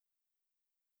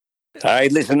All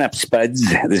right, listen up, Spuds.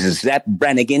 This is Zap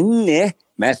Brannigan,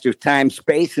 master of time,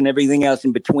 space, and everything else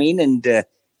in between. And,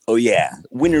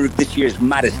 winner of this year's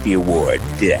Modesty Award.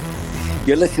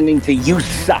 You're listening to You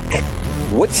Suck.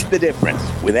 What's the difference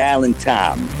with Al and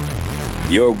Tom?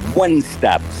 Your one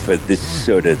stop for this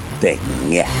sort of thing.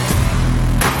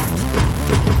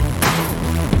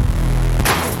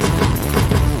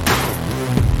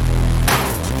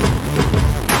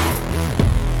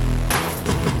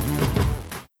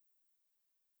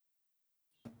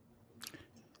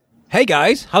 Hey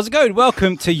guys, how's it going?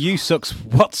 Welcome to You Suck's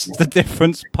What's the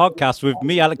Difference podcast with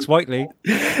me, Alex Whiteley.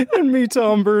 And me,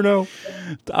 Tom Bruno.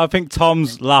 I think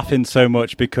Tom's laughing so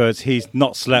much because he's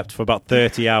not slept for about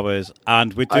 30 hours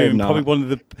and we're doing probably one of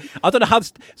the... I don't know how...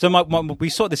 we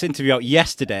sorted this interview out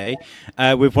yesterday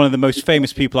with one of the most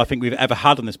famous people I think we've ever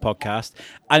had on this podcast,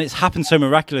 and it's happened so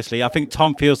miraculously. I think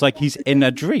Tom feels like he's in a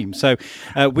dream. So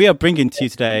we are bringing to you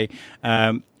today...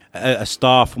 a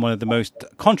star from one of the most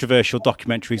controversial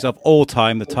documentaries of all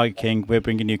time, The Tiger King. We're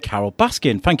bringing you Carole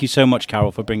Baskin. Thank you so much,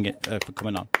 Carole, for coming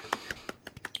on.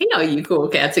 Hey, all you cool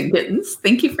cats and kittens.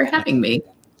 Thank you for having me.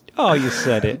 Oh, you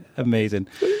said it. Amazing.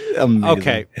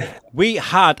 Okay, we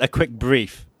had a quick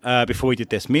brief before we did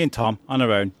this. Me and Tom, on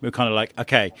our own, we were kind of like,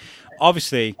 okay,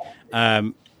 obviously...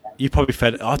 you probably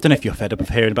I don't know if you're fed up of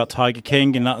hearing about Tiger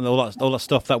King and all that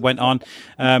stuff that went on.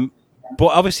 But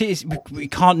obviously, we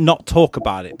can't not talk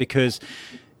about it because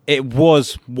it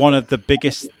was one of the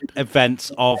biggest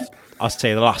events of, I'd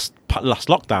say, the last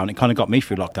lockdown. It kind of got me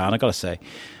through lockdown, I got to say.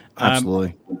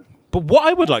 Absolutely. But what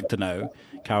I would like to know,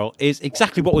 Carole, is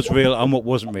exactly what was real and what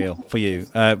wasn't real for you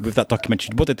with that documentary.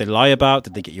 What did they lie about?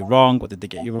 Did they get you wrong? What did they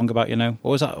get you wrong about? What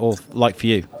was that all like for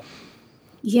you?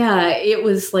 Yeah, it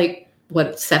was like,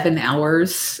 7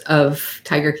 hours of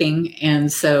Tiger King.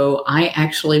 And so I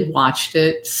actually watched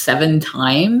it 7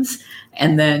 times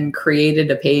and then created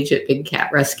a page at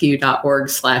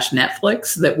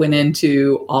bigcatrescue.org/Netflix that went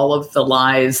into all of the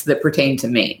lies that pertain to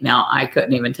me. Now, I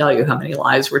couldn't even tell you how many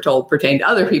lies were told pertain to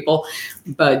other people,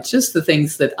 but just the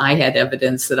things that I had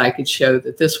evidence that I could show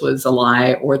that this was a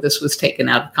lie, or this was taken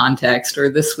out of context, or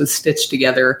this was stitched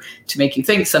together to make you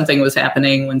think something was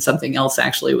happening when something else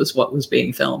actually was what was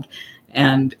being filmed.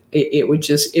 And it would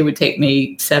take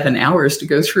me 7 hours to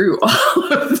go through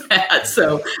all of that.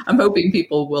 So I'm hoping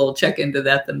people will check into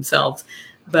that themselves.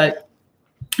 But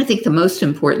I think the most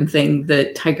important thing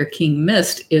that Tiger King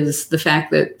missed is the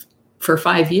fact that for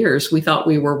 5 years, we thought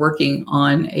we were working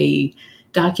on a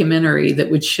documentary that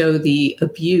would show the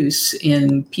abuse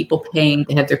in people paying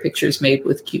to have their pictures made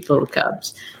with cute little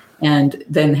cubs. And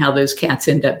then how those cats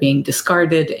end up being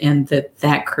discarded, and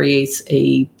that creates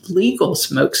a legal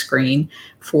smokescreen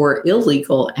for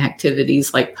illegal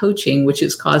activities like poaching, which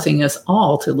is causing us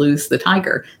all to lose the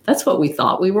tiger. That's what we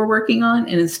thought we were working on.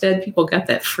 And instead, people got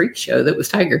that freak show that was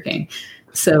Tiger King.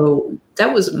 So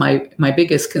that was my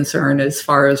biggest concern as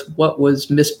far as what was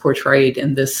misportrayed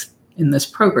in this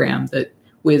program, that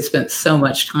we had spent so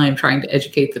much time trying to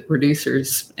educate the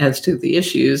producers as to the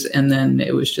issues. And then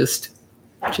it was just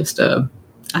a,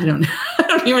 I don't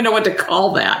even know what to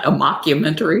call that, a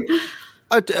mockumentary.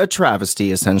 A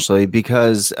travesty, essentially,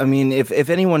 because, I mean, if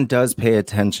anyone does pay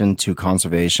attention to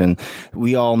conservation,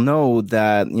 we all know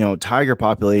that, tiger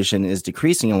population is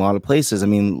decreasing in a lot of places. I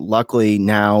mean, luckily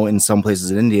now in some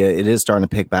places in India, it is starting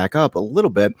to pick back up a little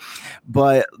bit.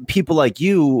 But people like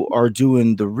you are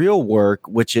doing the real work,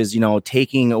 which is,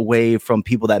 taking away from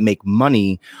people that make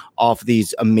money off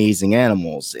these amazing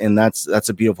animals. And that's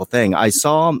a beautiful thing. I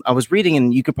was reading,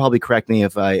 and you could probably correct me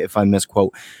if I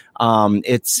misquote.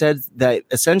 It said that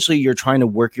essentially you're trying to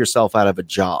work yourself out of a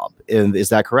job. Is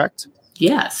that correct?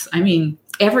 Yes. I mean,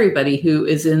 everybody who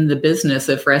is in the business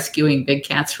of rescuing big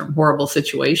cats from horrible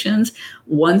situations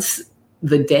wants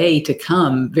the day to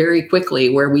come very quickly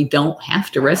where we don't have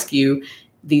to rescue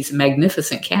these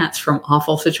magnificent cats from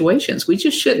awful situations. We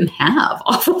just shouldn't have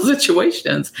awful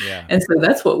situations. Yeah. And so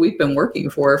that's what we've been working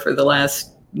for the last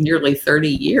nearly 30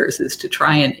 years, is to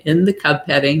try and end the cub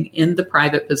petting, in the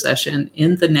private possession,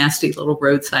 in the nasty little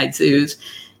roadside zoos.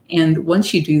 And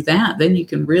once you do that, then you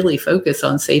can really focus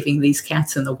on saving these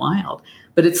cats in the wild.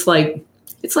 But it's like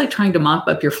trying to mop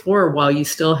up your floor while you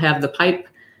still have the pipe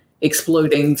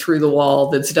exploding through the wall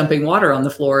that's dumping water on the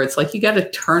floor. It's like you got to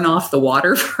turn off the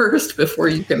water first before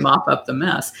you can mop up the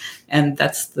mess. And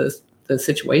that's the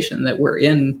situation that we're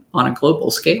in on a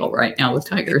global scale right now with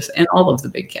tigers and all of the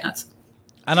big cats.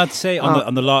 And I'd say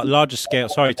on the largest scale,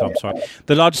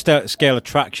 the largest scale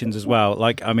attractions as well.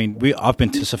 Like, I mean, I've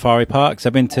been to safari parks,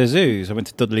 I've been to zoos, I went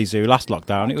to Dudley Zoo last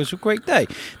lockdown. It was a great day.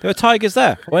 There were tigers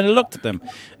there. I went and looked at them,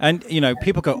 and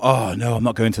people go, "Oh no, I'm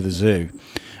not going to the zoo."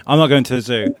 I'm not going to the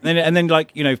zoo. And then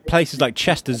like, you know, places like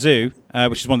Chester Zoo,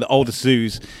 which is one of the oldest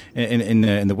zoos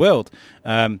in the world.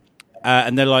 And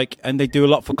they're like, and they do a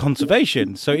lot for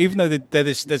conservation. So even though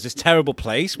there's this terrible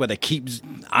place where they keep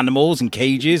animals in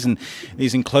cages and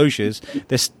these enclosures,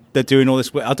 they're doing all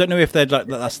this. I don't know if they're like,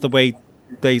 that's the way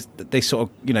they sort of,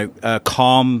 you know,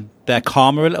 calm their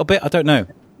karma a little bit. I don't know,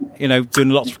 you know, doing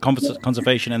lots of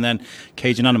conservation and then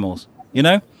caging animals, you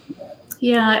know.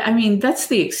 Yeah, I mean, that's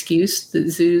the excuse that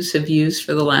zoos have used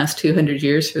for the last 200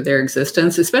 years for their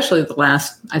existence, especially the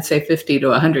last, I'd say 50 to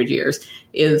 100 years,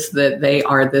 is that they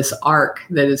are this ark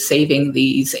that is saving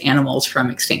these animals from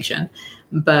extinction.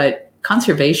 But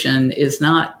conservation is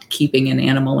not keeping an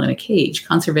animal in a cage.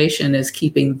 Conservation is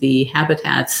keeping the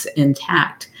habitats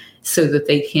intact so that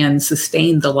they can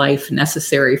sustain the life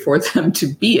necessary for them to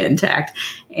be intact.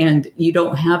 And you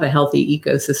don't have a healthy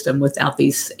ecosystem without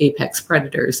these apex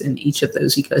predators in each of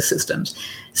those ecosystems.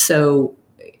 So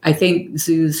I think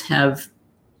zoos have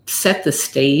set the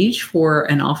stage for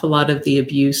an awful lot of the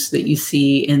abuse that you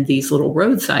see in these little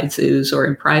roadside zoos or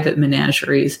in private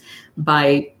menageries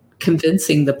by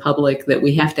convincing the public that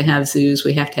we have to have zoos,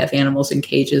 we have to have animals in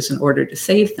cages in order to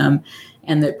save them,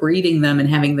 and that breeding them and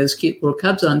having those cute little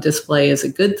cubs on display is a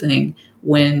good thing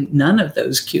when none of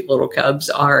those cute little cubs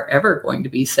are ever going to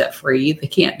be set free. They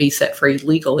can't be set free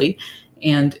legally,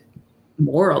 and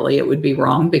morally it would be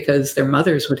wrong because their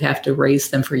mothers would have to raise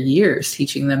them for years,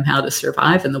 teaching them how to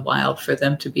survive in the wild for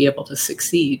them to be able to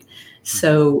succeed.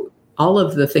 So all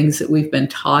of the things that we've been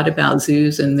taught about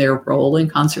zoos and their role in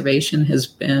conservation has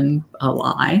been a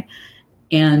lie.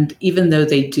 And even though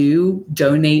they do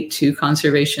donate to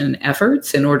conservation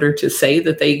efforts in order to say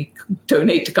that they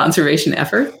donate to conservation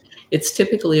effort, it's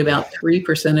typically about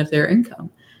 3% of their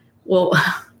income. Well,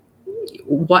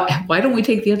 why don't we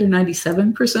take the other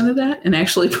 97% of that and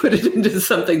actually put it into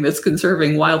something that's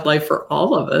conserving wildlife for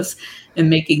all of us and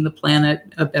making the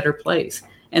planet a better place?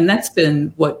 And that's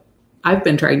been what I've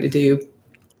been trying to do,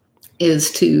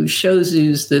 is to show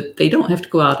zoos that they don't have to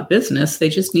go out of business. They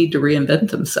just need to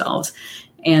reinvent themselves.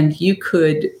 And you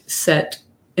could set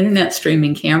internet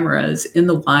streaming cameras in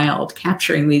the wild,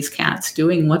 capturing these cats,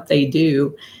 doing what they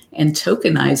do, and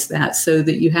tokenize that so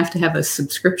that you have to have a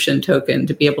subscription token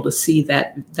to be able to see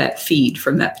that feed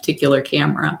from that particular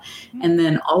camera. And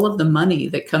then all of the money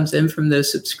that comes in from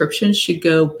those subscriptions should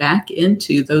go back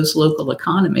into those local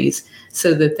economies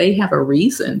so that they have a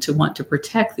reason to want to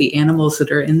protect the animals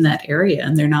that are in that area,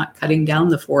 and they're not cutting down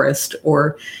the forest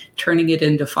or turning it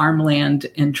into farmland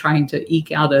and trying to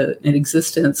eke out an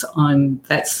existence on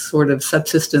that sort of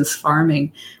subsistence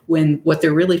farming, when what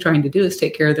they're really trying to do is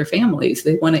take care of their families.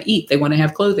 They want to eat, they want to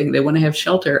have clothing, they want to have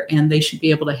shelter, and they should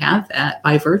be able to have that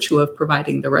by virtue of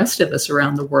providing the rest of us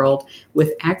around the world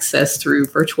with access through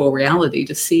virtual reality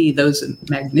to see those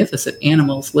magnificent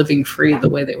animals living free the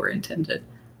way they were intended.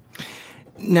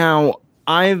 Now,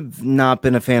 I've not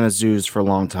been a fan of zoos for a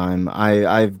long time.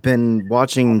 I've been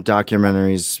watching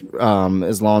documentaries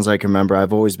as long as I can remember.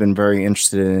 I've always been very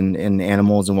interested in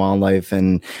animals and wildlife,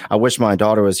 and I wish my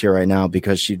daughter was here right now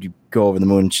because she'd go over the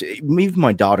moon. Even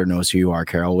my daughter knows who you are,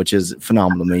 Carol, which is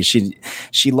phenomenal to me.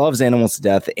 She loves animals to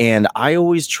death, and I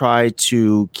always try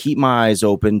to keep my eyes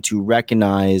open to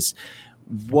recognize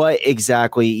what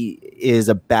exactly is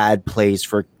a bad place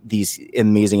for these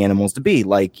amazing animals to be.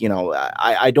 Like, you know,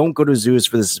 I don't go to zoos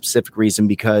for the specific reason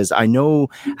because I know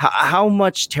how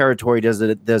much territory does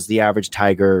the average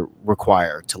tiger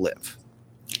require to live?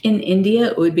 In India,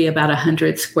 it would be about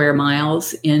 100 square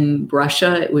miles. In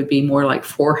Russia, it would be more like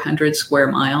 400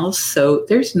 square miles. So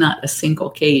there's not a single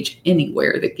cage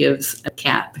anywhere that gives a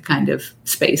cat the kind of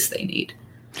space they need.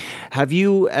 Have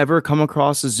you ever come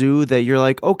across a zoo that you're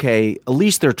like, okay, at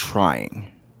least they're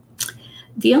trying?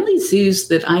 The only zoos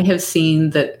that I have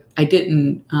seen that I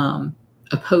didn't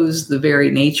oppose the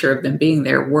very nature of them being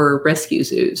there were rescue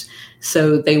zoos.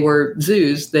 So they were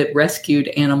zoos that rescued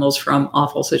animals from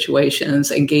awful situations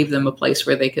and gave them a place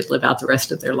where they could live out the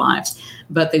rest of their lives.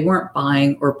 But they weren't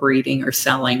buying or breeding or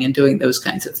selling and doing those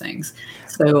kinds of things.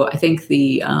 So I think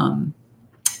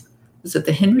was it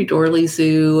the Henry Dorley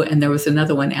Zoo? And there was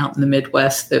another one out in the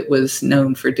Midwest that was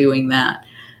known for doing that.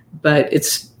 But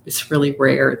it's really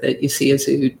rare that you see a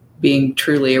zoo being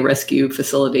truly a rescue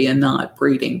facility and not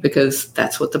breeding, because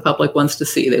that's what the public wants to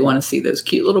see. They want to see those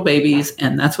cute little babies,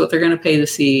 and that's what they're going to pay to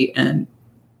see. And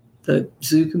the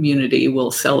zoo community will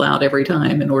sell out every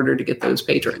time in order to get those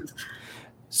patrons.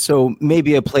 So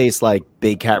maybe a place like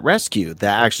Big Cat Rescue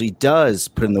that actually does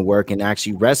put in the work and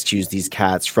actually rescues these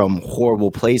cats from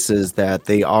horrible places that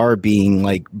they are being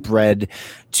like bred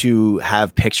to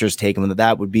have pictures taken.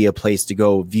 That would be a place to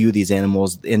go view these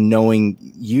animals, and knowing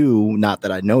you, not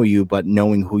that I know you, but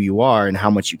knowing who you are and how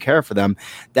much you care for them,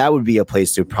 that would be a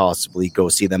place to possibly go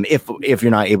see them if you're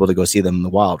not able to go see them in the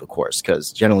wild, of course,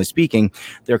 because generally speaking,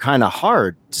 they're kind of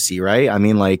hard to see, right? I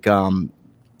mean, like,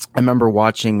 I remember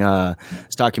watching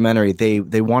this documentary.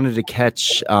 They wanted to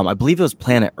catch, I believe it was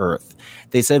Planet Earth.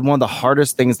 They said one of the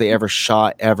hardest things they ever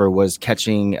shot was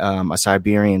catching a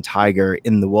Siberian tiger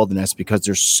in the wilderness because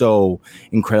they're so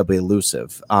incredibly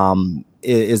elusive.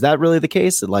 Is that really the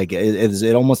case? Like, is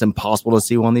it almost impossible to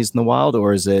see one of these in the wild,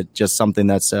 or is it just something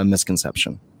that's a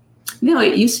misconception? No,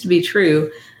 it used to be true.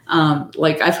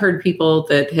 Like I've heard people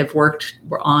that have worked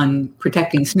on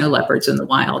protecting snow leopards in the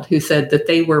wild who said that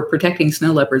they were protecting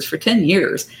snow leopards for 10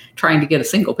 years trying to get a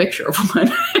single picture of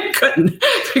one and couldn't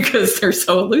because they're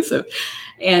so elusive.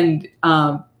 And,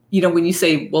 when you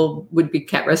say, well, would Big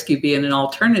Cat Rescue be an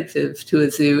alternative to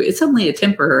a zoo? It's only a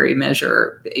temporary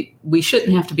measure. We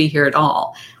shouldn't have to be here at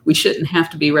all. We shouldn't have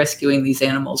to be rescuing these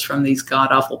animals from these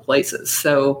god-awful places.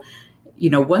 So,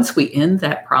 once we end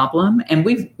that problem, and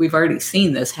we've already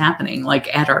seen this happening,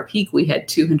 like at our peak, we had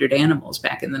 200 animals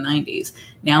back in the 90s.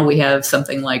 Now we have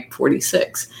something like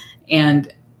 46.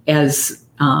 And as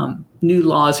new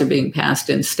laws are being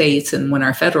passed in states, and when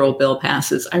our federal bill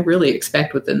passes, I really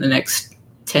expect within the next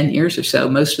 10 years or so,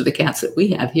 most of the cats that we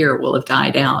have here will have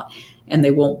died out, and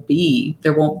there won't be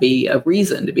a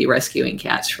reason to be rescuing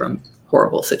cats from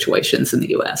horrible situations in the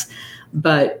U.S.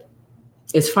 But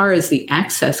as far as the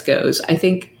access goes, I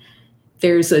think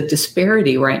there's a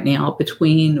disparity right now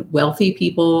between wealthy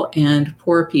people and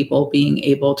poor people being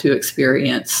able to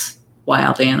experience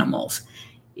wild animals.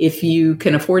 If you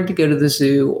can afford to go to the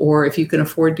zoo, or if you can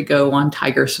afford to go on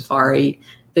tiger safari,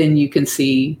 then you can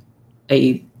see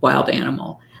a wild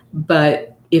animal. But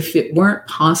if it weren't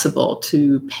possible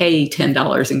to pay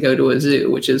 $10 and go to a zoo,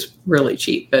 which is really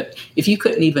cheap, but if you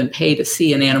couldn't even pay to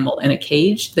see an animal in a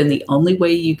cage, then the only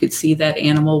way you could see that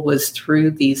animal was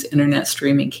through these internet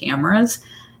streaming cameras,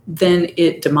 then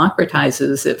it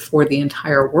democratizes it for the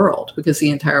entire world, because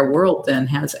the entire world then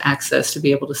has access to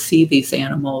be able to see these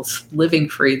animals living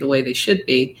free the way they should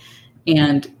be.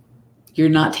 And you're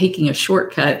not taking a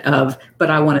shortcut of, but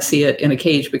I want to see it in a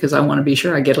cage because I want to be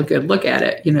sure I get a good look at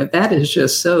it. That is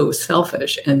just so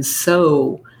selfish and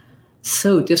so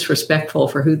disrespectful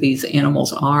for who these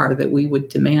animals are, that we would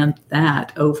demand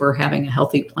that over having a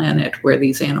healthy planet where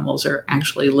these animals are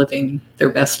actually living their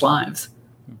best lives.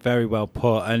 Very well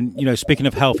put. And speaking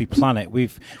of healthy planet,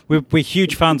 we're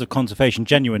huge fans of conservation.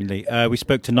 Genuinely, we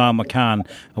spoke to Niall McCann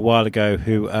a while ago,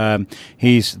 who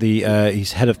he's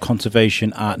head of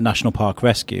conservation at National Park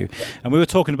Rescue, and we were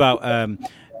talking about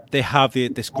they have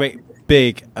this great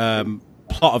big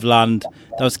plot of land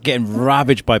that was getting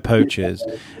ravaged by poachers,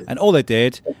 and all they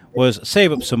did was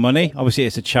save up some money. Obviously,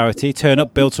 it's a charity. Turn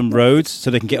up, build some roads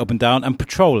so they can get up and down, and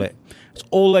patrol it. That's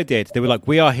all they did. They were like,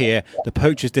 we are here. The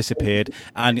poachers disappeared.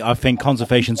 And I think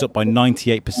conservation's up by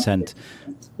 98%.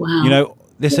 Wow.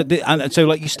 And so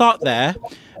like you start there,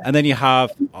 and then you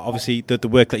have obviously the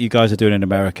work that you guys are doing in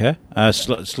America,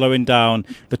 slowing down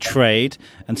the trade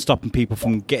and stopping people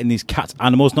from getting these cats,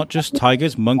 animals, not just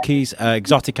tigers, monkeys,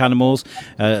 exotic animals,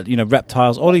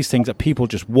 reptiles, all these things that people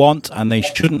just want and they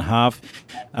shouldn't have.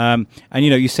 And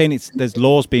you're saying there's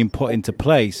laws being put into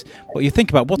place, but you think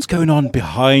about what's going on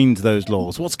behind those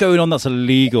laws. What's going on that's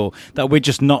illegal that we're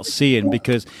just not seeing,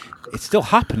 because it's still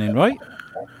happening, right?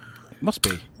 It must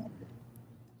be.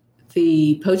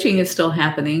 The poaching is still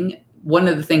happening. One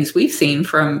of the things we've seen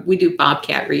we do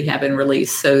bobcat rehab and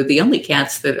release. So the only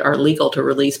cats that are legal to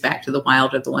release back to the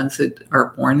wild are the ones that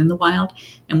are born in the wild.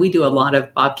 And we do a lot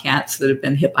of bobcats that have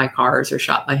been hit by cars or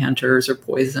shot by hunters or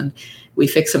poisoned. We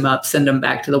fix them up, send them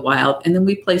back to the wild, and then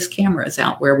we place cameras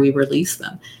out where we release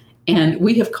them. And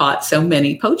we have caught so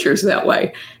many poachers that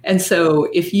way. And so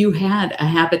if you had a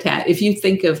habitat, if you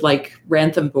think of like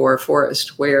Ranthambore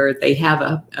Forest, where they have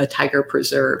a tiger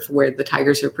preserve where the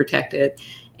tigers are protected,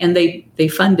 and they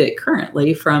fund it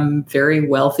currently from very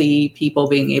wealthy people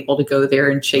being able to go there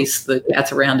and chase the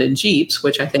cats around in Jeeps,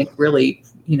 which I think really,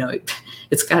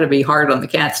 it's got to be hard on the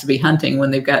cats to be hunting when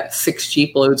they've got 6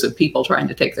 Jeep loads of people trying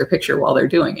to take their picture while they're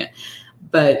doing it.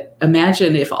 But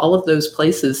imagine if all of those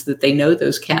places that they know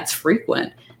those cats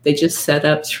frequent, they just set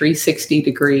up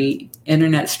 360-degree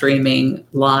internet streaming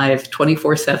live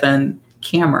 24/7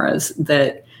 cameras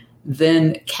that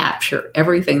then capture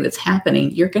everything that's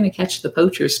happening, you're going to catch the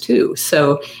poachers too.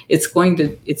 So it's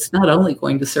not only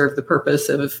going to serve the purpose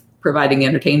of providing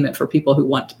entertainment for people who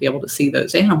want to be able to see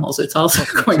those animals, it's also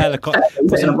going to catch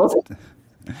those animals.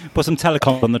 Put some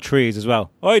telecom on the trees as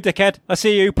well. Oi, dickhead, I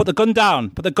see you. Put the gun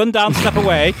down. Put the gun down, step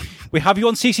away. We have you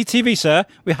on CCTV, sir.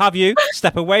 We have you.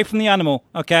 Step away from the animal,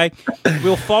 okay?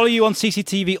 We'll follow you on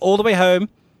CCTV all the way home,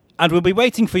 and we'll be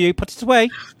waiting for you. Put it away.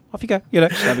 Off you go.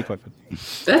 That'd be quite fun.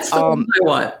 That's the one I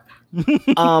want.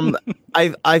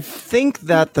 I think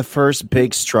that the first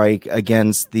big strike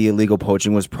against the illegal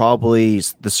poaching was probably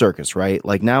the circus, right?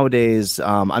 Like nowadays,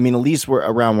 at least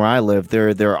around where I live,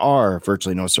 there are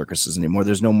virtually no circuses anymore.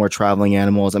 There's no more traveling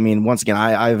animals. I mean, once again,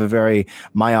 I have a very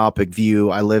myopic view.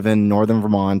 I live in northern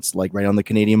Vermont, like right on the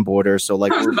Canadian border. So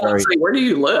like, where do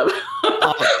you live?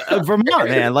 Vermont,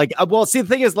 man. Like, well, see, the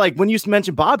thing is, like, when you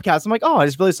mentioned bobcats, I'm like, oh, I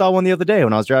just really saw one the other day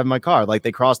when I was driving my car. Like,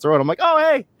 they crossed the road. I'm like, oh,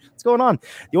 hey. What's going on?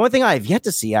 The only thing I have yet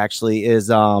to see actually is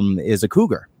a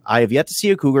cougar. I have yet to see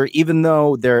a cougar, even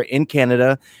though they're in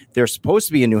Canada. They're supposed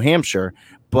to be in New Hampshire,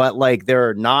 but like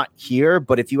they're not here.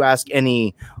 But if you ask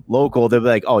any local, they'll be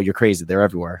like, "Oh, you're crazy. They're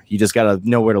everywhere. You just gotta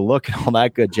know where to look and all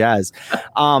that good jazz."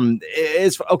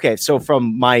 It's okay. So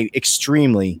from my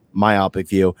extremely myopic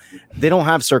view, they don't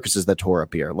have circuses that tour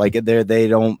up here. Like they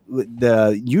don't.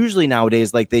 Usually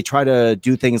nowadays, like they try to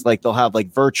do things like they'll have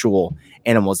like virtual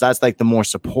animals. That's like the more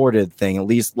supported thing. At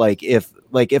least like if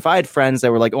I had friends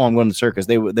that were like, "Oh, I'm going to the circus,"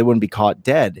 they wouldn't be caught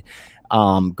dead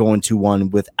going to one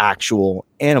with actual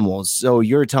animals. So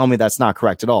you're telling me that's not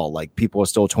correct at all. Like people are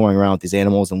still touring around with these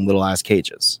animals in little ass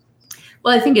cages.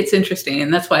 Well, I think it's interesting.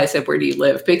 And that's why I said, where do you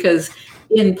live? Because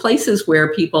in places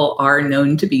where people are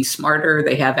known to be smarter,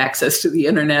 they have access to the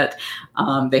internet,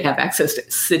 they have access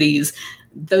to cities,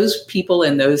 those people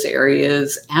in those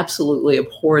areas absolutely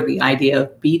abhor the idea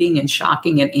of beating and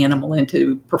shocking an animal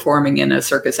into performing in a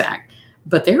circus act.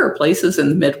 But there are places in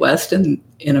the Midwest and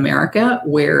in America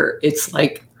where it's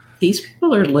like these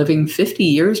people are living 50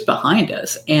 years behind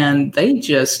us, and they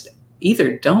just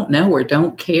either don't know or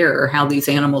don't care how these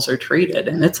animals are treated.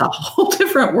 And it's a whole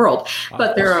different world.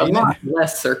 But there are a lot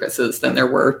less circuses than there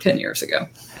were 10 years ago.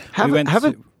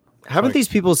 Haven't these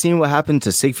people seen what happened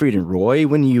to Siegfried and Roy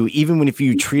if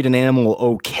you treat an animal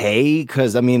okay?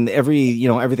 Because I mean,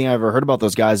 everything I ever heard about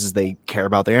those guys is they care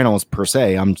about their animals per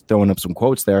se. I'm throwing up some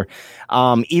quotes there.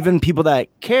 Even people that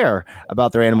care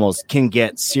about their animals can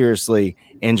get seriously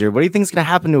injured. What do you think is going to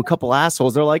happen to a couple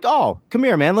assholes? They're like, "Oh, come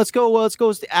here, man. Let's go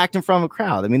act in front of a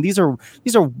crowd." I mean, these are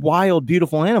wild,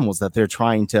 beautiful animals that they're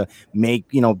trying to make,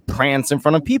 prance in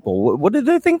front of people. What do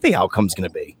they think the outcome's going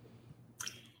to be?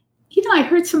 I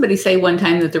heard somebody say one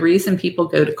time that the reason people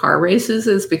go to car races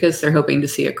is because they're hoping to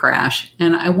see a crash.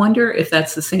 And I wonder if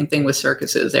that's the same thing with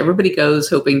circuses. Everybody goes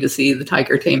hoping to see the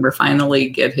tiger tamer finally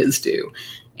get his due.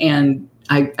 And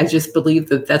I just believe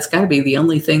that that's got to be the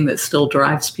only thing that still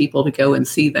drives people to go and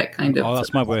see that kind of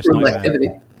that's my worst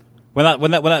nightmare.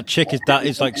 When that chick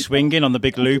is like swinging on the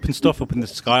big loop and stuff up in the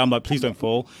sky, I'm like, please don't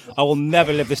fall. I will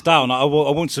never live this down. I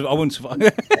won't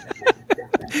survive.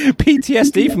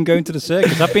 PTSD from going to the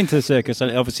circus. I've been to the circus.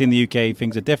 Obviously, in the UK,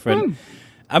 things are different.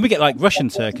 And we get like Russian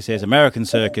circuses, American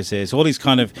circuses, all these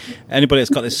kind of anybody that's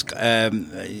got this,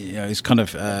 this kind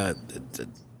of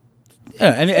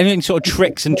any sort of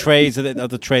tricks and trades of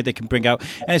the trade they can bring out.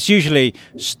 And it's usually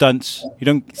stunts. You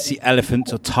don't see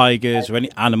elephants or tigers or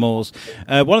any animals.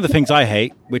 One of the things I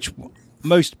hate, which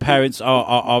most parents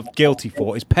are guilty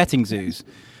for, is petting zoos.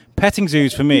 Petting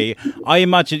zoos for me, I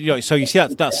imagine, so you see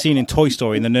that scene in Toy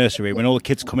Story in the nursery when all the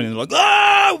kids come in and they're like,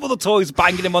 ah, all the toys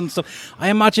banging them on and stuff. I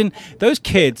imagine those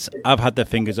kids have had their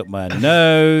fingers up my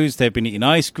nose, they've been eating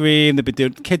ice cream,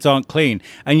 kids aren't clean,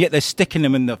 and yet they're sticking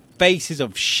them in the faces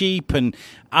of sheep and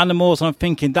animals, and I'm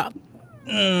thinking that,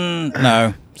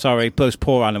 no, sorry, those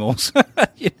poor animals.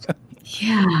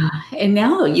 Yeah. And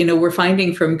now, we're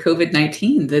finding from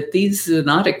COVID-19 that these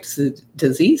zoonotic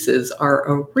diseases are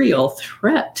a real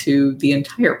threat to the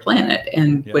entire planet.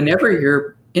 And whenever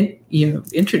you're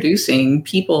introducing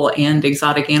people and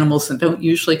exotic animals that don't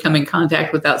usually come in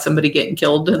contact without somebody getting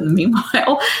killed in the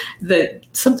meanwhile, that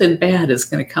something bad is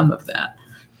going to come of that.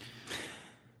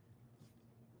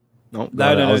 No,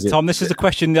 Tom, this is a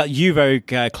question that you very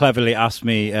cleverly asked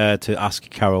me to ask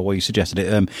Carol, or you suggested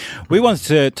it. We wanted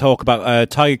to talk about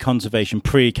tiger conservation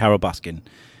pre-Carol Baskin.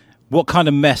 What kind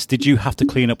of mess did you have to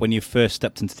clean up when you first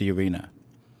stepped into the arena?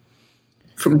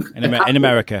 In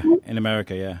America,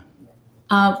 yeah.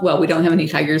 Well, we don't have any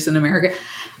tigers in America.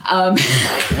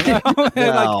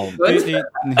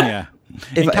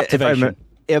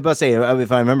 Yeah, but say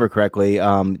if I remember correctly,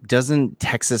 doesn't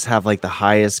Texas have like the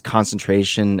highest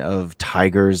concentration of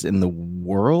tigers in the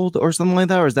world or something like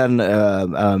that, or is that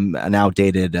an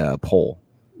outdated poll?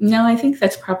 No, I think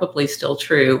that's probably still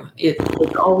true. It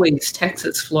was always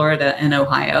Texas, Florida, and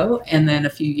Ohio. And then a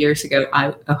few years ago,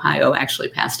 Ohio actually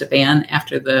passed a ban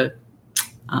after the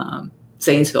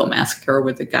Zanesville massacre,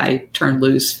 where the guy turned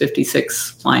loose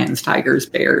 56 lions, tigers,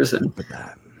 bears, and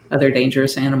other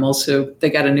dangerous animals. So they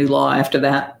got a new law after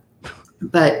that.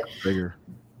 But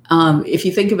if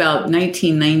you think about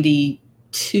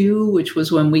 1992, which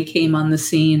was when we came on the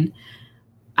scene,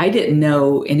 I didn't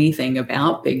know anything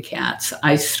about big cats.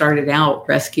 I started out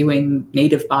rescuing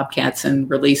native bobcats and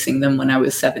releasing them when I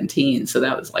was 17. So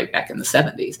that was like back in the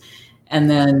 70s. And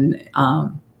then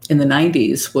in the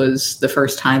 90s was the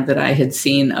first time that I had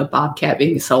seen a bobcat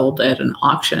being sold at an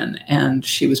auction. And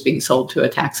she was being sold to a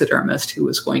taxidermist who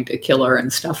was going to kill her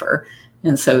and stuff her.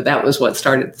 And so that was what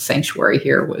started the sanctuary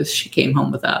here, was she came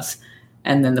home with us.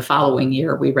 And then the following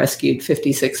year, we rescued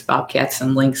 56 bobcats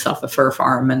and lynx off a fur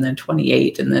farm, and then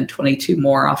 28, and then 22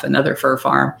 more off another fur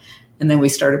farm. And then we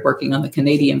started working on the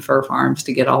Canadian fur farms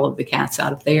to get all of the cats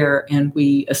out of there. And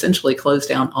we essentially closed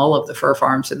down all of the fur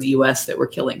farms in the U.S. that were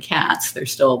killing cats.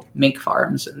 There's still mink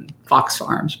farms and fox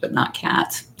farms, but not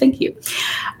cats. Thank you.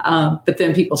 But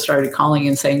then people started calling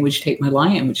and saying, would you take my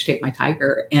lion? Would you take my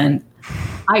tiger? And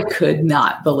I could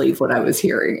not believe what I was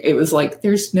hearing. It was like,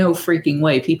 there's no freaking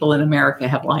way people in America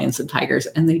have lions and tigers.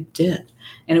 And they did.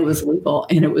 And it was legal.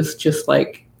 And it was just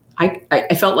like,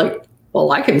 I felt like,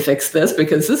 well, I can fix this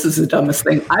because this is the dumbest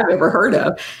thing I've ever heard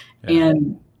of. Yeah.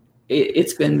 And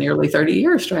it's been nearly 30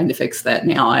 years trying to fix that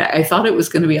now. I thought it was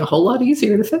going to be a whole lot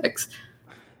easier to fix.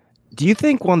 Do you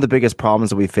think one of the biggest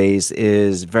problems that we face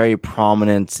is very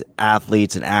prominent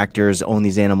athletes and actors own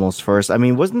these animals first? I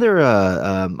mean, wasn't there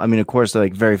of course,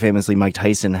 like very famously, Mike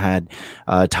Tyson had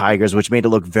tigers, which made it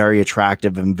look very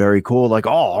attractive and very cool. Like,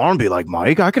 oh, I want to be like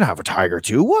Mike. I can have a tiger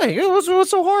too. What's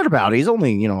so hard about it? He's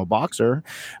only, a boxer.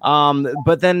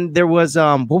 But then there was,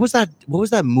 what was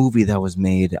that movie that was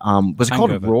made? Was it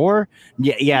called Roar?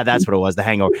 Yeah, that's what it was. The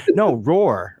Hangover. No,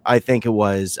 Roar, I think it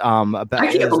was. I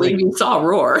can't believe you saw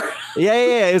Roar. Yeah.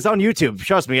 It's on YouTube.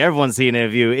 Trust me, everyone's seen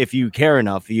it. If you care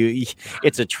enough,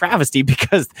 it's a travesty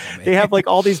because they have like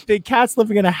all these big cats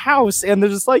living in a house, and they're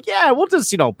just like, yeah, we'll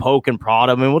just poke and prod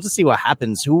them, and we'll just see what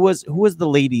happens. Who was the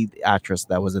lady actress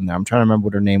that was in there? I'm trying to remember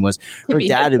what her name was. Her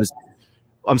dad. It was.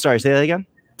 I'm sorry. Say that again.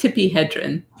 Tippi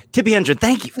Hedren. Tippi Hedren,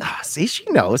 thank you. See, she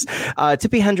knows.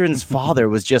 Tippi Hedren's father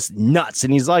was just nuts,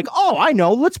 and he's like, "Oh, I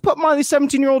know. Let's put my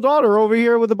 17-year-old daughter over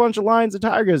here with a bunch of lions and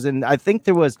tigers." And I think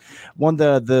there was one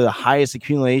of the highest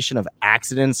accumulation of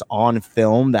accidents on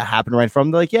film that happened right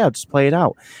from. They're like, yeah, just play it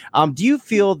out. Do you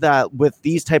feel that with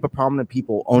these type of prominent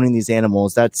people owning these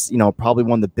animals, that's probably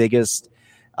one of the biggest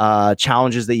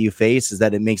challenges that you face, is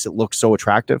that it makes it look so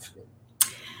attractive?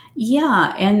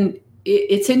 Yeah, and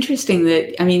it's interesting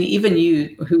that, even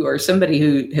you, who are somebody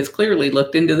who has clearly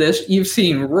looked into this, you've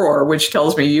seen Roar, which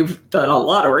tells me you've done a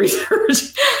lot of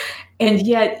research. And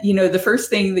yet, the first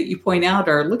thing that you point out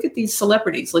are, look at these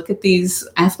celebrities, look at these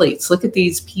athletes, look at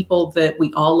these people that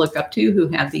we all look up to who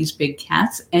have these big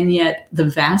cats. And yet the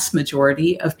vast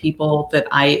majority of people that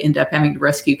I end up having to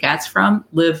rescue cats from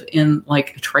live in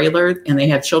like a trailer, and they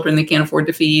have children they can't afford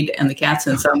to feed, and the cat's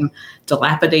in some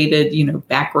dilapidated,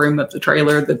 back room of the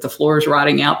trailer that the floor is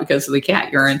rotting out because of the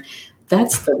cat urine.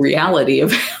 That's the reality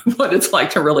of what it's like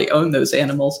to really own those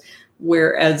animals.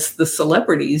 Whereas the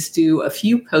celebrities do a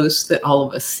few posts that all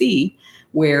of us see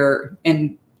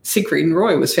and Siegfried and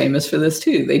Roy was famous for this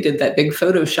too. They did that big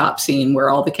Photoshop scene where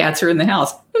all the cats are in the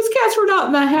house. Those cats were not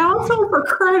in the house. Oh, for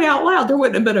crying out loud. There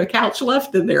wouldn't have been a couch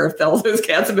left in there if all those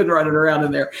cats had been running around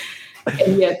in there.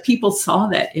 And yet people saw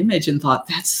that image and thought,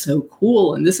 that's so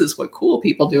cool. And this is what cool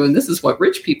people do. And this is what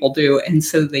rich people do. And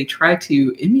so they try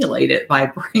to emulate it by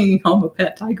bringing home a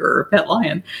pet tiger or a pet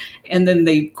lion. And then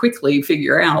they quickly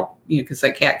figure out, because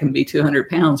that cat can be 200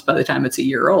 pounds by the time it's a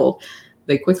year old.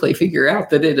 They quickly figure out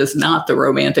that it is not the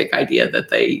romantic idea that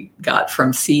they got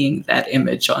from seeing that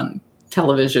image on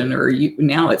television, or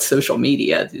now it's social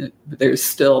media. There's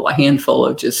still a handful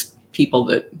of just people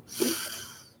that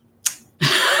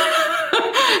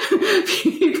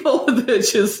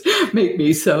just make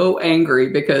me so angry,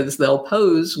 because they'll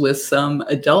pose with some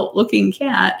adult looking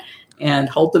cat and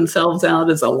hold themselves out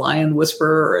as a lion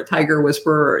whisperer or a tiger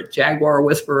whisperer or a jaguar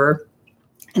whisperer.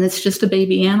 And it's just a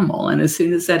baby animal. And as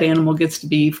soon as that animal gets to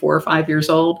be 4 or 5 years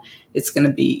old, it's going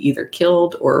to be either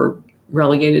killed or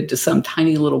relegated to some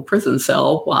tiny little prison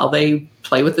cell while they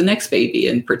play with the next baby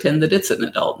and pretend that it's an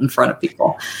adult in front of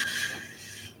people.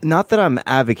 not that I'm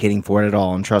advocating for it at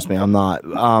all, and trust me, I'm not.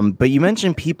 But you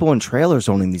mentioned people in trailers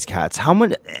owning these cats. How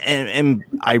much? And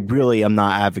I really am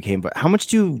not advocating, but how much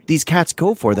do these cats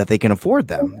go for that they can afford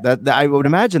them? That I would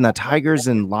imagine that tigers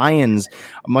and lions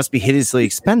must be hideously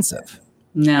expensive.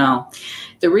 No,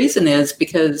 the reason is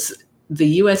because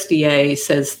the USDA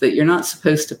says that you're not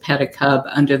supposed to pet a cub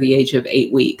under the age of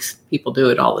 8 weeks. People do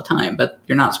it all the time, but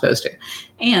you're not supposed to.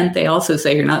 And they also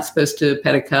say you're not supposed to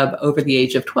pet a cub over the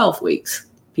age of 12 weeks.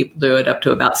 People do it up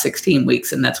to about 16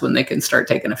 weeks, and that's when they can start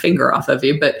taking a finger off of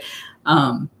you. But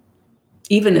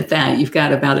even at that, you've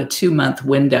got about a 2-month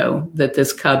window that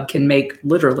this cub can make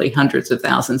literally hundreds of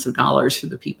thousands of dollars for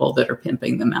the people that are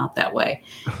pimping them out that way.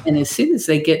 And as soon as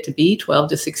they get to be 12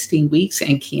 to 16 weeks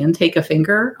and can take a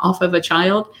finger off of a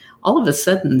child, all of a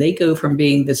sudden they go from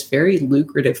being this very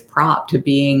lucrative prop to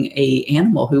being an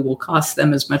animal who will cost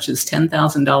them as much as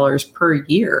 $10,000 per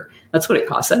year. That's what it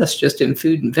costs us just in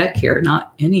food and vet care,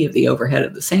 not any of the overhead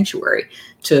of the sanctuary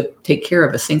to take care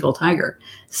of a single tiger.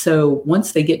 So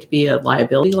once they get to be a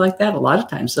liability like that, a lot of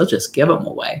times they'll just give them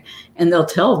away. And they'll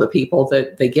tell the people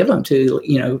that they give them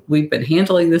to, we've been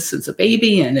handling this since a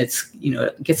baby, and it's,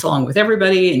 it gets along with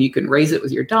everybody, and you can raise it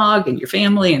with your dog and your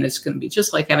family, and it's going to be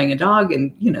just like having a dog.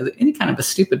 And, any kind of a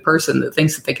stupid person that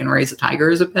thinks that they can raise a tiger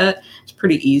as a pet, it's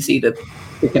pretty easy to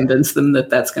convince them that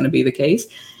that's going to be the case.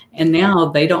 And now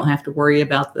they don't have to worry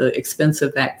about the expense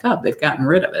of that cub. They've gotten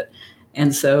rid of it.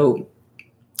 And so,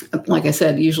 like I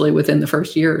said, usually within the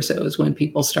first year or so is when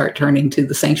people start turning to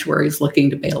the sanctuaries looking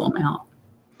to bail them out.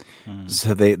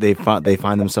 So they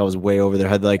find themselves way over their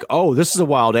head, like, oh, this is a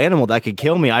wild animal that could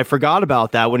kill me. I forgot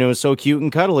about that when it was so cute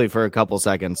and cuddly for a couple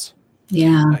seconds.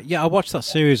 Yeah. I watched that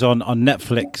series on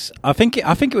Netflix. I think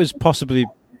it was possibly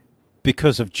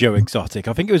because of Joe Exotic.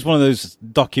 I think it was one of those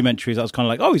documentaries that was kind of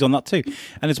like, oh, he's on that too.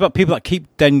 And it's about people that keep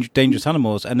dangerous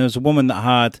animals. And there was a woman that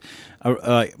had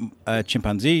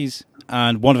chimpanzees,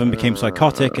 and one of them became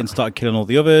psychotic and started killing all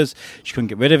the others. She couldn't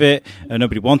get rid of it, and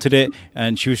nobody wanted it,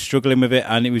 and she was struggling with it,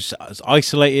 and it was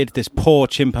isolated. This poor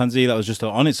chimpanzee that was just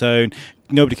on its own.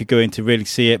 Nobody could go in to really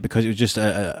see it because it was just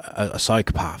a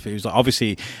psychopath. It was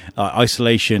obviously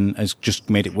isolation has just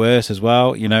made it worse as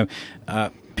well.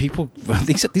 People,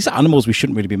 these are animals we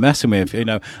shouldn't really be messing with.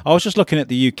 I was just looking at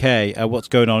the UK, what's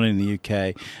going on in the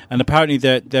UK, and apparently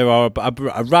there are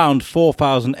around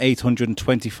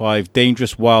 4,825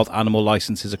 dangerous wild animal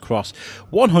licenses across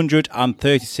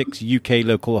 136 UK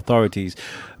local authorities,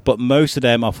 but most of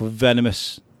them are for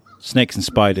venomous snakes and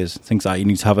spiders, things like that. You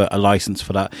need to have a license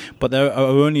for that. But there are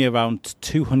only around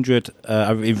 200.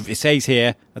 It says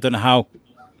here, I don't know how.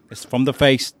 It's from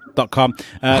theface.com.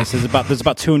 It says there's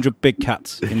about 200 big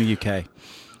cats in the UK.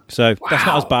 So that's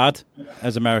not as bad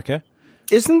as America.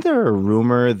 Isn't there a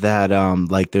rumor that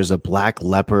there's a black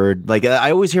leopard? Like,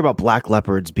 I always hear about black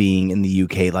leopards being in the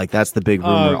UK. Like, that's the big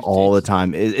rumor all the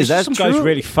time. Is that some true? Guy's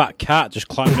really fat cat just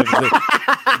climbing over the...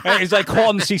 He's like caught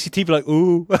on the CCTV like,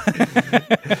 ooh.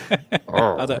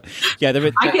 I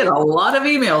get a lot of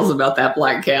emails about that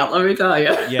black cat, let me tell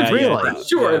you. Yeah, really? Yeah,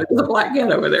 sure, there's a black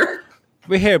cat over there.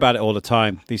 We hear about it all the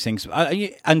time, these things.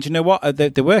 And you know what?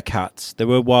 There were cats. There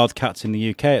were wild cats in the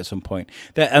UK at some point.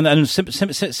 And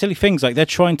silly things like they're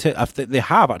trying to... They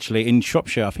have actually in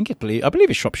Shropshire, I believe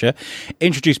it's Shropshire,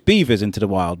 introduced beavers into the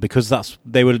wild because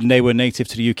they were native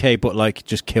to the UK, but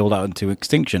just killed out into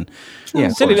extinction. Yeah,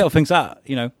 silly little things that,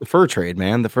 The fur trade,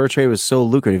 man. The fur trade was so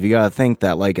lucrative. You got to think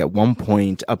that at one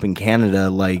point up in Canada,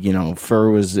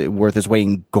 fur was worth its weight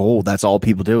in gold. That's all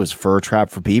people do is fur trap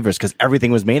for beavers because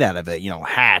everything was made out of it.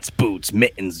 Hats, boots,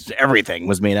 mittens, everything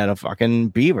was made out of fucking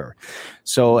beaver.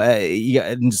 So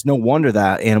it's no wonder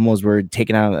that animals were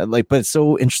taken out. But it's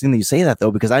so interesting that you say that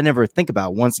though, because I never think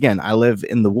about it. Once again, I live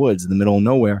in the woods in the middle of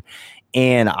nowhere.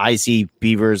 And I see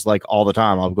beavers all the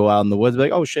time. I'll go out in the woods, and be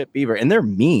like, "Oh shit, beaver!" And they're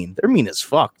mean. They're mean as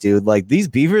fuck, dude. These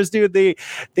beavers, dude. They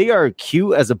are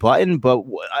cute as a button, but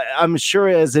I'm sure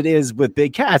as it is with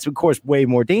big cats, of course, way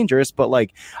more dangerous. But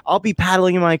I'll be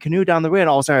paddling in my canoe down the river, and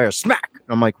all of a sudden I hear smack. And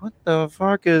I'm like, "What the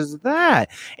fuck is that?"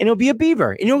 And it'll be a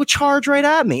beaver, and it'll charge right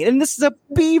at me. And this is a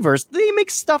beaver. So they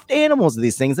make stuffed animals of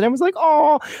these things, and everyone's like,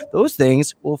 "Oh, those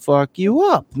things will fuck you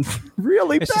up,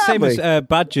 really It's badly." the same as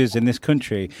badgers in this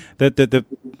country. The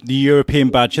European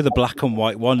badger, the black and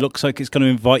white one, looks like it's going to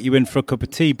invite you in for a cup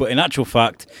of tea, but in actual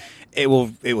fact, it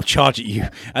will charge at you.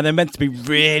 And they're meant to be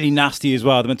really nasty as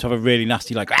well. They're meant to have a really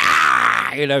nasty So I'd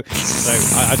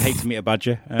hate to meet a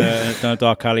badger down a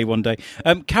dark alley one day.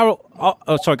 Carol,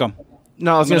 sorry, go on.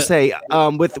 No, I was going to say,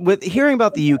 with hearing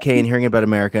about the UK and hearing about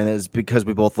America, and it's because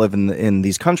we both live in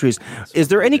these countries, is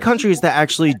there any countries that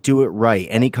actually do it right?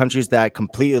 Any countries that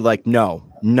completely no,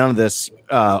 none of this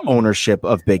ownership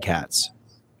of big cats?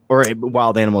 or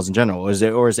wild animals in general?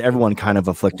 Or is everyone kind of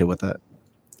afflicted with it?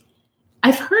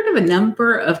 I've heard of a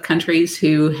number of countries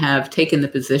who have taken the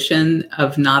position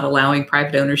of not allowing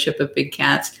private ownership of big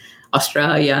cats.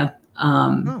 Australia,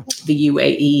 the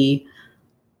UAE,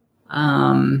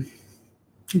 I'm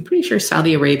pretty sure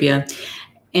Saudi Arabia.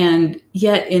 And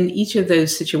yet in each of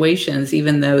those situations,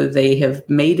 even though they have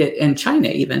made it, in China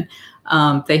even,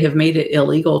 they have made it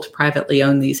illegal to privately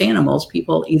own these animals,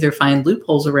 people either find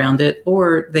loopholes around it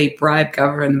or they bribe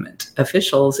government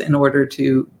officials in order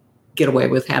to get away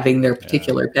with having their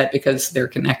particular pet because they're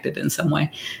connected in some way.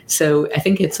 So I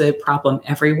think it's a problem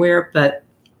everywhere. But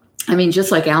I mean, just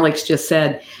like Alex just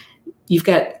said, you've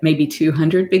got maybe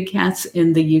 200 big cats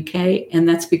in the UK. And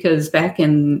that's because back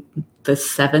in the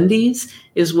 70s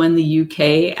is when the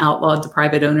UK outlawed the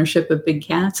private ownership of big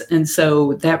cats. And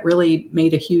so that really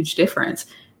made a huge difference.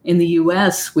 In the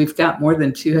US, we've got more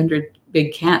than 200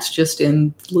 big cats just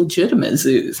in legitimate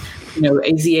zoos.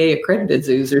 AZA accredited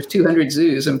zoos, there's 200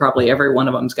 zoos and probably every one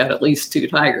of them's got at least 2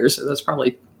 tigers. So that's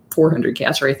probably 400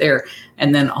 cats right there.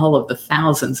 And then all of the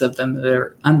thousands of them that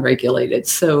are unregulated.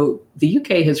 So the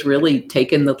UK has really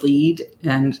taken the lead,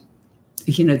 and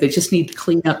they just need to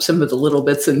clean up some of the little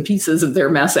bits and pieces of their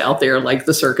mess out there, like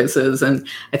the circuses. And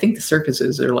I think the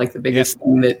circuses are like the biggest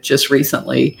thing that just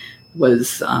recently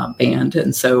was banned.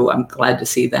 And so I'm glad to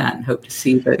see that and hope to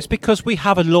see that. It's because we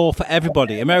have a law for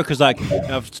everybody. America's like,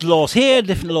 laws here,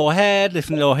 different law here,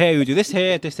 different law here. You do this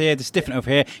here, this different over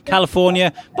here.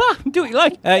 California, do what you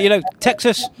like.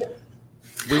 Texas,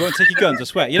 we won't take your guns, I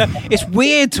swear. It's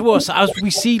weird to us as we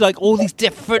see like all these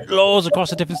different laws across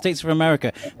the different states of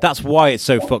America. That's why it's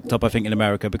so fucked up, I think, in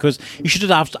America, because you should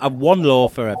have one law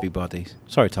for everybody.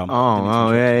 Sorry, Tom.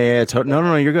 Yeah.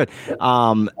 No, you're good.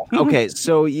 Okay,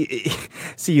 so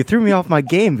you threw me off my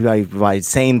game by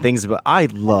saying things about, I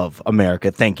love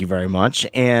America. Thank you very much.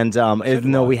 And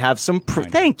even though we have some,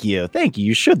 thank you.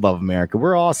 You should love America.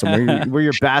 We're awesome. We're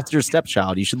your bastard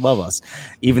stepchild. You should love us,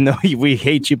 even though we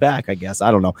hate you back, I guess.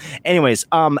 I don't know. Anyways,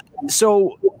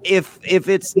 so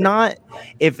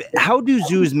how do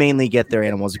zoos mainly get their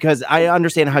animals? Because I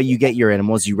understand how you get your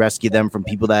animals. You rescue them from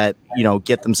people that,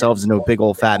 get themselves into a big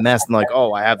old fat mess and like,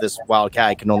 oh, I have this wild cat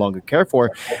I can no longer care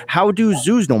for. How do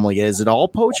zoos normally get? Is it all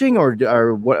poaching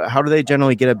or what? How do they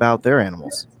generally get about their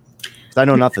animals? Because I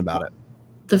know nothing about it.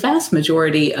 The vast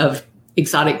majority of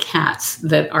exotic cats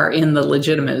that are in the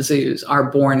legitimate zoos are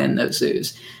born in those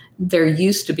zoos. There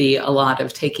used to be a lot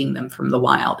of taking them from the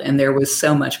wild, and there was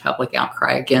so much public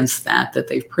outcry against that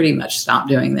they've pretty much stopped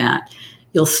doing that.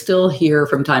 You'll still hear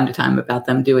from time to time about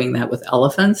them doing that with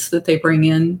elephants that they bring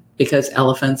in, because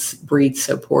elephants breed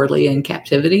so poorly in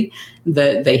captivity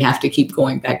that they have to keep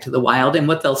going back to the wild. And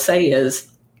what they'll say is,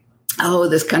 oh,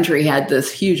 this country had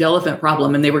this huge elephant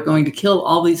problem and they were going to kill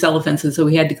all these elephants, and so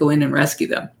we had to go in and rescue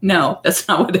them. No, that's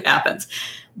not what happens.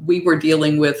 We were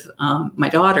dealing with, my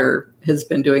daughter has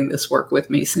been doing this work with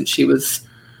me since she was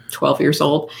 12 years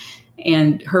old.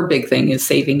 And her big thing is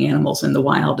saving animals in the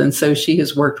wild. And so she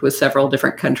has worked with several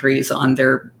different countries on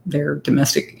their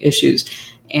domestic issues,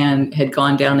 and had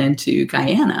gone down into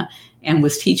Guyana and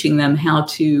was teaching them how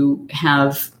to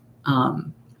have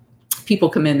people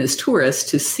come in as tourists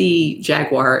to see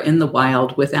jaguar in the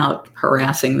wild without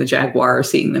harassing the jaguar or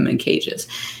seeing them in cages.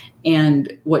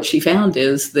 And what she found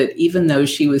is that even though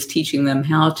she was teaching them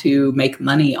how to make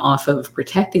money off of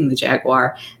protecting the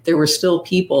jaguar, there were still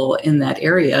people in that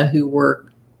area who were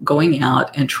going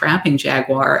out and trapping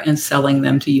jaguar and selling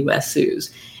them to U.S.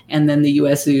 zoos. And then the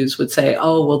U.S. zoos would say,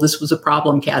 oh, well, this was a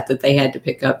problem cat that they had to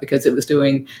pick up because it was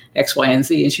doing X, Y, and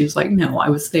Z. And she was like, no, I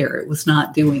was there. It was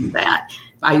not doing that.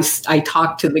 I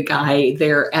talked to the guy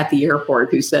there at the airport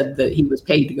who said that he was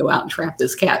paid to go out and trap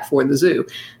this cat for the zoo.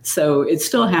 So it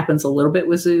still happens a little bit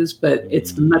with zoos, but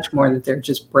it's much more that they're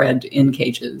just bred in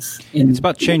cages. It's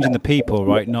about changing the people,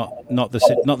 right? Not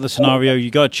the scenario. You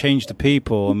got to change the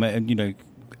people and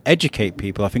educate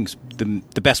people. I think is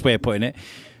the best way of putting it.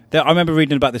 I remember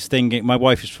reading about this thing. My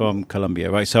wife is from Colombia,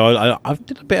 right? So I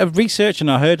did a bit of research and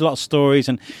I heard a lot of stories.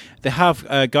 And they have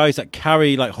guys that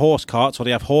carry like horse carts, or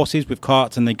they have horses with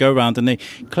carts, and they go around and they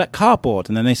collect cardboard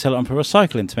and then they sell it on for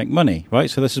recycling to make money, right?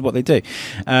 So this is what they do.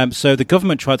 So the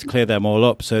government tried to clear them all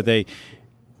up. So they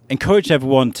encouraged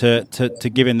everyone to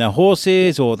give in their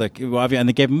horses or whatever, and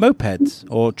they gave them mopeds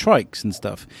or trikes and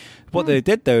stuff. What they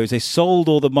did though is they sold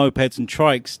all the mopeds and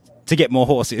trikes to get more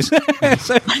horses.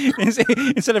 So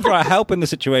instead of trying to help in the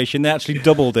situation, they actually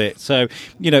doubled it. So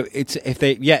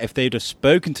if they'd have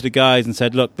spoken to the guys and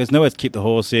said, look, there's nowhere to keep the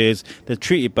horses, they're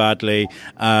treated badly,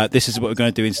 this is what we're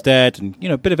going to do instead, and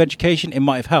a bit of education, it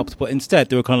might have helped. But instead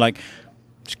they were kind of like,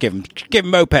 just give them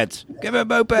mopeds, give them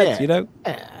mopeds.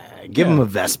 Give him a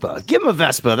Vespa. Give him a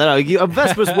Vespa. A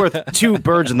Vespa's worth 2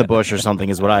 birds in the bush or something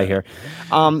is what I hear.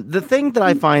 The thing that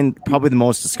I find probably the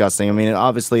most disgusting, I mean,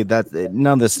 obviously that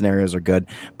none of the scenarios are good,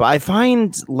 but I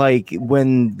find like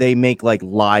when they make like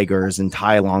ligers and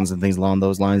Tylons and things along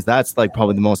those lines, that's like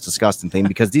probably the most disgusting thing,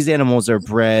 because these animals are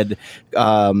bred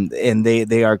and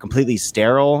they are completely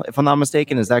sterile, if I'm not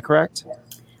mistaken. Is that correct?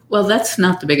 Well, that's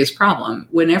not the biggest problem.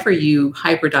 Whenever you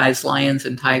hybridize lions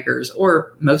and tigers,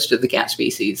 or most of the cat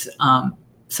species,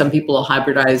 some people will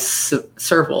hybridize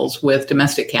servals with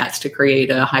domestic cats to create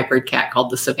a hybrid cat called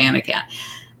the Savannah cat.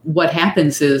 What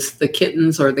happens is the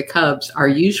kittens or the cubs are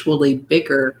usually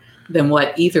bigger than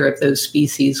what either of those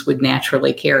species would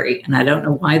naturally carry. And I don't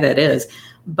know why that is,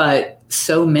 but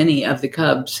so many of the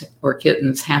cubs or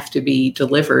kittens have to be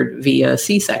delivered via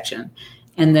C-section.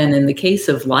 And then in the case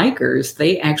of ligers,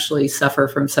 they actually suffer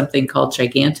from something called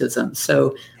gigantism.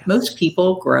 So most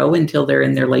people grow until they're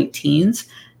in their late teens,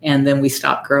 and then we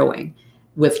stop growing.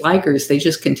 With ligers, they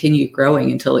just continue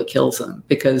growing until it kills them,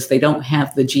 because they don't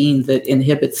have the gene that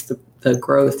inhibits the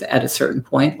growth at a certain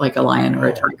point, like a lion or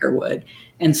a tiger would.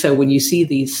 And so when you see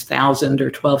these 1,000 or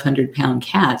 1,200 pound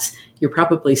cats, you're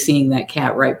probably seeing that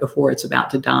cat right before it's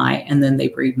about to die. And then they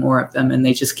breed more of them, and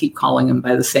they just keep calling them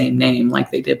by the same name,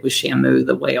 like they did with Shamu,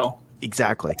 the whale.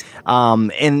 Exactly.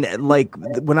 And like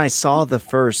when I saw the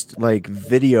first like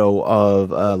video of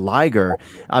liger,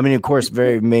 I mean, of course,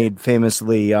 very made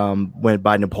famously went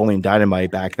by Napoleon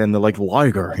Dynamite back then. They're like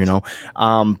liger, you know.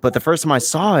 But the first time I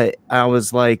saw it, I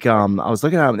was like, I was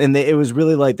looking at it, and it was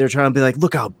really like they're trying to be like,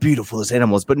 look how beautiful this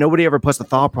animal is. But nobody ever puts the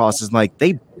thought process like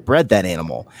they bred that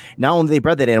animal. Not only they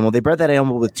bred that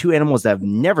animal with 2 animals that have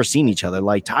never seen each other.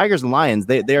 Like tigers and lions,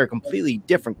 they are completely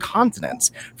different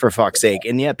continents, for fuck's sake.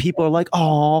 And yet people are like,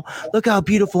 oh, look how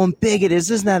beautiful and big it is.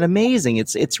 Isn't that amazing?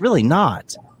 It's really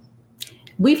not.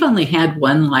 We've only had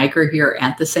one liger here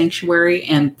at the sanctuary,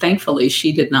 and thankfully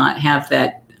she did not have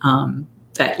that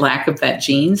that lack of that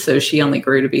gene, so she only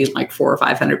grew to be like 400 or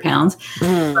 500 pounds.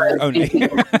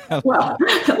 Well,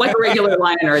 like a regular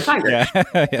lion or a tiger. Yeah.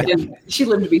 And she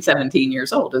lived to be 17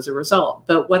 years old as a result.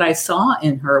 But what I saw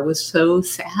in her was so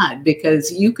sad,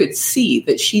 because you could see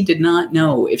that she did not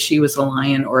know if she was a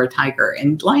lion or a tiger.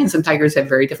 And lions and tigers have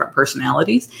very different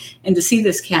personalities. And to see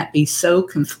this cat be so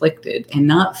conflicted and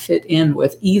not fit in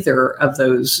with either of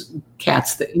those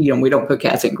cats that, you know, we don't put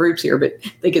cats in groups here, but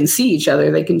they can see each other,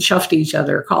 they can chuff to each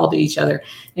other, call to each other.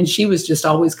 And she was just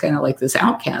always kind of like this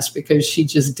outcast, because she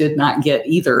just did not get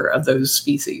either of those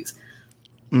species.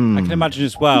 I can imagine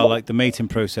as well, like the mating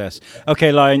process.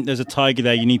 Okay, lion, there's a tiger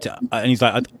there. You need to, and he's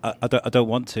like, I don't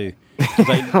want to.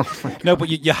 Like, no, but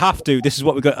you have to. This is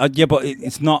what we got. Yeah, but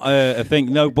it's not a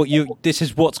thing. No, but this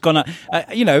is what's gonna.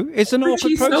 It's an awkward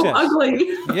She's process. So ugly.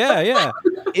 Yeah.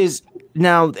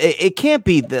 Now it can't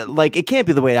be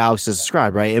the way Alex is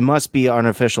described, right? It must be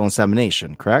artificial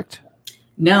insemination, correct?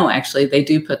 No, actually, they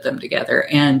do put them together.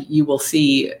 And you will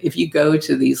see, if you go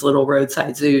to these little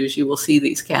roadside zoos, you will see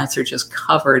these cats are just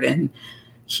covered in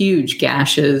huge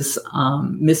gashes,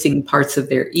 missing parts of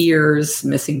their ears,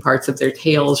 missing parts of their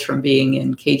tails from being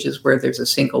in cages where there's a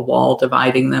single wall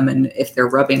dividing them. And if they're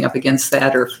rubbing up against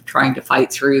that or trying to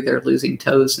fight through, they're losing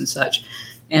toes and such.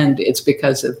 And it's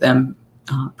because of them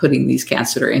putting these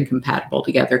cats that are incompatible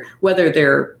together, whether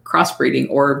they're crossbreeding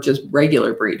or just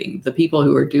regular breeding. The people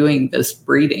who are doing this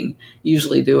breeding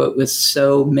usually do it with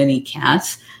so many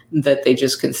cats that they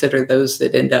just consider those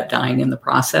that end up dying in the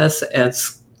process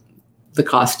as the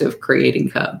cost of creating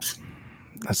cubs.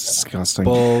 That's disgusting.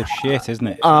 Bullshit, isn't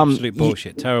it? Absolute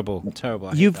bullshit. Terrible.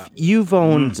 You've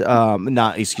owned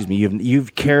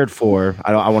you've cared for.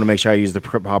 I want to make sure I use the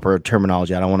proper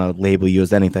terminology. I don't want to label you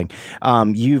as anything.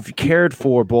 You've cared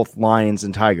for both lions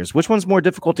and tigers. Which one's more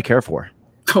difficult to care for?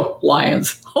 Oh,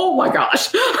 lions. Oh my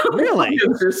gosh. Really?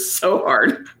 Lions are so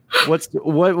hard. What's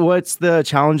the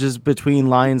challenges between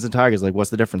lions and tigers? Like,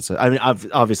 what's the difference? I mean,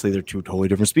 obviously they're 2 totally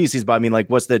different species, but I mean, like,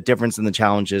 what's the difference in the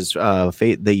challenges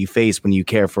that you face when you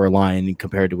care for a lion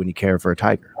compared to when you care for a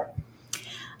tiger?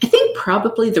 I think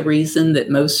probably the reason that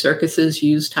most circuses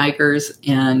use tigers,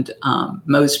 and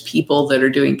most people that are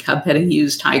doing cub petting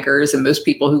use tigers, and most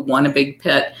people who want a big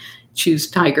pet choose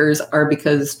tigers, are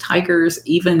because tigers,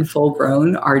 even full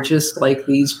grown, are just like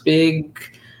these big,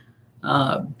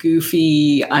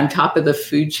 goofy, I'm top of the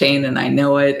food chain and I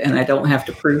know it and I don't have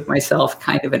to prove myself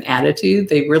kind of an attitude.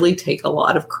 They really take a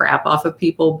lot of crap off of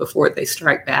people before they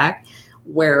strike back.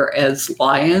 Whereas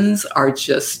lions are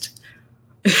just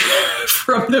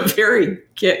from the very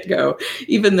get-go,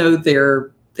 even though they're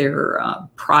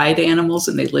pride animals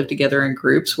and they live together in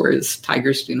groups, whereas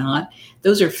tigers do not.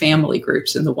 Those are family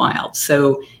groups in the wild.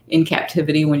 So in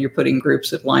captivity, when you're putting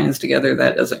groups of lions together,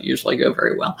 that doesn't usually go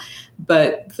very well.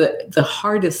 But the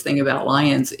hardest thing about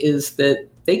lions is that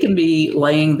they can be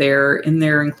laying there in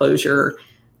their enclosure,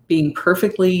 being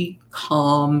perfectly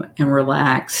calm and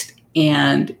relaxed.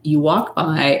 And you walk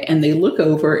by and they look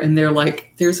over and they're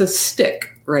like, there's a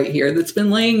stick right here that's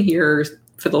been laying here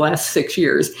for the last 6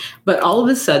 years. But all of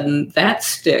a sudden, that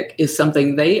stick is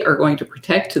something they are going to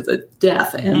protect to the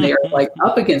death. And they're like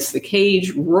up against the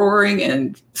cage, roaring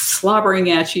and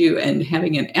slobbering at you and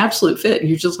having an absolute fit. And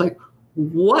you're just like,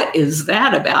 what is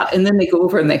that about? And then they go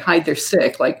over and they hide their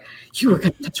stick, like, you were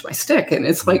going to touch my stick. And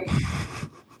it's like,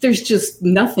 there's just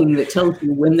nothing that tells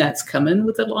you when that's coming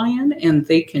with a lion. And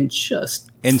they can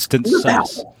just instant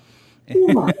sense.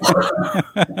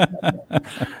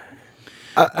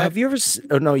 Have you ever?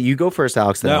 Oh no, you go first,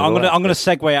 Alex. No, I'm gonna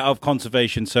segue out of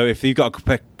conservation. So if you've got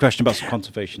a question about some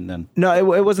conservation, then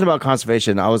no, it wasn't about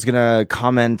conservation. I was gonna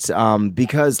comment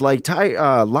because like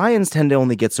lions tend to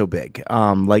only get so big.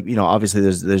 Like obviously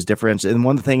there's difference. And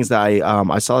one of the things that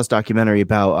I saw this documentary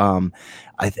about.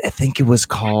 I think it was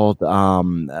called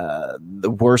The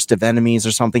Worst of Enemies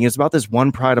or something. It's about this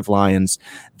one pride of lions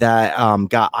that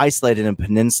got isolated in a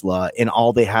peninsula, and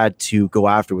all they had to go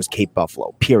after was Cape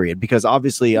buffalo, period. Because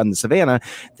obviously on the savannah,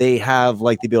 they have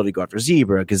like the ability to go after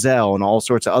zebra, gazelle, and all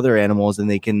sorts of other animals, and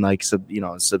they can like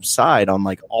subside on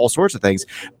like all sorts of things.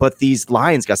 But these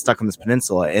lions got stuck on this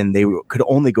peninsula, and they could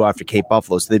only go after Cape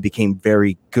buffalo, so they became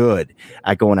very good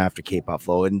at going after Cape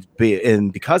buffalo, and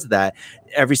because of that,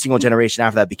 every single generation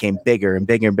after that became bigger and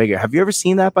bigger and bigger. Have you ever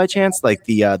seen that by chance? Like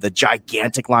the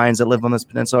gigantic lions that live on this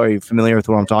peninsula? Are you familiar with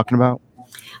what I'm talking about?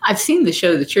 I've seen the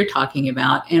show that you're talking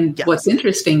about. And yes. What's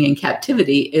interesting in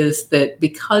captivity is that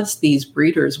because these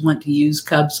breeders want to use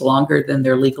cubs longer than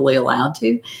they're legally allowed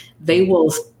to, they will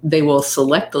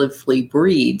selectively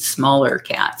breed smaller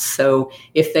cats. So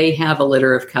if they have a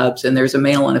litter of cubs and there's a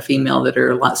male and a female that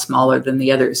are a lot smaller than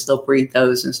the others, they'll breed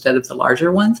those instead of the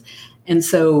larger ones. And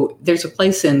so there's a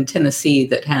place in Tennessee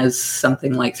that has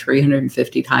something like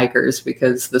 350 tigers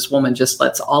because this woman just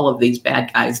lets all of these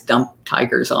bad guys dump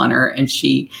tigers on her. And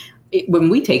when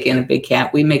we take in a big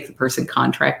cat, we make the person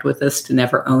contract with us to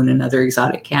never own another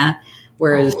exotic cat,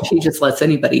 whereas she just lets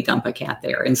anybody dump a cat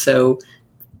there. And so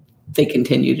they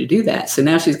continue to do that. So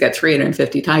now she's got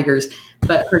 350 tigers,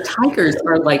 but her tigers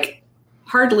are like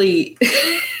hardly...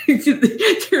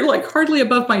 they're like hardly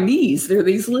above my knees. They're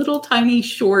these little tiny,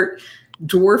 short,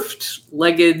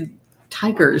 dwarfed-legged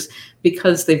tigers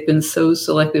because they've been so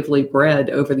selectively bred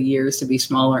over the years to be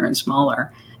smaller and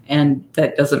smaller. And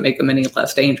that doesn't make them any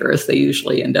less dangerous. They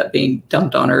usually end up being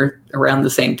dumped on her around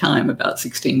the same time, about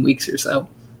 16 weeks or so.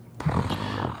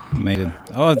 Amazing.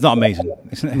 Oh, it's not amazing.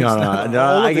 No,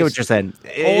 I get what you're saying.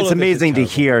 It's amazing to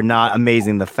hear, not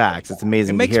amazing the facts. It's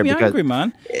amazing to hear. It makes me angry,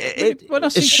 man. When I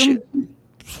see some...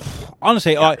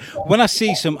 Honestly, when I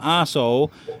see some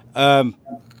arsehole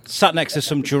sat next to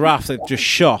some giraffe that just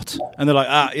shot, and they're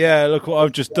like, yeah, look what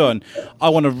I've just done, I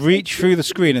want to reach through the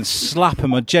screen and slap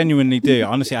him. I genuinely do.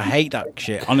 Honestly, I hate that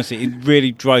shit. Honestly, it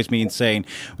really drives me insane.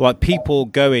 Like people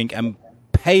going and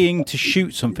paying to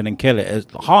shoot something and kill it as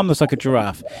harmless like a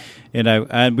giraffe.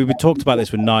 And we talked about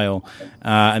this with Niall,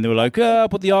 and they were like,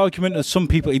 but the argument of some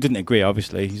people, he didn't agree,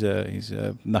 obviously, he's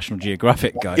a National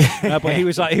Geographic guy, but he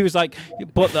was like,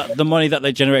 but the money that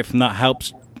they generate from that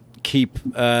helps keep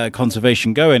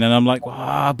conservation going, and I'm like,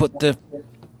 but the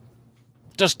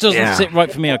just doesn't sit right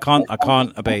for me. I can't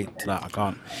abate that. I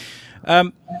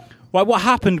can't. Well, what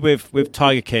happened with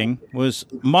Tiger King was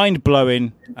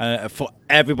mind-blowing for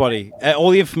everybody.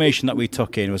 All the information that we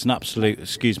took in was an absolute,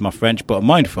 excuse my French, but a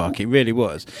mindfuck. It really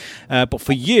was. But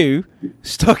for you,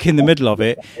 stuck in the middle of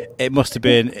it, it must have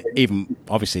been even,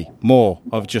 obviously, more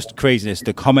of just craziness.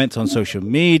 The comments on social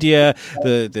media,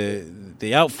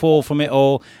 the outfall from it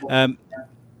all.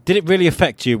 Did it really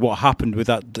affect you, what happened with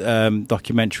that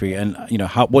documentary? And,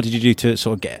 what did you do to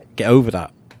sort of get over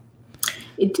that?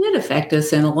 It did affect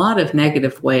us in a lot of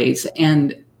negative ways.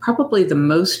 And probably the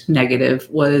most negative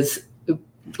was,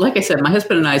 like I said, my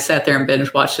husband and I sat there and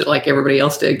binge watched it like everybody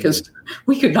else did because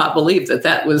we could not believe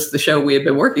that was the show we had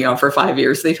been working on for 5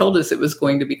 years. They told us it was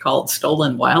going to be called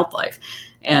Stolen Wildlife.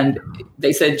 And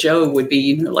they said Joe would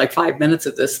be like 5 minutes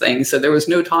of this thing. So there was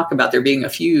no talk about there being a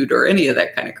feud or any of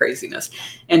that kind of craziness.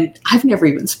 And I've never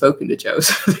even spoken to Joe,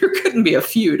 so there couldn't be a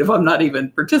feud if I'm not even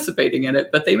participating in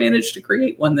it. But they managed to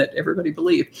create one that everybody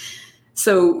believed.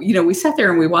 So, we sat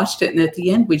there and we watched it. And at the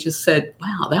end, we just said,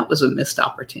 wow, that was a missed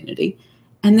opportunity.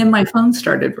 And then my phone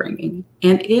started ringing,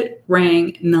 and it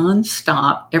rang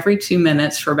nonstop every 2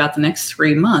 minutes for about the next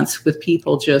 3 months, with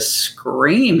people just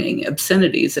screaming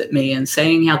obscenities at me and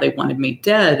saying how they wanted me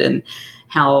dead and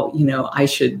how, I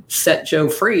should set Joe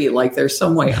free. Like there's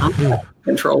some way I have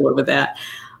control over that.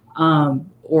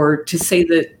 Or to say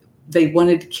that they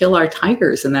wanted to kill our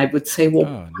tigers. And I would say, well,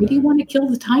 why do you want to kill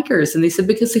the tigers? And they said,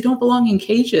 because they don't belong in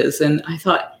cages. And I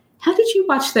thought, how did you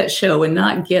watch that show and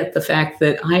not get the fact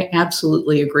that I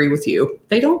absolutely agree with you?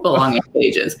 They don't belong in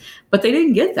cages. But they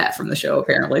didn't get that from the show,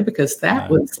 apparently, because that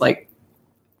was like,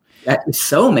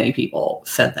 so many people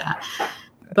said that.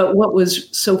 But what was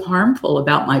so harmful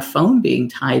about my phone being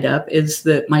tied up is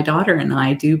that my daughter and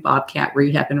I do bobcat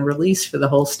rehab and release for the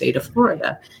whole state of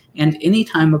Florida. And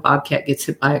anytime a bobcat gets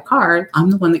hit by a car, I'm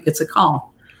the one that gets a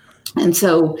call. And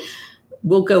so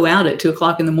we'll go out at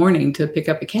 2:00 in the morning to pick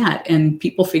up a cat. And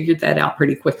people figured that out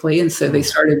pretty quickly. And so they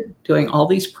started doing all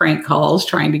these prank calls,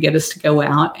 trying to get us to go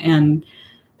out. And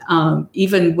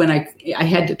even when I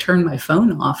had to turn my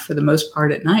phone off for the most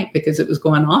part at night because it was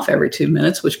going off every 2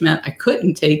 minutes, which meant I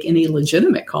couldn't take any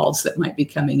legitimate calls that might be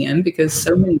coming in because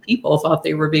so many people thought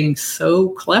they were being so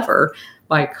clever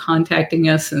by contacting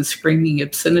us and screaming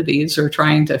obscenities or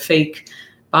trying to fake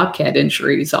bobcat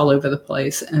injuries all over the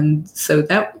place. And so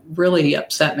that really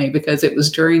upset me because it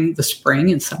was during the spring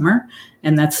and summer.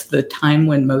 And that's the time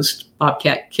when most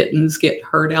bobcat kittens get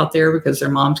hurt out there because their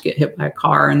moms get hit by a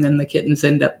car and then the kittens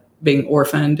end up being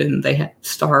orphaned and they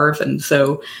starve. And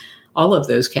so all of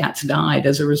those cats died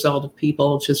as a result of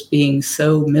people just being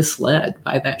so misled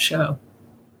by that show.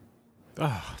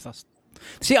 Oh,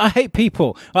 See, I hate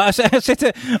people. I said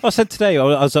today, I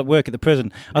was at work at the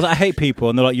prison. I was like, I hate people.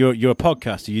 And they're like, you're a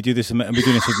podcaster. You do this and we're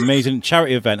doing this amazing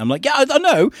charity event. I'm like, yeah, I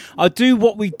know. I do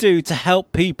what we do to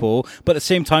help people. But at the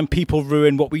same time, people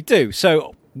ruin what we do.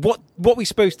 So what we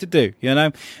supposed to do,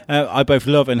 I both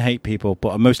love and hate people, but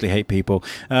I mostly hate people.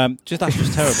 That's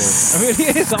just terrible. It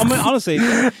really is. I mean, honestly.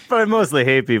 But I mostly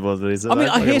hate people.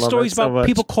 I hear stories about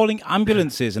people calling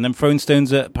ambulances and then throwing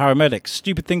stones at paramedics,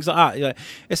 stupid things like that.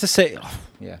 It's the same.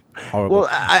 Yeah, horrible. Well,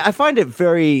 I find it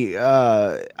very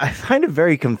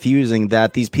confusing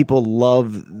that these people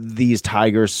love these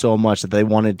tigers so much that they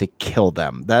wanted to kill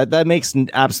them. That makes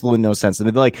absolutely no sense. And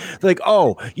they're like,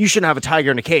 oh, you shouldn't have a tiger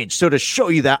in a cage. So to show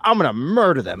you that, I'm gonna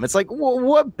murder them. It's like, well,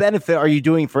 what benefit are you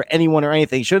doing for anyone or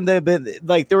anything? Shouldn't they have been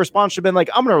like their response should have been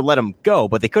like, I'm gonna let them go,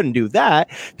 but they couldn't do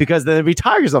that because there'd be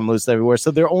tigers on loose everywhere.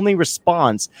 So their only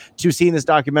response to seeing this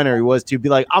documentary was to be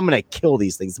like, I'm gonna kill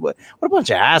these things. What a bunch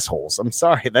of assholes. I'm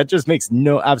sorry. That just makes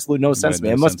absolutely no sense to me.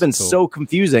 It must have been so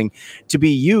confusing to be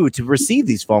you to receive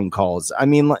these phone calls. I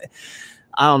mean,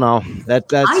 I don't know.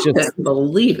 That's I just couldn't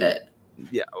believe it.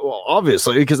 Yeah, well,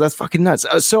 obviously, because that's fucking nuts.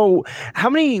 So, how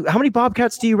many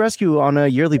bobcats do you rescue on a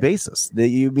yearly basis?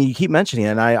 You keep mentioning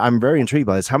it, and I'm very intrigued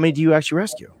by this. How many do you actually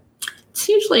rescue? It's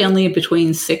usually only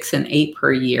between 6 and 8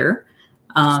 per year.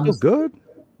 Still good.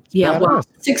 Yeah, well,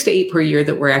 6 to 8 per year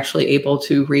that we're actually able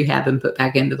to rehab and put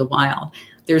back into the wild.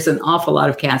 There's an awful lot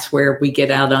of cats where we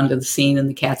get out onto the scene and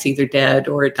the cat's either dead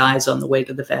or it dies on the way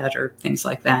to the vet or things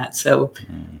like that. So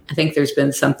I think there's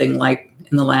been something like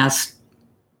in the last,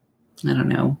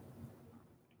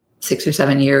 6 or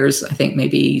 7 years, I think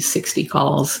maybe 60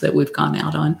 calls that we've gone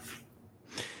out on.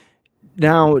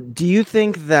 Now, do you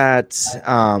think that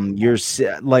you're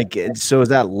like, so is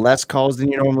that less calls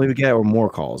than you normally would get or more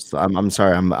calls? I'm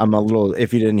sorry. I'm a little,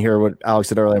 if you didn't hear what Alex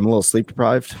said earlier, I'm a little sleep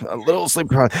deprived. So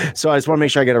I just want to make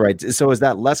sure I get it right. So is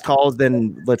that less calls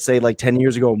than, let's say, like 10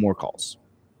 years ago or more calls?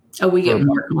 Oh, we get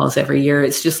more calls every year.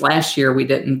 It's just last year we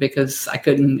didn't because I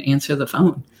couldn't answer the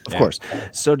phone. Of course.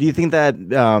 So do you think that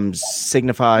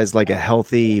signifies like a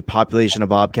healthy population of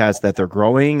bobcats, that they're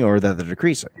growing or that they're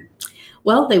decreasing?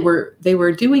 Well, they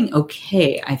were doing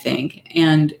okay, I think.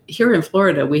 And here in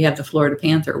Florida, we have the Florida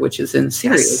panther, which is in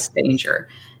serious danger.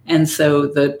 And so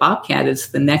the bobcat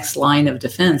is the next line of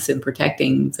defense in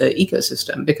protecting the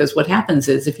ecosystem. Because what happens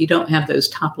is if you don't have those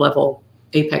top level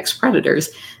apex predators,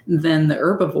 then the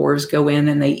herbivores go in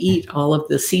and they eat all of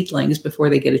the seedlings before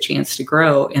they get a chance to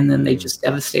grow. And then they just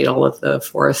devastate all of the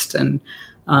forest and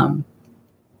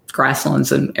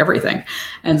grasslands and everything.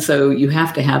 And so you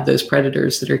have to have those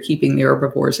predators that are keeping the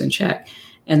herbivores in check.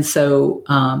 And so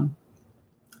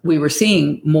we were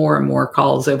seeing more and more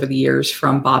calls over the years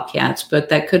from bobcats, but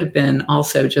that could have been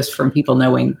also just from people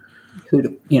knowing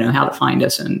how to find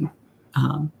us and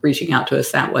reaching out to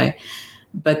us that way.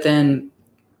 But then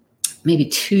maybe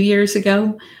 2 years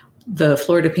ago, the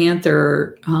Florida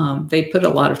panther, they put a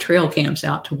lot of trail cams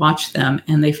out to watch them,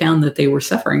 and they found that they were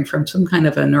suffering from some kind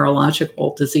of a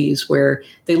neurological disease where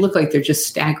they look like they're just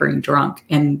staggering drunk,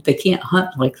 and they can't hunt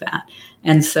like that.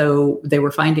 And so they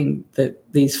were finding that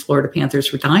these Florida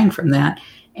panthers were dying from that.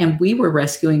 And we were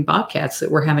rescuing bobcats that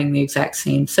were having the exact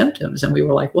same symptoms. And we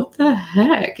were like, what the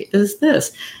heck is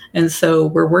this? And so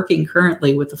we're working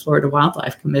currently with the Florida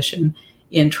Wildlife Commission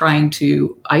in trying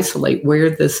to isolate where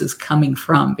this is coming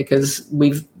from, because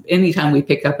anytime we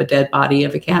pick up a dead body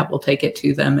of a cat, we'll take it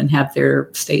to them and have their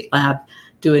state lab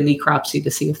do a necropsy to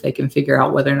see if they can figure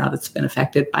out whether or not it's been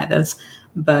affected by this.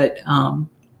 But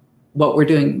what we're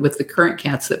doing with the current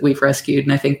cats that we've rescued,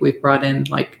 and I think we've brought in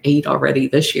like 8 already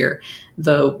this year,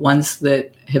 the ones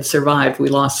that have survived, we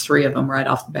lost 3 of them right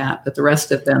off the bat, but the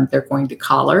rest of them, they're going to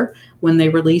collar when they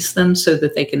release them so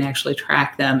that they can actually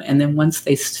track them. And then once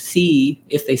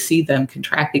if they see them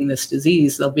contracting this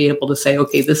disease, they'll be able to say,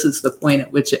 okay, this is the point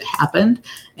at which it happened,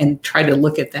 and try to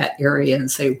look at that area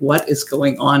and say, what is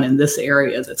going on in this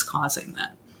area that's causing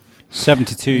that?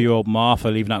 72-year-old Martha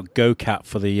leaving out GoCat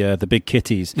for the big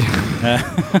kitties.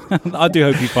 I do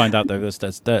hope you find out, though.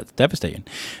 That's devastating.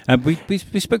 We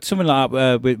spoke to someone like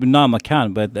with Naam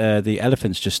Khan, but the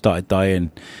elephants just started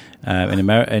dying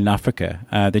in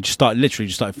Africa. They just literally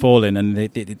started falling, and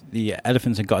the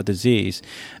elephants had got a disease,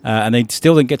 and they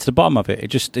still didn't get to the bottom of it. It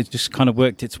just kind of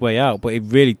worked its way out, but it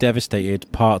really devastated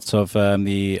parts of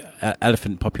the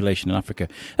elephant population in Africa.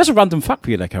 That's a random fact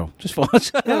for you there, Carol. Just for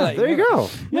there you go.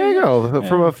 There you go.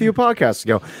 From a few podcasts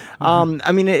ago.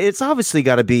 I mean, it's obviously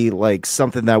got to be like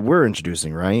something that we're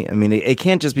introducing, right? I mean, it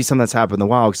can't just be something that's happened in the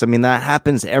wild, because I mean that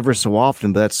happens ever so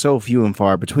often, but that's so few and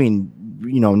far between.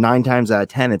 9 times out of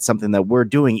 10, it's something that we're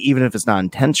doing, even if it's not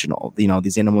intentional.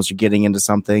 These animals are getting into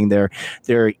something, they're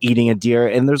eating a deer.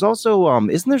 And there's also,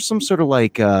 isn't there some sort of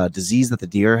like disease that the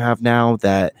deer have now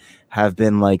that have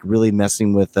been like really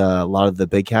messing with a lot of the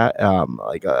big cat? I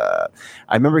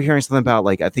remember hearing something about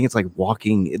like, I think it's like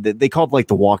they called like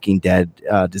the Walking Dead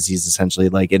disease essentially,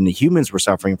 like, and the humans were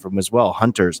suffering from as well.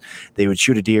 Hunters, they would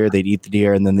shoot a deer, they'd eat the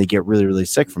deer, and then they get really, really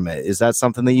sick from it. Is that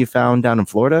something that you found down in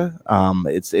Florida?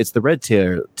 It's the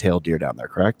red-tailed deer down there,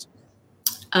 correct?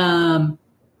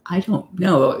 I don't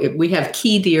know. We have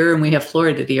key deer and we have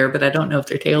Florida deer, but I don't know if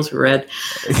their tails are red.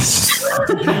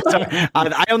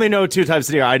 I only know 2 types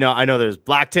of deer. I know there's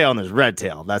blacktail and there's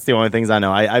redtail. That's the only things I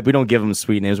know. We don't give them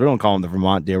sweet names. We don't call them the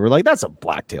Vermont deer. We're like, that's a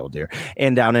black-tailed deer.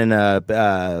 And down in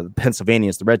Pennsylvania,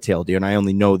 it's the red-tailed deer. And I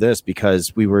only know this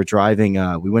because we were driving.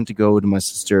 We went to go to my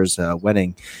sister's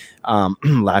wedding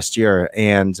last year,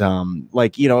 and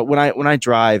when I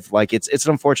drive, like it's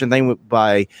an unfortunate thing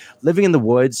by living in the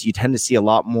woods, you tend to see a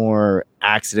lot more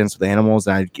accidents with animals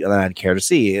than I'd care to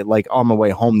see. Like on my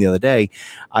way home the other day,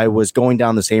 I was going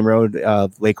down the same road,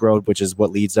 Lake Road, which is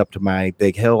what leads up to my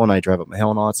big hill, and I drive up my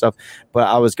hill and all that stuff. But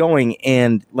I was going,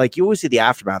 and like you always see the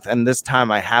aftermath, and this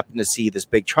time I happened to see this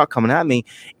big truck coming at me,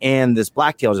 and this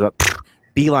blacktail was about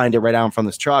beelined it right out from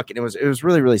this truck. And it was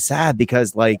really, really sad,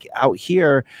 because like out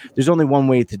here, there's only one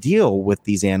way to deal with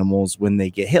these animals when they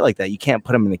get hit like that. You can't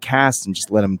put them in a cast and just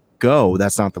let them go.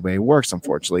 That's not the way it works,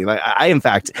 unfortunately. Like in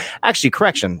fact, actually,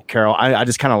 correction, Carol, I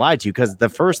just kind of lied to you, because the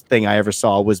first thing I ever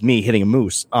saw was me hitting a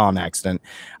moose on accident.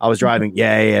 I was driving.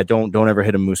 Yeah. Don't ever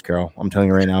hit a moose, Carol. I'm telling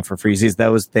you right now, for freezies,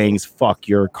 those things fuck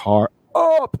your car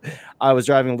up. I was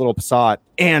driving a little Passat,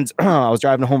 and I was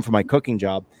driving home from my cooking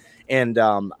job. And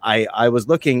I was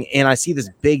looking, and I see this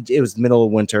it was the middle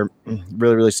of winter,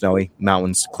 really, really snowy,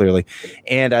 mountains, clearly.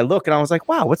 And I look, and I was like,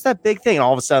 wow, what's that big thing? And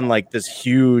all of a sudden, like this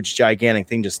huge, gigantic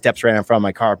thing just steps right in front of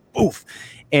my car. Boof.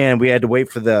 And we had to wait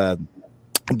for the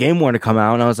game warden to come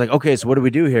out, and I was like, okay, so what do we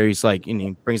do here? He's like, and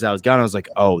he brings out his gun. I was like,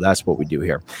 oh, that's what we do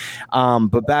here.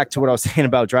 But back to what I was saying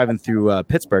about driving through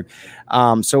Pittsburgh.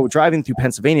 So driving through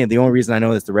Pennsylvania, the only reason I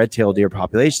know it's the red-tailed deer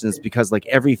population is because like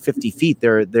every 50 feet,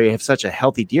 they have such a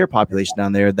healthy deer population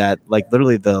down there that like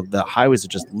literally the highways are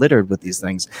just littered with these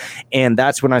things. And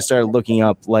that's when I started looking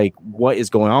up like what is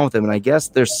going on with them. And I guess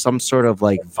there's some sort of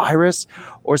like virus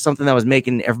or something that was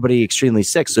making everybody extremely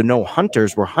sick. So no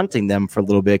hunters were hunting them for a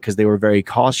little bit, because they were very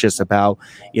cautious about,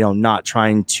 not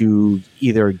trying to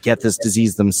either get this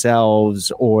disease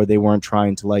themselves, or they weren't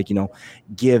trying to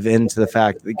give in to the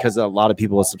fact, because a lot of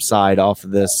people will subside off of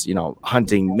this,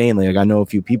 hunting mainly. Like I know a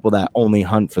few people that only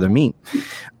hunt for their meat.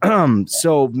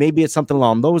 So maybe it's something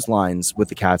along those lines with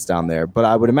the cats down there. But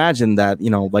I would imagine that,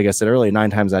 like I said earlier, 9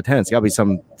 times out of 10, it's gotta be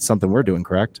something we're doing,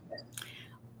 correct?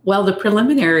 Well, the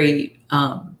preliminary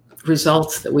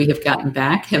results that we have gotten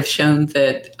back have shown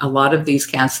that a lot of these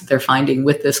cats that they're finding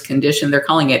with this condition, they're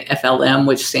calling it FLM,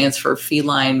 which stands for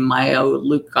feline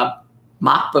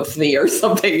mopopathy or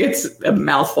something. It's a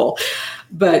mouthful.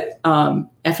 But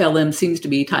FLM seems to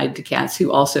be tied to cats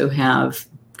who also have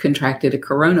contracted a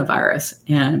coronavirus.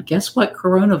 And guess what?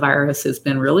 Coronavirus has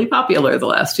been really popular the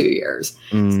last 2 years.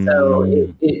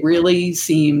 So it really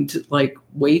seemed like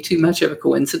way too much of a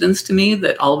coincidence to me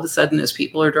that all of a sudden, as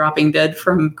people are dropping dead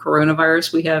from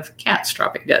coronavirus, we have cats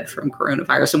dropping dead from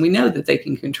coronavirus. And we know that they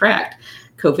can contract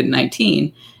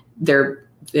COVID-19.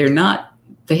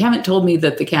 They haven't told me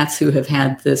that the cats who have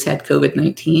had this had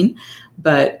COVID-19,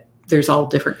 but there's all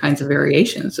different kinds of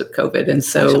variations of COVID. And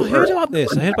so I heard about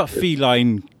this. I heard about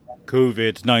feline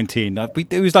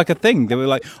COVID-19. It was like a thing. They were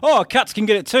like, oh, cats can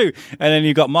get it too. And then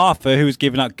you got Martha, who was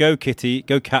giving out Go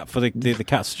Cat for the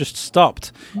cats. Just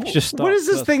stopped. She just stopped. What is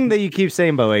this thing that you keep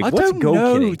saying, by the way? What's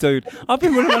Go Kitty? Dude. I've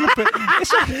been running around.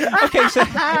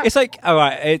 It's like, all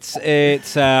right, it's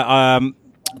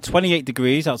 28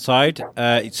 degrees outside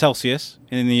Celsius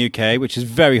in the UK, which is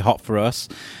very hot for us.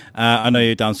 I know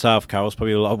you're down south, Carol. It's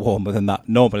probably a lot warmer than that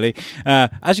normally.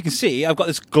 As you can see, I've got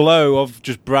this glow of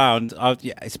just brown.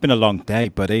 It's been a long day,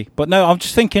 buddy. But no, I'm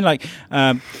just thinking like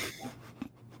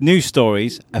news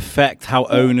stories affect how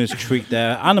owners treat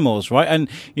their animals, right? And,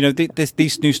 you know,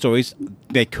 these news stories,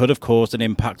 they could have caused an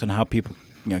impact on how people,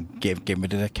 you know, get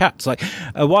rid of their cats. Like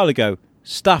a while ago,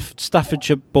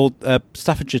 Staffordshire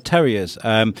Terriers,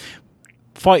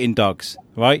 fighting dogs,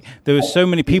 right? There were so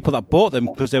many people that bought them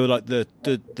because they were like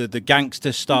the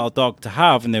gangster style dog to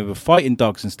have, and they were fighting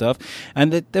dogs and stuff.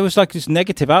 And there was like this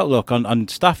negative outlook on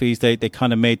staffies. They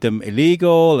kind of made them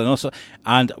illegal, and also.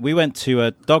 And we went to a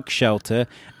dog shelter,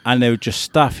 and there were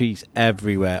just staffies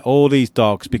everywhere. All these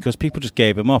dogs, because people just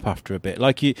gave them up after a bit.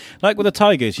 Like with the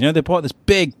tigers, you know, they bought this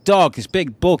big dog, this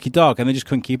big bulky dog, and they just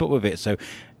couldn't keep up with it. So.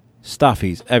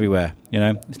 Staffies everywhere, you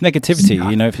know. It's negativity,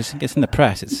 you know. If it gets in the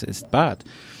press, it's bad.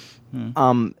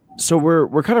 So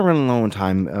we're kind of running low on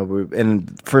time.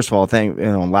 And first of all,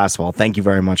 last of all, thank you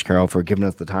very much, Carol, for giving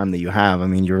us the time that you have. I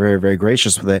mean, you're very, very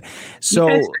gracious with it. So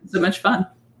you guys had so much fun.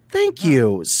 Thank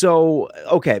you. So,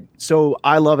 okay. So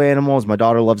I love animals. My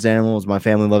daughter loves animals. My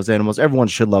family loves animals. Everyone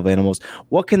should love animals.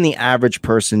 What can the average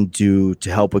person do to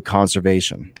help with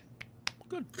conservation?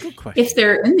 Good question. If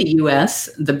they're in the U.S.,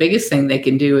 the biggest thing they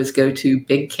can do is go to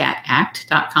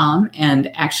bigcatact.com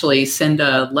and actually send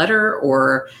a letter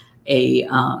or a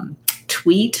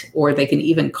tweet, or they can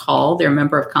even call their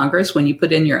member of Congress. When you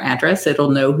put in your address, it'll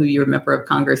know who your member of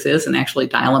Congress is and actually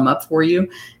dial them up for you,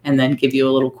 and then give you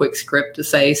a little quick script to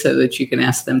say so that you can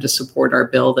ask them to support our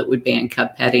bill that would ban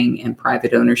cub petting and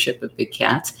private ownership of big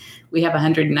cats. We have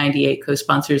 198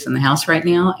 co-sponsors in the House right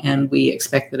now, and we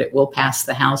expect that it will pass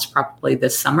the House probably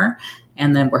this summer.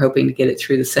 And then we're hoping to get it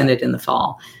through the Senate in the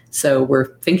fall. So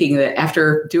we're thinking that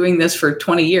after doing this for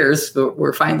 20 years,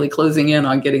 we're finally closing in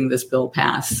on getting this bill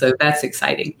passed. So that's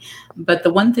exciting. But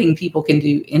the one thing people can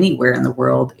do anywhere in the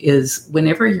world is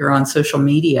whenever you're on social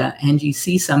media and you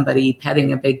see somebody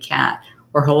petting a big cat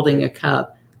or holding a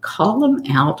cub, call them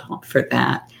out for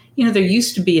that. You know, there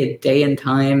used to be a day and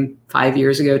time 5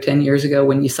 years ago, 10 years ago,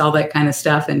 when you saw that kind of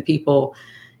stuff and people,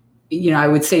 you know, I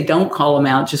would say don't call them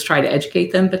out, just try to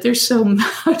educate them. But there's so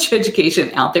much education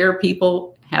out there.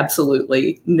 People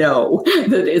absolutely know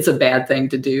that it's a bad thing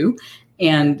to do.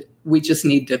 And we just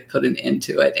need to put an end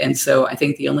to it. And so I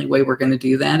think the only way we're going to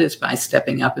do that is by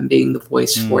stepping up and being the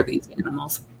voice for these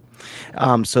animals.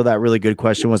 So that really good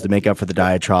question was to make up for the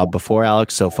diatribe before,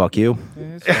 Alex. So fuck you.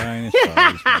 It's fine.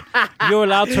 You're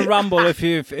allowed to ramble if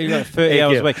you're 30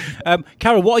 hours away.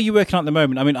 Carol, what are you working on at the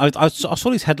moment? I mean, I saw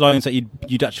these headlines that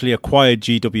you'd actually acquired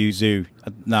GW Zoo.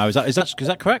 Now, is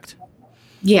that correct?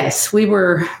 Yes, we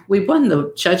won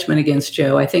the judgment against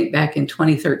Joe, I think back in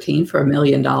 2013 for $1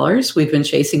 million. We've been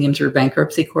chasing him through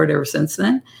bankruptcy court ever since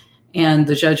then. And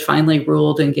the judge finally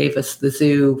ruled and gave us the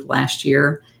zoo last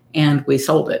year, and we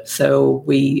sold it. So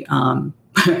we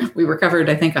recovered,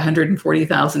 I think,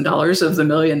 $140,000 of the $1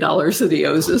 million that he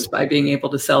owes us by being able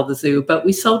to sell the zoo. But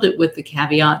we sold it with the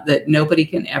caveat that nobody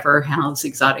can ever house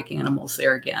exotic animals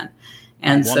there again.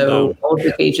 And so all of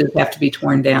the cages have to be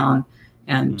torn down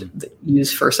and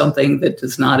used for something that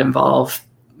does not involve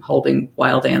holding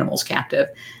wild animals captive.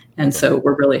 And so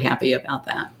we're really happy about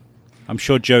that. I'm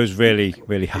sure Joe's really,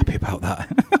 really happy about that.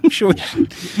 I'm sure.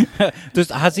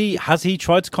 Has he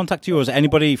tried to contact you, or has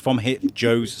anybody from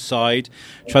Joe's side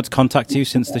tried to contact you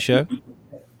since the show?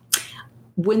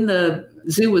 When the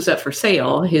zoo was up for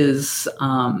sale, his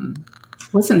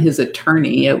wasn't his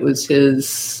attorney. It was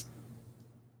his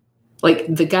Like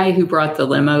the guy who brought the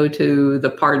limo to the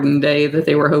pardon day that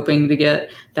they were hoping to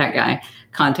get, that guy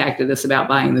contacted us about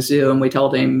buying the zoo, and we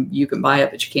told him you can buy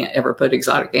it, but you can't ever put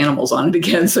exotic animals on it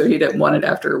again. So he didn't want it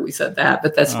after we said that.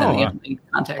 But that's been the only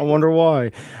contact. I wonder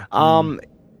why.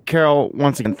 Carol,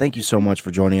 once again, thank you so much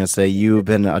for joining us today. You've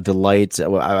been a delight.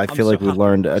 I feel like we've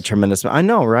learned a tremendous amount. I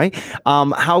know, right?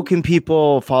 How can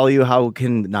people follow you? How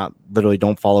can not literally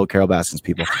don't follow Carol Baskin's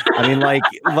people? I mean, like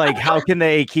how can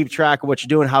they keep track of what you're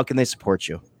doing? How can they support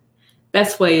you?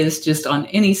 Best way is just on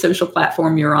any social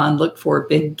platform you're on, look for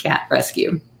Big Cat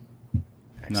Rescue.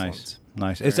 Nice.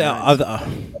 Is there I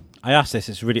asked this,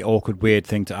 it's a really awkward, weird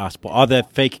thing to ask, but are there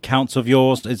fake accounts of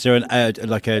yours? Is there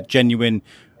like a genuine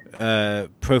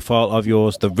profile of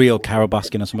yours, the real Carol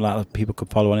Baskin or something like that people could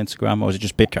follow on Instagram, or is it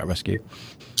just Big Cat Rescue?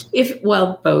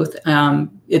 Both.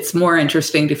 It's more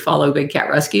interesting to follow Big Cat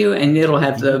Rescue, and it'll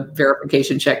have the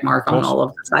verification check mark on all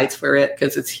of the sites for it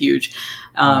because it's huge.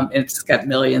 It's got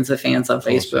millions of fans on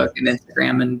Facebook and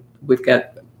Instagram, and we've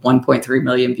got 1.3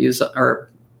 million views or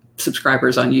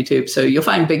subscribers on YouTube. So you'll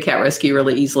find Big Cat Rescue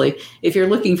really easily. If you're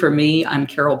looking for me, I'm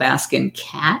Carol Baskin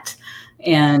Cat.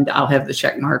 And I'll have the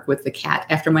check mark with the cat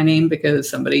after my name because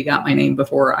somebody got my name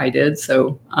before I did.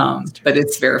 So, but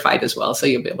it's verified as well, so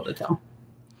you'll be able to tell.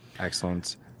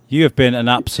 Excellent. You have been an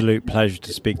absolute pleasure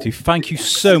to speak to. Thank you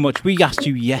so much. We asked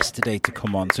you yesterday to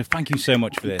come on, so thank you so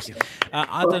much for this.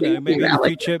 I don't know, maybe in the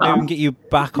future, maybe we can get you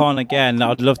back on again.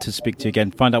 I'd love to speak to you again,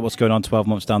 find out what's going on 12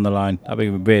 months down the line. That'd be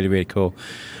really, really cool.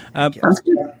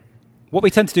 What we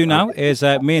tend to do now is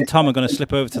me and Tom are going to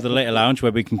slip over to the later lounge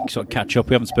where we can sort of catch up.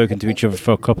 We haven't spoken to each other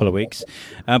for a couple of weeks,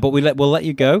 but we'll let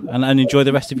you go and enjoy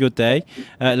the rest of your day.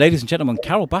 Ladies and gentlemen,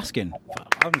 Carol Baskin,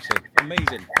 honestly,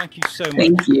 amazing. Thank you so much.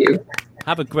 Thank you.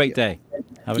 Have a great day.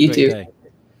 Have a you great too. day.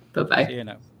 Bye-bye. See you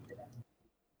now.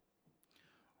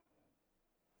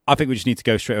 I think we just need to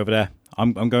go straight over there.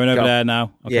 I'm going over there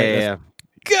now. Okay, yeah.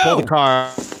 Go! Pull the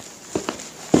car.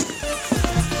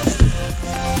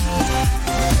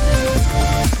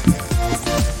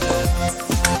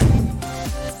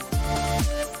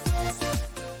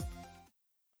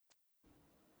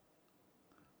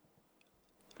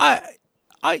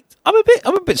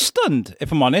 I'm a bit stunned,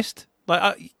 if I'm honest.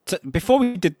 Like before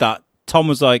we did that, Tom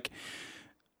was like,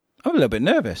 "I'm a little bit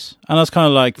nervous," and I was kind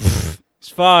of like, "It's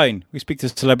fine. We speak to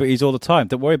celebrities all the time.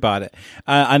 Don't worry about it."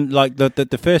 And like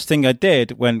the first thing I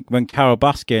did when Carol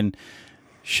Baskin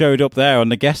showed up there on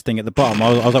the guest thing at the bottom,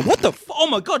 I was like, what the oh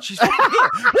my god, she's here.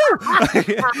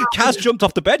 Kaz jumped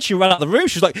off the bed, she ran out of the room,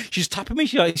 she's like, she's tapping me,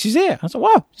 she's here. I was like,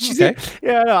 wow, she's okay.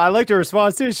 Yeah, no, I liked her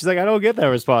response too. She's like, I don't get that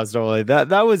response normally. That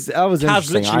was Kaz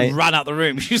interesting. Literally ran out the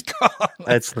room, she's gone.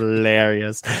 That's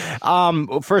hilarious.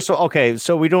 First of all, okay,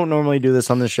 so we don't normally do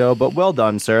this on the show, but well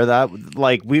done, sir. That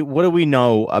what do we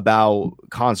know about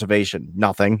conservation?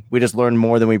 Nothing. We just learned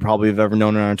more than we probably have ever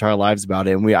known in our entire lives about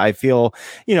it. And I feel,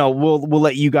 we'll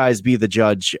let you guys be the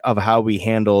judge of how we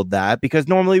handled that, because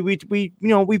normally we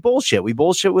bullshit. We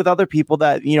bullshit with other people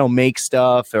that make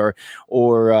stuff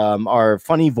or are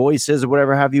funny voices or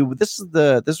whatever have you. This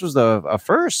was a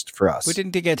first for us. We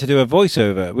didn't get to do a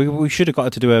voiceover. We should have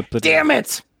got to do a. Damn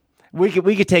it! We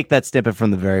could take that snippet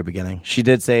from the very beginning. She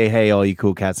did say, "Hey, all you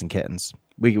cool cats and kittens."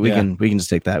 We can just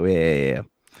take that. Yeah.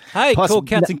 Hey, plus, cool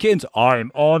cats and kittens,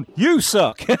 I'm on. You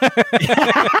suck. But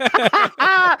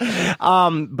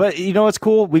it's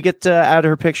cool. We get to add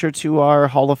her picture to our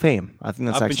Hall of Fame. I think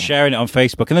that's. I've been sharing it on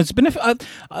Facebook, and there's been.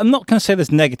 I'm not going to say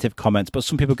there's negative comments, but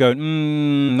some people go,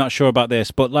 not sure about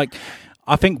this. But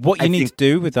I think what you need to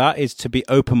do with that is to be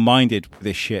open-minded with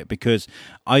this shit, because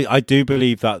I do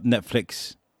believe that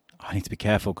Netflix. I need to be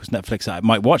careful because Netflix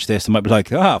might watch this and might be like,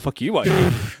 fuck you, what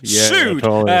you sued.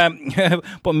 Totally.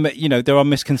 But there are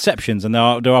misconceptions, and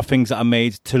there are things that are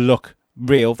made to look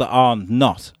real that are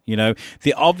not.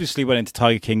 They obviously went into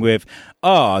Tiger King with,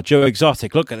 Joe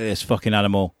Exotic, look at this fucking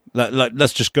animal.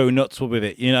 Let's just go nuts with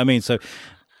it. You know what I mean? So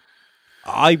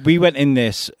we went in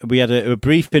this. We had a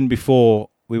briefing before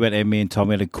we went in. Me and Tom,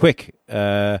 we had a quick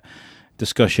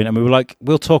discussion, and we were like,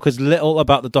 we'll talk as little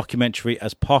about the documentary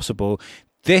as possible.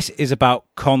 This is about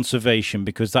conservation,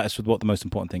 because that is what the most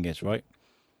important thing is, right?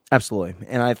 Absolutely.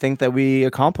 And I think that we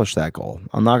accomplished that goal.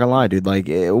 I'm not going to lie, dude.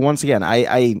 Once again, so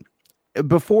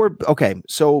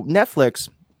Netflix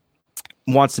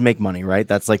wants to make money, right?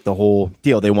 That's like the whole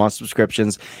deal. They want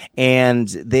subscriptions, and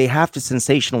they have to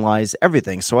sensationalize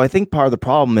everything. So I think part of the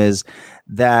problem is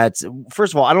that,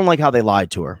 first of all, I don't like how they lied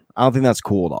to her. I don't think that's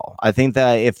cool at all. I think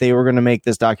that if they were going to make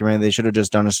this documentary, they should have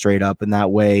just done it straight up, and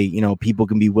that way, people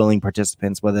can be willing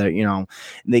participants, whether,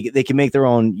 they can make their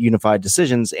own unified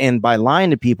decisions. And by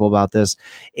lying to people about this,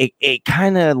 it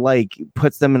kind of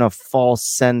puts them in a false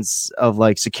sense of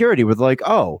security with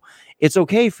it's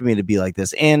okay for me to be like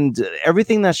this. And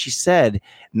everything that she said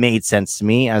made sense to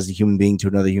me as a human being to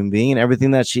another human being. And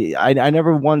everything that I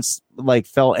never once like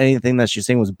felt anything that she's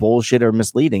saying was bullshit or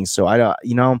misleading. So I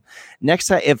don't, next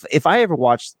time, if I ever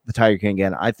watch The Tiger King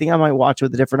again, I think I might watch it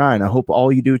with a different eye. And I hope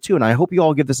all you do too. And I hope you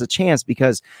all give this a chance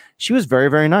because she was very,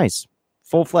 very nice.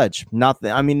 Full-fledged. Not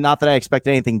that I expect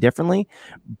anything differently,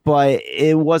 but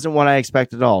it wasn't what I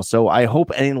expected at all. So I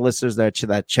hope any listeners that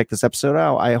check this episode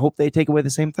out, I hope they take away the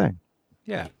same thing.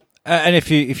 Yeah. And if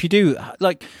you do,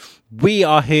 like, we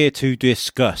are here to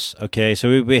discuss, okay?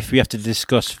 So if we have to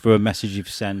discuss for a message you've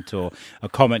sent or a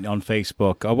comment on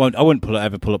Facebook, I won't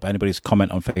ever pull up anybody's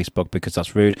comment on Facebook because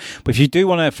that's rude. But if you do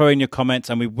want to throw in your comments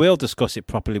and we will discuss it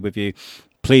properly with you,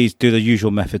 please do the usual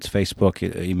methods, Facebook,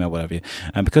 email, whatever.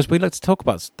 And because we like to talk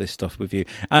about this stuff with you.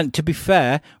 And to be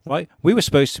fair, right, we were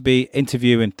supposed to be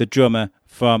interviewing the drummer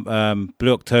from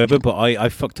Blue October, but I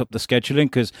fucked up the scheduling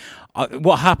because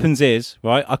what happens is,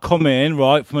 right, I come in,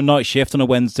 right, from a night shift on a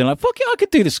Wednesday, and like, fuck it, I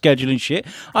could do the scheduling shit.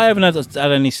 I haven't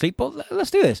had any sleep, but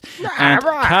let's do this. And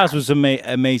Kaz was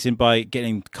amazing by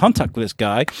getting in contact with this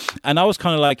guy, and I was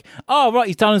kind of like, oh, right,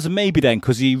 he's down as a maybe then,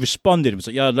 because he responded and was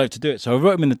like, yeah, I'd like to do it. So I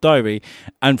wrote him in the diary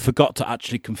and forgot to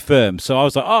actually confirm. So I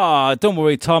was like, oh, don't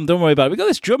worry, Tom, don't worry about it. We got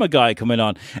this drummer guy coming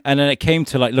on. And then it came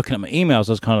to like looking at my emails,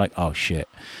 I was kind of like, oh, shit.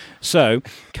 So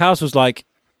Kaz was like,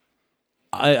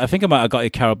 I think I might have got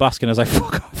you Carol Baskin. I was like,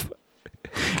 fuck off.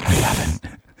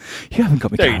 You haven't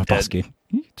got me Carol Baskin.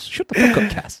 Shut the fuck up,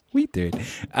 Kaz. We did.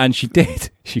 And she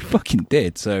did. She fucking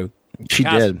did. So she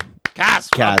did. Kaz.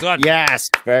 Well done.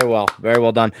 Yes. Very well. Very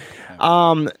well done.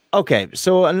 Okay.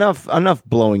 So enough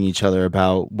blowing each other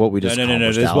about what we just No.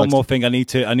 There's Alex. One more thing I need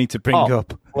to bring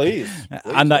up. Please.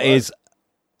 And that is,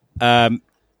 no,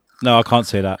 I can't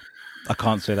say that. I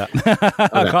can't say that. Okay.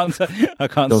 I can't say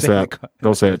that.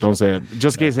 Don't say it.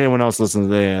 Just in case anyone else listens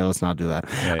to it, let's not do that.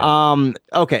 Yeah.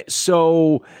 Okay,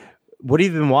 so what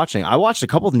have you been watching? I watched a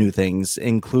couple of new things,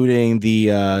 including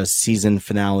the season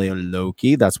finale of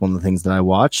Loki. That's one of the things that I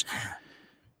watched.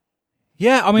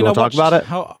 Yeah, I mean, I talk about it.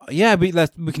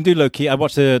 We can do Loki. I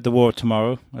watched the War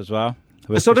Tomorrow as well.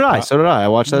 So did I. I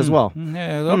watched that as well.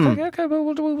 Yeah. Okay.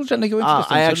 We'll gently go into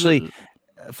this.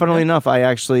 Funnily enough,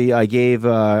 I gave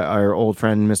our old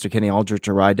friend Mr. Kenny Aldrich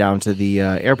a ride down to the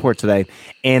airport today,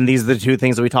 and these are the two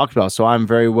things that we talked about. So I'm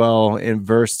very well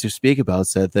versed to speak about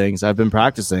said things. I've been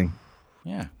practicing.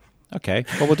 Yeah. Okay.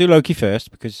 Well, we'll do Loki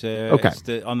first because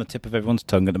it's on the tip of everyone's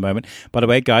tongue at the moment. By the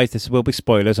way, guys, this will be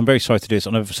spoilers. I'm very sorry to do this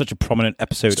on such a prominent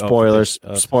episode. Spoilers.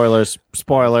 Yeah,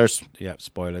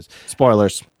 spoilers.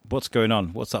 Spoilers. What's going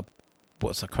on? What's that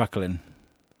crackling?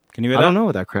 Can you hear that? I don't know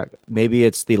what that crack. Maybe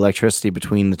it's the electricity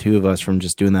between the two of us from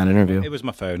just doing that interview. It was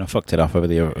my phone. I fucked it off over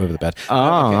the bed.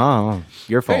 Oh,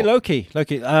 your fault. Hey, Loki.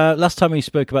 Last time we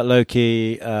spoke about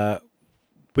Loki,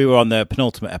 we were on the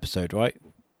penultimate episode, right?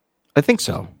 I think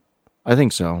so.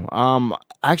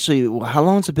 Actually, how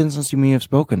long has it been since you and me have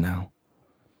spoken now?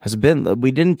 Has it been?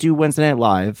 We didn't do Wednesday Night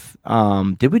Live.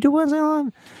 Did we do Wednesday Night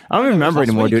Live? I don't remember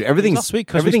anymore, dude. Everything's last week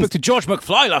because we spoke to George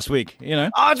McFly last week. You know.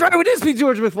 Oh, that's right. We did speak to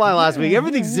George McFly last week.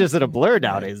 Everything's just in a blur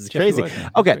nowadays. It's crazy.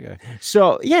 Okay,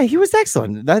 so yeah, he was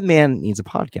excellent. That man needs a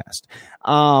podcast.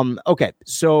 Okay,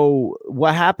 so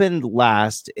what happened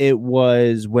last? It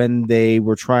was when they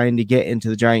were trying to get into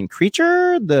the giant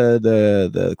creature,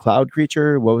 the cloud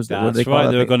creature. What was that? That's right.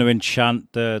 They were going to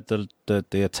enchant the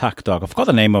attack dog. I forgot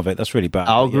the name of it. That's really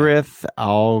bad. Whatever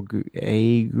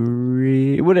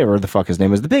the fuck his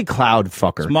name is. The big cloud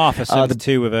fucker. It's Martha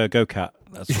 72 with a go-cat.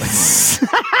 That's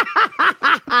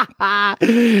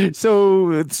right.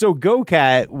 So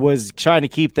Go-Cat was trying to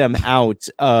keep them out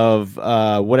of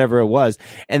whatever it was,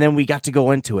 and then we got to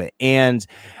go into it. And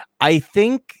I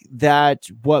think that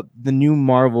what the new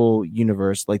Marvel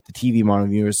universe, like the TV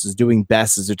Marvel universe, is doing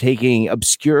best is they're taking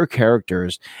obscure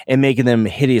characters and making them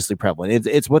hideously prevalent.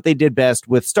 It's what they did best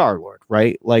with Star-Lord,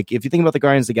 right? Like, if you think about the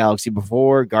Guardians of the Galaxy,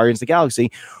 before Guardians of the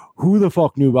Galaxy, who the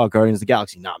fuck knew about Guardians of the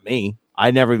Galaxy? Not me.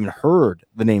 I never even heard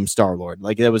the name Star-Lord.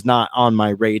 Like, it was not on my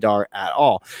radar at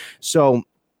all. So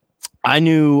I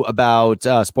knew about,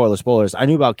 spoilers, I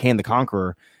knew about Kang the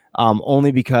Conqueror,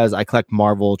 only because I collect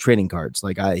Marvel trading cards.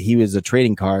 Like, he was a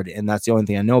trading card, and that's the only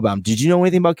thing I know about him. Did you know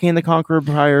anything about Kang the Conqueror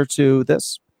prior to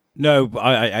this? No,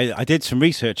 I did some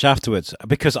research afterwards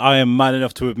because I am man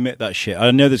enough to admit that shit. I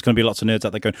know there's going to be lots of nerds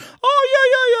out there going, oh,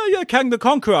 yeah, Kang the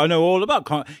Conqueror. I know all about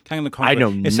Kang the Conqueror. I know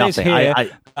nothing.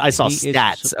 I saw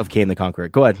stats of Kang the Conqueror.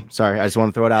 Go ahead. Sorry, I just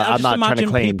want to throw it out. I'm not trying to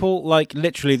claim. People, like,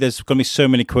 literally, there's going to be so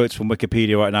many quotes from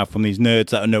Wikipedia right now from these nerds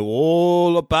that know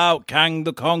all about Kang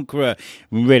the Conqueror.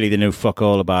 Really, they know fuck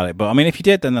all about it. But, I mean, if you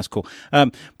did, then that's cool.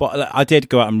 But I did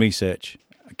go out and research.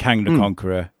 Kang the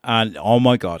Conqueror, and oh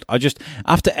my god,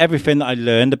 after everything that I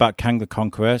learned about Kang the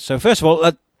Conqueror. So first of all,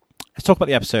 let's talk about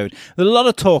the episode. There's a lot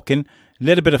of talking, a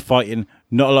little bit of fighting,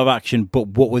 not a lot of action, but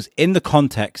what was in the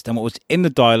context and what was in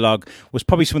the dialogue was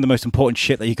probably some of the most important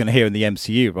shit that you're going to hear in the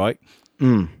MCU, right?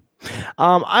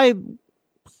 I'd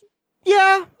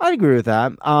agree with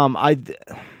that.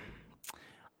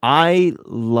 I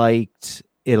liked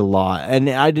it a lot, and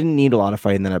I didn't need a lot of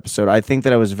fight in that episode. I think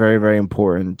that it was very, very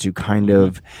important to kind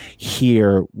of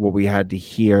hear what we had to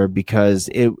hear, because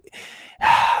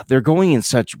they're going in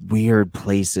such weird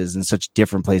places and such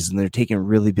different places, and they're taking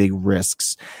really big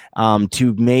risks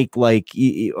to make I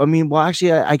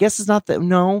guess it's not that.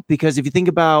 No, because if you think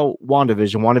about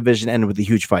WandaVision ended with a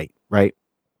huge fight, right?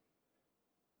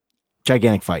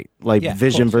 Gigantic fight,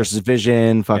 Vision versus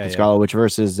Vision, Scarlet Witch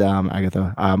versus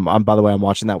Agatha. By the way, I'm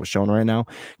watching that with Shona right now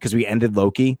because we ended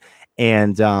Loki,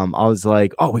 and I was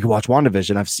like, "Oh, we can watch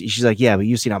WandaVision." She's like, "Yeah, but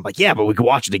you've seen it." I'm like, "Yeah, but we can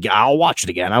watch it again. I'll watch it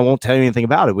again. I won't tell you anything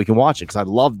about it. We can watch it because I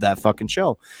love that fucking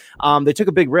show." They took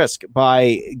a big risk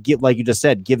by like you just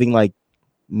said, giving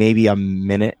maybe a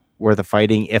minute worth of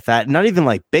fighting, if that. Not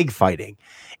even big fighting.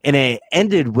 And it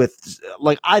ended with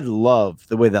I love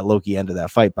the way that Loki ended that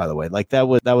fight, by the way. That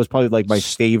was probably my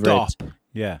favorite.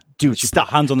 Yeah. Dude, stop.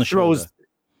 Hands on the shoulder.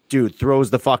 Throws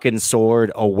the fucking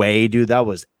sword away, dude. That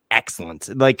was excellent.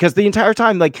 Because the entire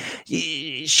time,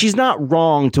 she's not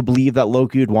wrong to believe that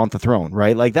Loki would want the throne,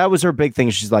 right? That was her big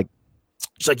thing. She's like,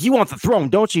 "You want the throne,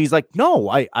 don't you?" He's like, "No,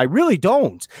 I really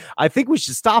don't. I think we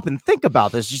should stop and think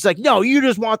about this." She's like, "No, you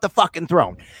just want the fucking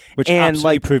throne." Which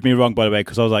absolutely proved me wrong, by the way,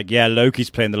 because I was like, "Yeah, Loki's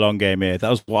playing the long game here." That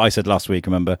was what I said last week,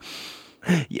 remember?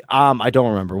 I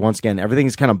don't remember. Once again,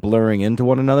 everything's kind of blurring into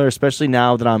one another, especially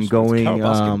now that I'm going.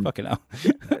 Fucking hell.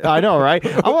 I know, right?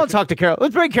 I want to talk to Carol.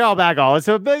 Let's bring Carol back on.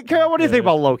 So, Carol, what do you think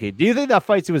about Loki? Do you think that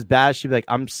fight scene was bad? She'd be like,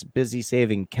 "I'm busy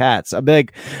saving cats." I'm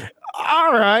like,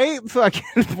 all right,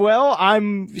 fucking. Well,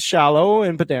 I'm shallow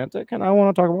and pedantic, and I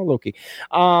want to talk about Loki.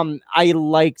 I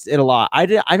liked it a lot. I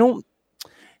don't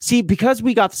see, because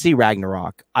we got to see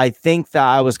Ragnarok. I think that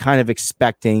I was kind of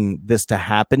expecting this to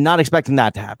happen, not expecting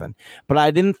that to happen, but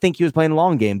I didn't think he was playing a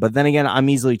long game. But then again, I'm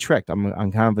easily tricked.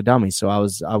 I'm kind of a dummy, so I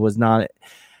was not.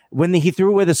 When he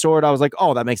threw away the sword, I was like,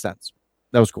 "Oh, that makes sense.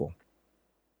 That was cool."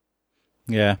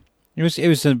 Yeah. It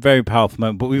was a very powerful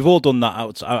moment, but we've all done that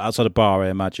outside a bar, I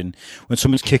imagine, when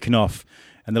someone's kicking off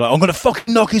and they're like, "I'm going to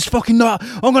fucking knock his fucking nut.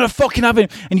 I'm going to fucking have him."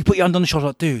 And you put your hand on the shoulder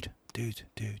like, dude.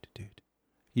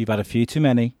 You've had a few too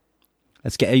many.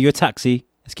 Let's get you a taxi.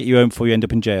 Let's get you home before you end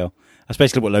up in jail. That's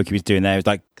basically what Loki was doing there. He was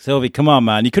like, "Sylvie, come on,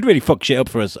 man. You could really fuck shit up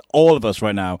for us, all of us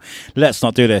right now. Let's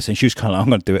not do this." And she was kind of like, "I'm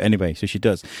going to do it anyway." So she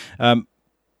does.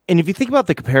 And if you think about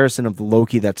the comparison of the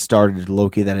Loki that started to the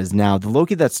Loki that is now, the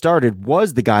Loki that started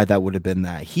was the guy that would have been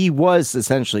that. He was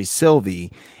essentially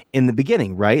Sylvie in the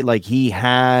beginning, right? He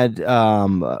had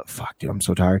fuck, dude, I'm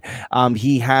so tired.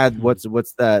 He had what's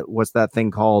that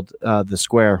thing called? The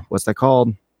square. What's that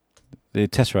called? The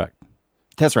Tesseract.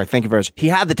 Tesseract, thank you very much. He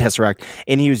had the Tesseract,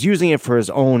 and he was using it for his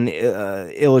own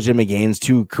illegitimate gains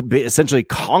to essentially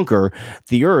conquer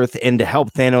the Earth and to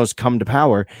help Thanos come to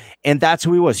power. And that's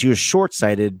who he was. He was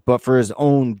short-sighted, but for his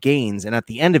own gains. And at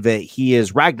the end of it, he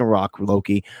is Ragnarok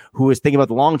Loki, who is thinking about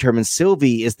the long term, and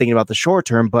Sylvie is thinking about the short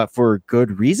term, but for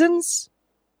good reasons.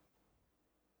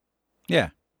 Yeah.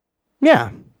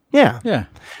 Yeah.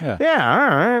 All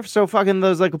right. So fucking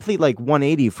there's complete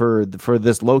 180 for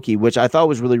this Loki, which I thought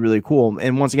was really, really cool.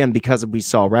 And once again, because we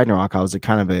saw Ragnarok, I was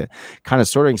kind of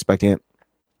sort of expecting it.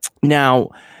 Now,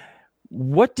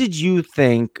 what did you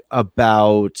think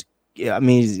about? I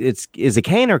mean, is it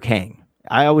Kang or Kang?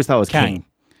 I always thought it was Kang.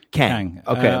 Kang.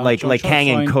 Okay, like Kang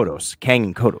and Kodos. Kang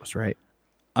and Kodos, right?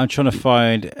 I'm trying to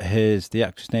find the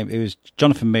actor's name. It was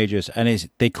Jonathan Majors, and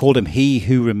they called him He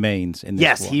Who Remains in this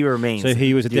Yes, one. He Remains. So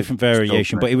he was a different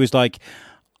variation, but it was like,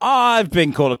 I've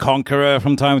been called a conqueror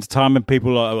from time to time, and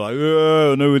people are like,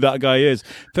 "Oh, I know who that guy is."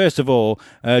 First of all,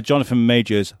 Jonathan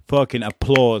Majors, fucking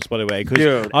applause, by the way,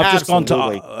 because I've just gone to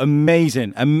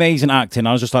amazing acting.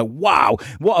 I was just like, wow,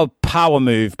 what a power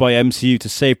move by MCU to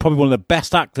save probably one of the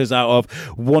best actors out of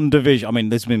WandaVision. I mean,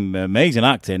 there's been amazing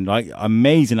acting. Out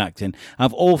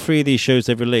of all three of these shows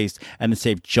they've released, and to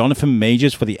save Jonathan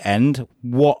Majors for the end,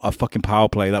 what a fucking power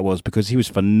play that was, because he was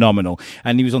phenomenal,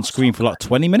 and he was on screen for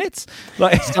 20 minutes.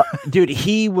 Dude,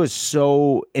 he was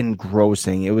so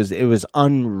engrossing. It was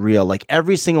unreal.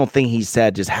 Every single thing he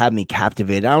said just had me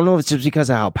captivated. I don't know if it's just because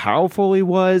of how powerful he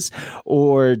was,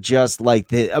 or just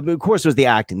of course it was the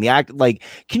acting.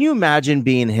 Can you imagine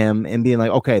being him and being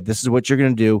like, "Okay, this is what you're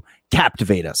gonna do.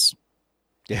 Captivate us."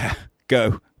 Yeah,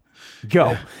 go.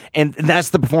 And that's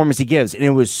the performance he gives, and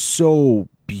it was so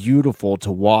beautiful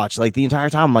to watch. Like the entire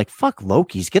time, I'm like, fuck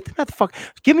Loki's, get them out the fuck.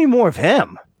 Give me more of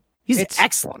him. It's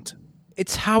excellent.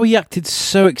 It's how he acted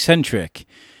so eccentric.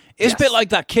 It's a bit like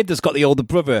that kid that's got the older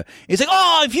brother. He's like,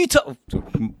 oh, if you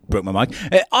broke my mic.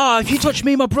 If you touch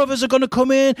me, my brothers are going to come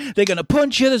in. They're going to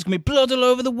punch you. There's going to be blood all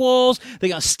over the walls. They're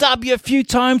going to stab you a few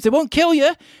times. They won't kill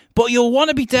you, but you'll want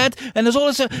to be dead. And there's all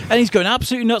this, and he's going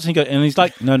absolutely nuts. And he's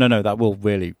like, no, that will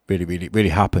really, really, really, really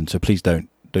happen. So please don't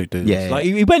do this. Yeah. Like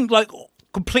he went like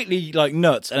completely like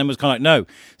nuts, and then was kind of like, no,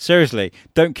 seriously,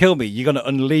 don't kill me. You're going to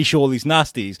unleash all these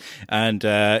nasties. And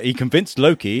he convinced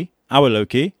Loki, our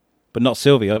Loki, but not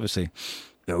Sylvie, obviously.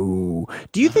 No.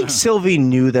 Do you think Sylvie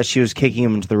knew that she was kicking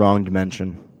him into the wrong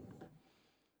dimension?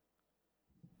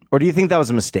 Or do you think that was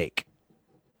a mistake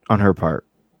on her part?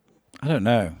 I don't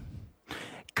know.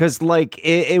 Because, like,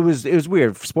 it was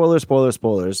weird.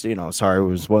 Spoilers. You know, sorry, it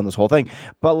was spoiling this whole thing.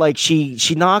 But, like, she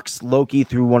knocks Loki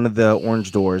through one of the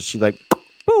orange doors. She's like,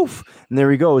 poof. And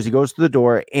there he goes. He goes to the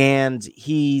door, and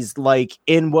he's, like,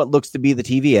 in what looks to be the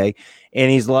TVA. And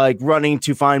he's like running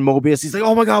to find Mobius. He's like,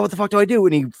 oh my God, what the fuck do I do?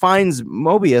 And he finds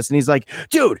Mobius and he's like,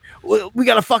 dude, we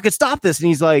got to fucking stop this. And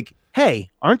he's like, hey,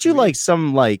 aren't you like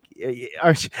some like,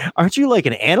 aren't you like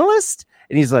an analyst?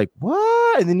 And he's like,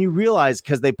 what? And then you realize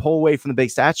because they pull away from the big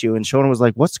statue and Shona was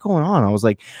like, what's going on? I was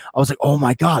like, oh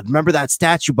my God, remember that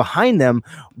statue behind them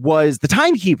was the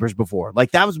timekeepers before.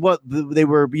 Like that was what they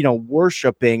were, you know,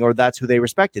 worshiping, or that's who they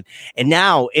respected. And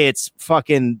now it's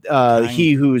fucking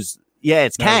he who's, yeah,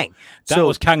 it's Kang. That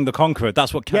was Kang the Conqueror.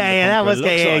 That's what Kang the Conqueror looks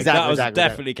like. Exactly. That was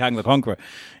definitely Kang the Conqueror.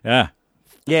 Yeah.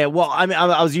 Yeah, well, I mean,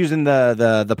 I was using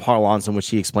the parlance in which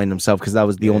he explained himself because that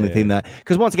was the only thing that.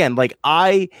 Because once again, like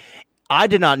I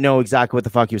did not know exactly what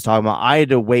the fuck he was talking about. I had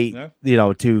to wait, you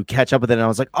know, to catch up with it. And I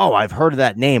was like, oh, I've heard of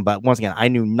that name, but once again, I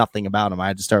knew nothing about him. I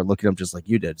had to start looking up just like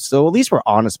you did. So at least we're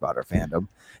honest about our fandom.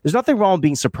 There's nothing wrong with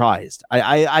being surprised.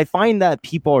 I find that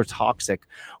people are toxic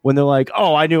when they're like,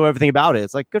 oh, I knew everything about it.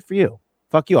 It's like, good for you.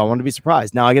 Fuck you. I want to be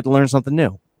surprised. Now I get to learn something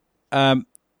new.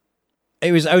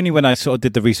 It was only when I sort of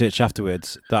did the research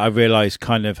afterwards that I realized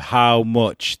kind of how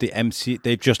much the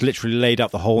they've just literally laid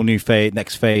out the whole new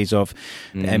next phase of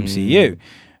the MCU.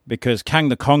 Because Kang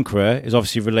the Conqueror is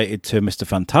obviously related to Mr.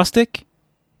 Fantastic.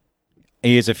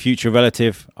 He is a future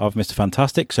relative of Mr.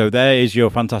 Fantastic. So there is your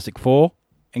Fantastic Four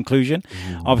inclusion.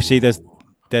 Obviously, there's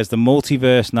the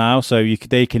multiverse now, so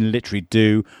they can literally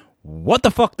do what the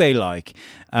fuck they like.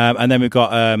 And then we've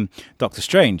got Doctor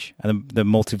Strange and the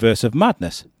Multiverse of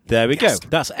Madness. There we go.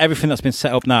 That's everything that's been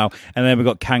set up now. And then we've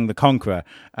got Kang the Conqueror.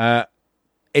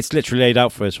 It's literally laid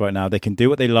out for us right now. They can do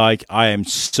what they like. I am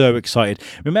so excited.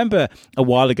 Remember a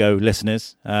while ago,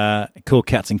 listeners, cool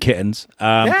cats and kittens,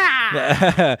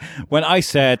 when I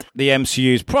said the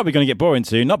MCU is probably going to get boring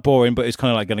soon, not boring, but it's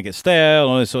kind of like going to get stale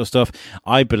and all this sort of stuff.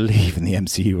 I believe in the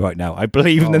MCU right now. I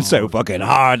believe in them so fucking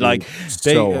hard. Like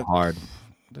so hard.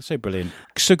 They're so brilliant.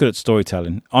 So good at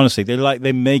storytelling. Honestly,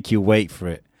 they make you wait for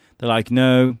it. They're like,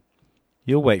 no,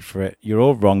 you'll wait for it. You're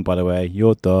all wrong, by the way.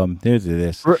 You're dumb. Do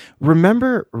this.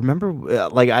 Remember,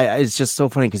 like, it's just so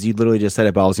funny because you literally just said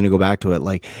it, but I was going to go back to it.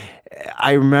 Like,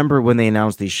 I remember when they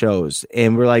announced these shows,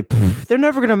 and we're like, they're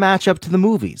never going to match up to the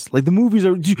movies. Like, the movies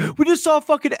are, we just saw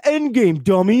fucking Endgame,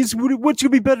 dummies. What's going to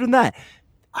be better than that?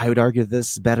 I would argue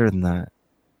this is better than that.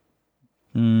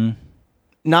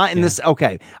 Not in this.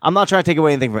 Okay, I'm not trying to take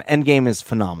away anything from Endgame. Is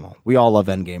phenomenal. We all love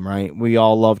Endgame, right? We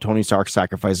all love Tony Stark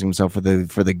sacrificing himself for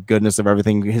the goodness of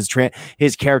everything. His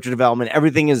character development,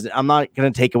 everything is. I'm not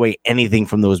going to take away anything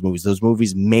from those movies. Those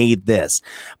movies made this.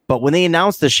 But when they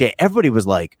announced this shit, everybody was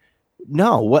like,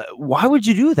 "No, what? Why would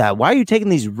you do that? Why are you taking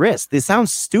these risks? This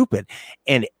sounds stupid."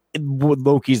 And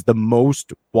Loki's the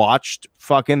most watched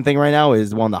fucking thing right now,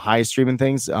 is one of the highest streaming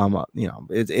things. You know,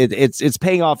 it's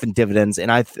paying off in dividends,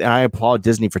 and I applaud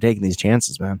Disney for taking these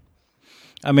chances, man.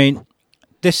 I mean,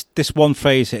 this one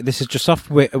phrase, this is just off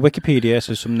Wikipedia,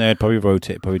 so some nerd probably wrote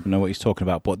it, probably don't know what he's talking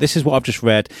about, but this is what I've just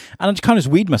read, and I just kind of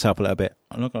weed myself a little bit.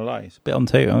 I'm not gonna lie, it's a bit on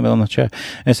tape. I'm a bit on the chair.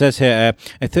 It says here,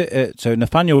 so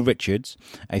Nathaniel Richards,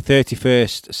 a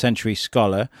 31st century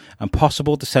scholar and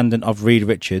possible descendant of Reed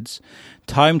Richards,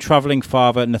 time-traveling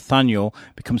father Nathaniel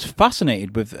becomes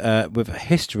fascinated with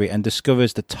history and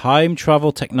discovers the time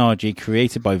travel technology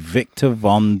created by Victor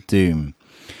Von Doom.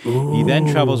 Ooh. He then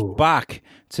travels back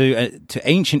to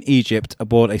ancient Egypt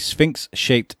aboard a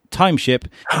Sphinx-shaped time ship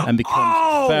and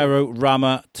becomes Pharaoh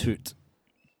Rama Tut.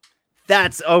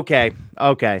 That's okay.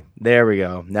 Okay, there we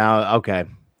go. Now, okay,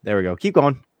 there we go. Keep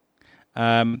going.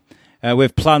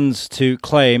 With plans to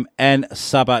claim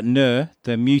En-Sabah Nur,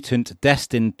 the mutant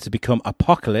destined to become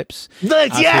Apocalypse.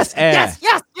 Yes.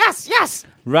 Yes.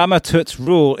 Ramatut's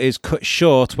rule is cut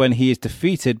short when he is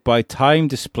defeated by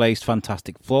time-displaced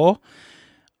Fantastic Four.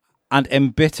 And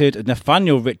embittered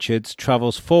Nathaniel Richards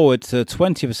travels forward to the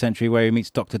 20th century where he meets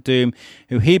Doctor Doom,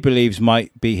 who he believes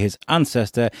might be his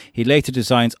ancestor. He later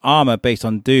designs armor based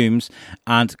on Doom's,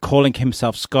 and calling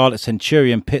himself Scarlet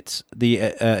Centurion, pits the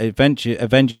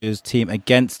Avengers team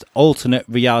against alternate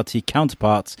reality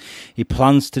counterparts. He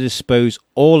plans to dispose of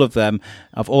all of them,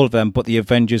 but the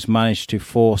Avengers manage to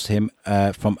force him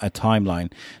from a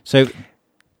timeline. So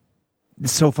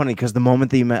it's so funny because the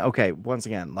moment that you met, okay, once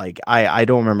again, like I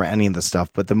don't remember any of the stuff,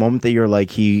 but the moment that you're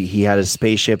like he had a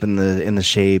spaceship in the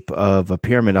shape of a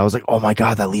pyramid, I was like, oh my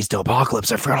god, that leads to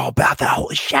Apocalypse. I forgot all about that.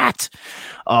 Holy shit!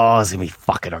 Oh, it's gonna be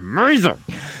fucking amazing.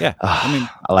 Yeah, I mean,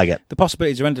 I like it. The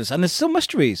possibilities are endless, and there's still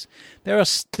mysteries. There are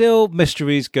still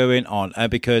mysteries going on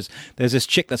because there's this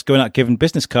chick that's going out giving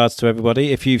business cards to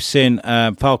everybody. If you've seen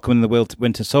Falcon and the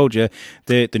Winter Soldier,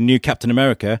 the new Captain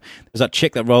America, there's that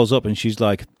chick that rolls up and she's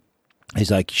like,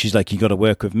 you got to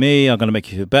work with me. I'm going to make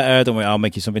you feel better. Don't worry, I'll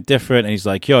make you something different. And he's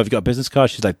like, yo, have you got a business card?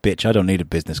 She's like, bitch, I don't need a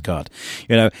business card.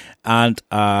 And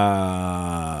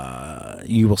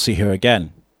you will see her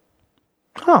again.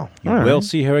 Oh, you will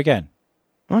see her again.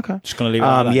 Okay. Just going to leave it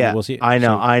at that. Yeah, we'll see. I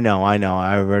know.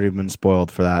 I've already been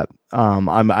spoiled for that.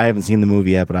 I haven't seen the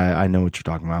movie yet, but I know what you're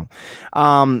talking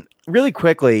about. Really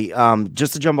quickly,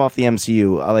 just to jump off the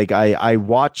MCU, I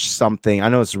watched something. I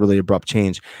know it's a really abrupt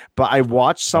change, but I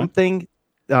watched something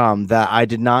that I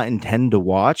did not intend to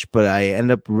watch, but I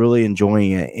ended up really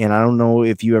enjoying it. And I don't know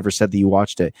if you ever said that you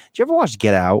watched it. Did you ever watch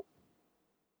Get Out?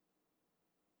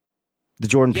 The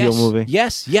Jordan Peele movie?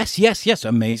 Yes.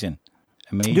 Amazing.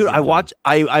 Dude, I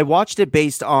watched it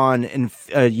based on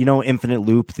Infinite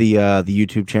Loop, the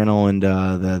YouTube channel, and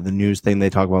the news thing. They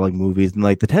talk about like movies and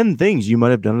like the 10 things you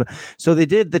might have done. So they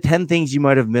did the 10 things you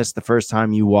might have missed the first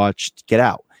time you watched Get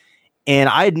Out. And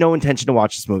I had no intention to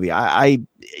watch this movie. I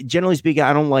generally speaking,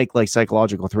 I don't like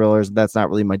psychological thrillers. That's not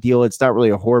really my deal. It's not really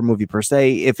a horror movie per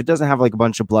se. If it doesn't have like a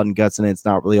bunch of blood and guts in it, it's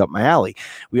not really up my alley.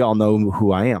 We all know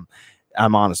who I am.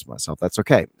 I'm honest with myself. That's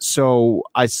okay. So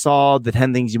I saw the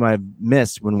 10 things you might have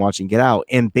missed when watching Get Out.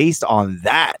 And based on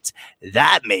that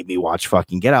made me watch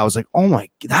fucking Get Out. I was like, oh my,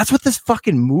 that's what this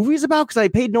fucking movie is about? Because I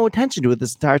paid no attention to it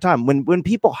this entire time. When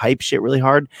people hype shit really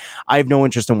hard, I have no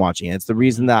interest in watching it. It's the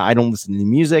reason that I don't listen to the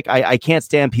music. I can't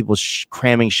stand people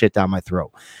cramming shit down my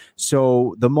throat.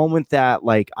 So the moment that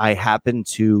like I happened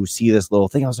to see this little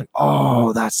thing, I was like,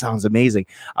 oh, that sounds amazing.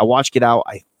 I watched Get Out.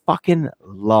 I fucking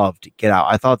loved Get Out.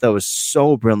 I thought that was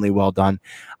so brilliantly well done.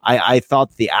 I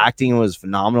thought the acting was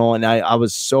phenomenal, and I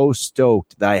was so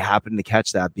stoked that I happened to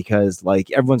catch that because like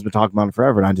everyone's been talking about it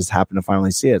forever, and I just happened to finally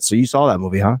see it. So you saw that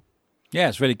movie, huh? Yeah,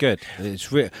 it's really good.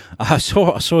 It's I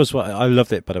saw as well. I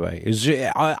loved it, by the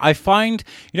way. I find,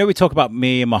 we talk about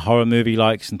me and my horror movie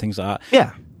likes and things like that.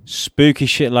 Yeah. Spooky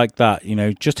shit like that,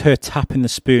 just her tapping the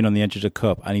spoon on the edge of the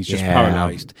cup and he's just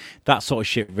paralyzed. That sort of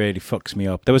shit really fucks me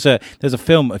up. There's a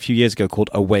film a few years ago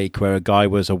called Awake where a guy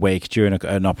was awake during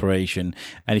an operation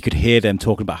and he could hear them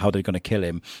talking about how they're going to kill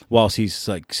him whilst he's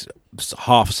like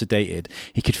half sedated.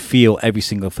 He could feel every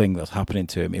single thing that's happening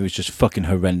to him. It was just fucking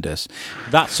horrendous.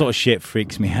 That sort of shit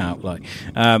freaks me out.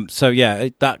 So yeah,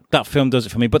 that film does it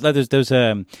for me. But there's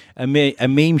a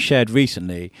meme shared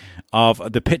recently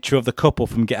of the picture of the couple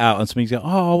from Get Out, and somebody's like,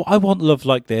 "Oh, I want love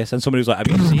like this," and somebody was like,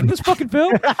 "Have you seen this fucking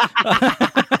film?"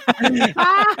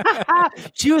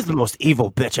 She was the most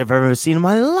evil bitch I've ever seen in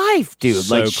my life, dude.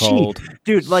 So cold.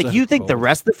 Dude, like so you think cold. The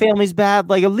rest of the family's bad?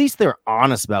 Like at least they're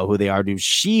honest about who they are, dude.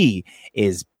 She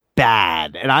is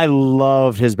bad. And I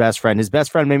loved his best friend. His best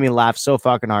friend made me laugh so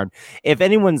fucking hard. If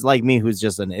anyone's like me who's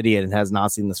just an idiot and has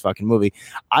not seen this fucking movie,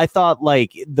 I thought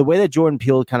like the way that Jordan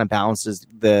Peele kind of balances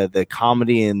the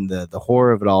comedy and the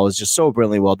horror of it all is just so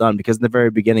brilliantly well done, because in the very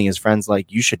beginning his friend's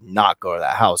like, you should not go to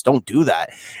that house. Don't do that.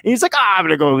 And he's like, I'm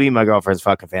gonna go meet my girlfriend's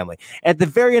fucking family. At the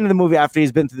very end of the movie, after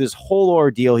he's been through this whole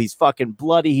ordeal, he's fucking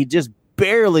bloody. He just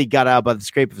barely got out by the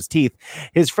scrape of his teeth.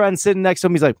 His friend sitting next to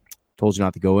him, he's like, told you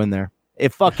not to go in there.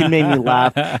 It fucking made me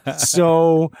laugh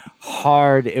so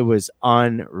hard. It was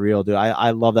unreal, dude.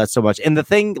 I love that so much. And the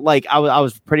thing, like, I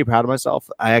was pretty proud of myself.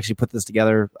 I actually put this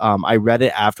together. I read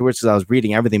it afterwards because I was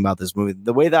reading everything about this movie.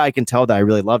 The way that I can tell that I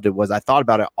really loved it was I thought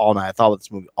about it all night. I thought about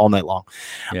this movie all night long.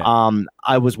 Yeah.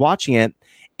 I was watching it,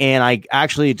 and I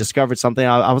actually discovered something.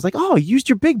 I was like, oh, you used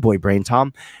your big boy brain,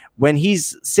 Tom. When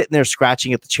he's sitting there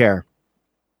scratching at the chair,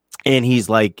 and he's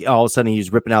like, all of a sudden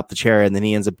he's ripping out the chair and then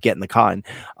he ends up getting the cotton.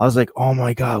 I was like, oh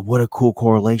my God, what a cool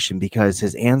correlation, because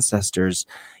his ancestors,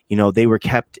 they were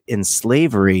kept in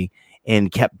slavery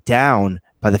and kept down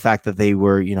by the fact that they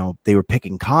were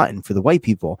picking cotton for the white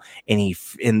people.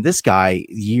 And this guy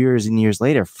years and years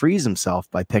later frees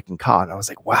himself by picking cotton. I was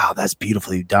like, wow, that's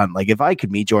beautifully done. Like, if I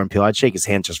could meet Jordan Peele, I'd shake his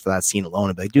hand just for that scene alone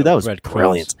and be like, dude, that was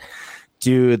brilliant.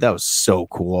 Dude, that was so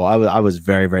cool. I was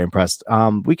very, very impressed.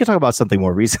 We could talk about something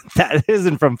more recent that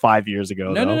isn't from 5 years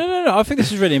ago. No. I think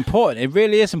this is really important. It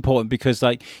really is important because,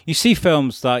 like, you see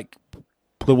films like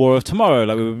The War of Tomorrow,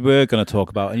 like we're going to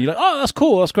talk about, and you're like, oh, that's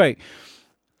cool, that's great.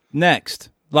 Next,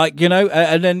 like,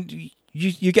 and then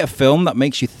you get a film that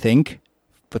makes you think,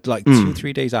 but like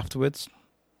 2-3 days afterwards,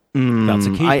 that's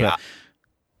a keeper.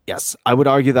 Yes, I would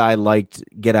argue that I liked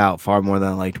Get Out far more than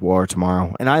I liked War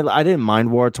Tomorrow, and I didn't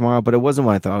mind War Tomorrow, but it wasn't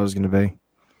what I thought it was going to be.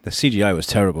 The CGI was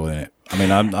terrible in it. I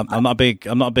mean, I'm not big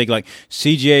like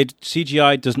CGI.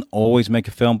 CGI doesn't always make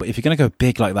a film, but if you're going to go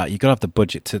big like that, you got to have the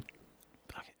budget to,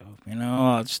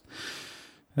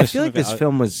 I feel like this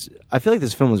film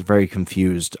was very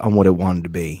confused on what it wanted to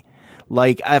be.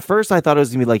 Like, at first I thought it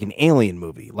was gonna be like an alien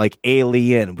movie, like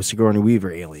Alien with Sigourney Weaver,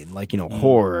 Alien, like,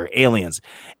 horror, aliens.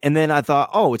 And then I thought,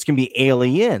 oh, it's gonna be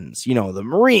aliens, the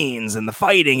Marines and the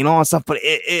fighting and all that stuff. But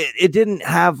it didn't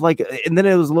have like, and then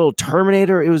it was a little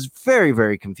Terminator. It was very,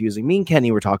 very confusing. Me and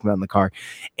Kenny were talking about it in the car,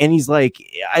 and he's like,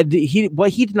 what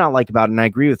he did not like about it, and I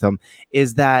agree with him,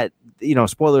 is that,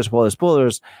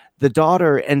 spoilers. The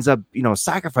daughter ends up,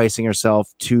 sacrificing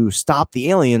herself to stop the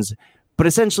aliens. But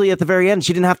essentially, at the very end,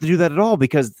 she didn't have to do that at all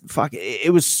because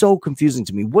it was so confusing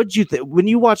to me. What did you think when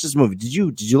you watched this movie? Did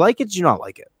you like it? Did you not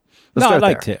like it? I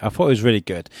liked it. I thought it was really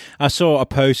good. I saw a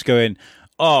post going,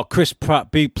 "Oh, Chris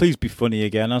Pratt, please be funny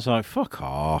again." I was like, "Fuck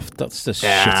off! That's the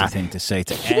shitty thing to say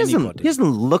to anybody." He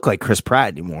doesn't look like Chris Pratt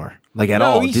anymore, like at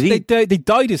all. Did he? They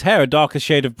dyed his hair a darker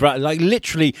shade of brown, like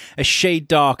literally a shade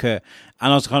darker.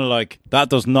 And I was kind of like, that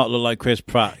does not look like Chris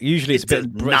Pratt. Usually it's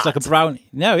it's like a brown.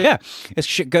 No, yeah.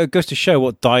 It goes to show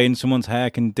what dyeing someone's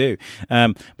hair can do.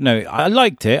 No, I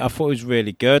liked it. I thought it was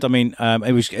really good. I mean,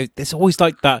 it's always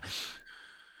like that.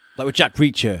 Like with Jack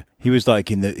Reacher, he was like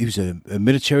he was a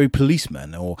military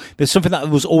policeman, or there's something that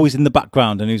was always in the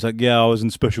background. And he was like, yeah, I was in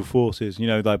special forces,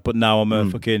 but now I'm a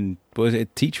fucking, what is it, a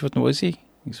teacher? What is he?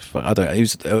 I don't know. He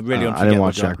was really unforgettable. I didn't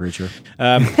watch Jack Reacher.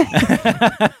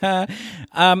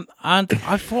 And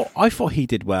I thought he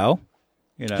did well.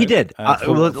 He did.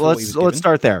 Let's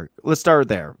start there.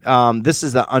 This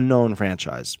is the Unknown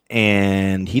franchise,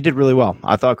 and he did really well.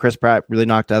 I thought Chris Pratt really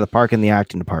knocked it out of the park in the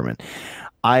acting department.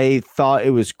 I thought it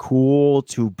was cool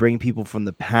to bring people from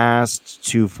the past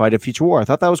to fight a future war. I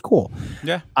thought that was cool.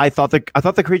 Yeah. I thought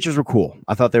the creatures were cool.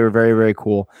 I thought they were very, very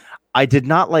cool. I did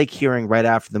not like hearing right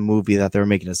after the movie that they were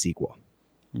making a sequel.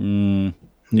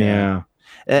 Yeah.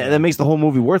 That makes the whole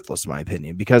movie worthless, in my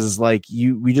opinion, because it's like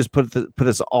we just put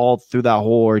us all through that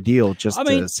whole ordeal just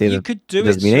to say that could do it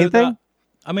doesn't mean anything.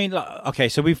 Okay,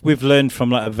 so we've learned from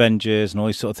like Avengers and all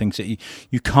these sort of things that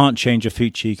you can't change your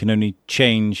future. You can only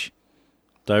change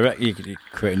directly. You could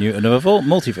create another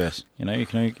multiverse. You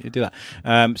can only do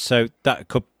that. So that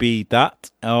could be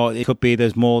that, or it could be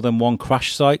there's more than one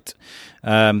crash site.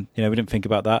 We didn't think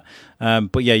about that.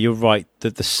 But yeah, you're right.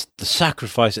 The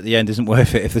sacrifice at the end isn't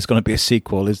worth it if there's going to be a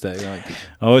sequel, is there? Like,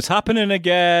 oh, it's happening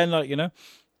again.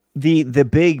 The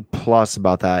big plus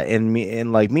about that, and me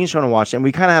and Sean watched it, and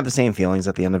we kind of have the same feelings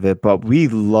at the end of it, but we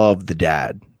love the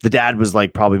dad. The dad was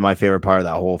like probably my favorite part of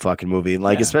that whole fucking movie,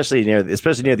 especially near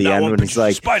the end when he's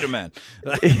like Spider-Man.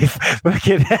 He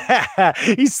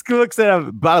looks at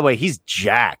him. By the way, he's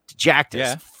jacked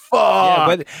as fuck. Yeah,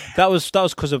 but that was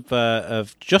because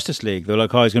of Justice League. They were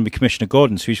like, oh, he's going to be Commissioner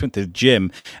Gordon, so he just went to the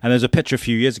gym, and there's a picture a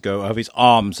few years ago of his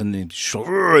arms, and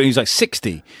he's like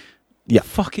 60. Yeah,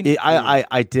 fucking.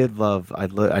 I did love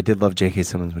J.K.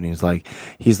 Simmons when he's like,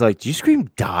 do you scream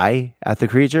die at the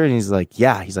creature? And he's like,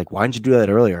 yeah. He's like, why didn't you do that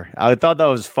earlier? I thought that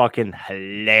was fucking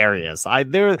hilarious.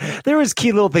 There was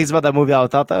key little things about that movie I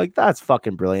thought that's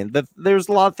fucking brilliant. There's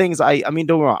a lot of things. I mean,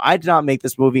 don't get me wrong. I did not make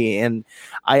this movie, and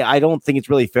I don't think it's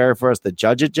really fair for us to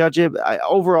judge it.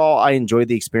 Overall, I enjoyed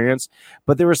the experience,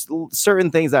 but there were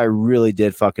certain things that I really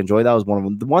did fucking enjoy. That was one of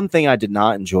them. The one thing I did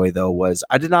not enjoy though was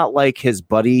I did not like his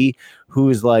buddy.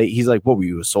 He's like, what were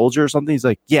you, a soldier or something? He's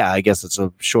like, yeah, I guess it's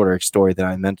a shorter story than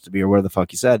I meant it to be, or whatever the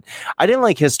fuck he said. I didn't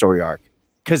like his story arc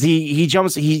because he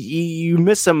jumps, you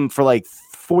miss him for like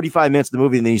 45 minutes of the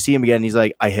movie, and then you see him again, and he's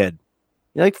like, I hid.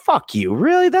 You're like, fuck you,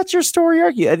 really? That's your story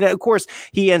arc? And of course,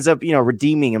 he ends up,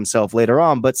 redeeming himself later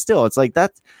on, but still, it's like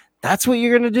that's what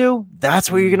you're gonna do.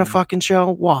 That's what you're gonna fucking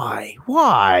show. Why?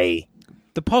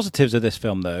 The positives of this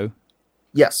film, though,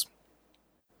 yes,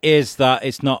 is that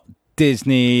it's not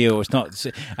Disney, or it's not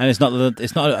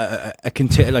a like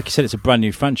you said, it's a brand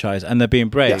new franchise, and they're being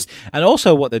brave. Yes. And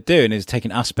also what they're doing is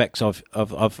taking aspects of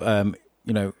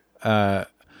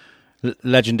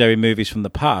legendary movies from the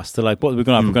past. They're like, what are we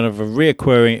going to have? We're going to have a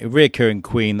reoccurring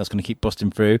queen that's going to keep busting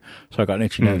through. So I got an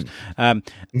itchy nose. And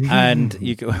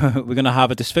we're going to have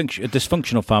a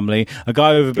dysfunctional family, a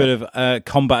guy with a bit of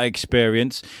combat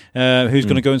experience who's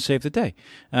going to go and save the day.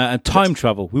 And time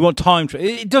travel. We want time travel.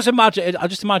 It does imagine. I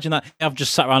just imagine that I've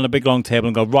just sat around a big long table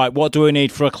and go, right, what do we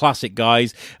need for a classic,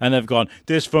 guys? And they've gone,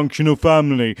 dysfunctional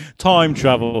family, time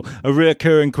travel, a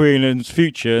reoccurring queen and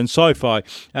future and sci-fi,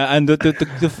 and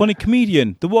the funny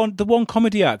comedian, the one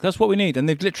comedy act. That's what we need. And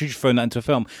they've literally just thrown that into a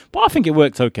film. But I think it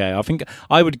worked okay. I think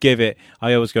I would give it.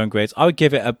 I always go in grades. I would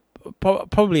give it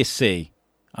probably a C.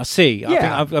 I see.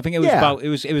 I think it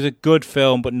was it was a good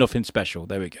film, but nothing special.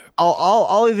 There we go.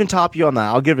 I'll even top you on that.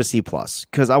 I'll give it a C+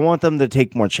 because I want them to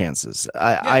take more chances.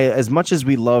 I as much as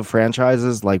we love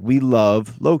franchises, like we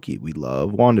love Loki, we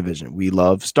love WandaVision, we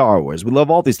love Star Wars, we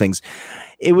love all these things.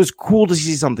 It was cool to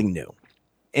see something new.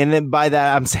 And then by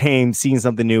that, I'm saying seeing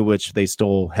something new, which they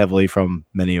stole heavily from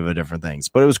many of the different things.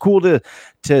 But it was cool to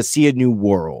see a new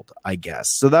world, I guess.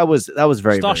 So that was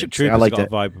very Starship very Troopers. I liked got a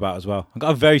vibe about as well. I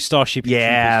got a very Starship.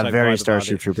 Yeah, Troopers very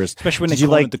Starship Troopers. Especially when they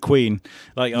cornered the Queen.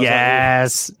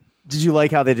 Yes. Did you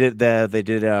like how they did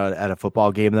at a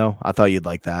football game though? I thought you'd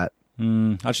like that.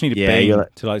 I just need a Bane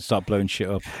to start blowing shit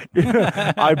up.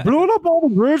 I blew up all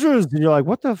the bridges, and you're like,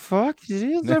 "What the fuck? Did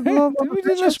we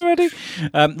do this already?"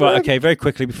 Right, okay. Very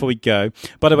quickly before we go.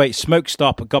 By the way, Smoke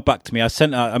Stop got back to me. I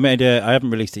haven't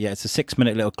released it yet. It's a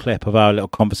 6-minute little clip of our little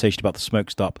conversation about the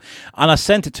Smoke Stop, and I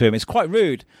sent it to him. It's quite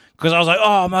rude because I was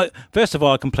like, first of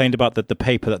all, I complained about the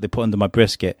paper that they put under my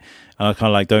brisket, and I was kind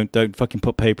of like, don't fucking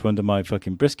put paper under my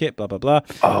fucking brisket, blah blah blah.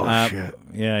 Oh shit.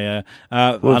 Yeah.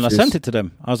 And I sent it to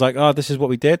them. I was like, this is what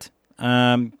we did.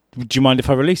 Do you mind if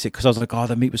I release it? Because I was like,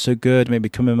 the meat was so good, maybe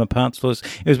come in my pants. It was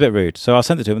a bit rude. So I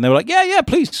sent it to them, and they were like, yeah,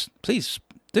 please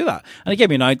do that. And they gave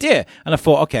me an idea. And I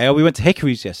thought, okay, we went to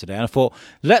Hickory's yesterday, and I thought,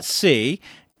 let's see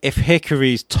if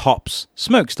Hickory's tops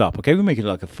Smoke Stop. Okay, we make it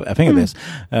like a thing of this.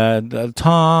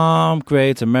 Tom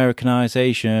Grade's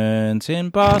Americanizations in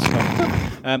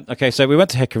Boston. Okay, so we went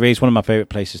to Hickory's, one of my favorite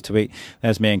places to eat.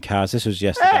 There's me and Kaz. This was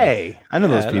yesterday. Hey, I know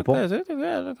those people. Look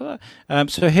at that.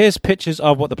 So here's pictures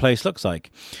of what the place looks like.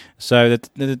 So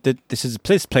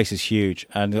this place is huge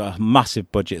and got a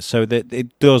massive budget. So that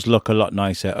it does look a lot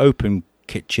nicer. Open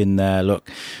kitchen there. Look,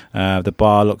 the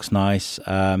bar looks nice.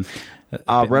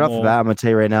 Right off the bat, I'm gonna tell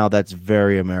you right now, that's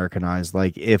very Americanized.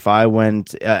 Like if I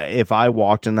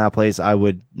walked in that place, I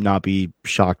would not be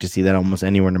shocked to see that almost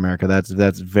anywhere in America.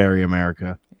 That's very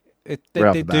America.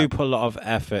 They do put a lot of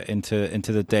effort into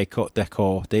the decor.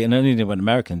 And only an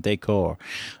American decor,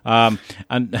 and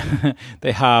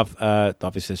they have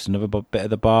obviously it's another bit of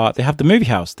the bar. They have the movie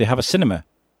house. They have a cinema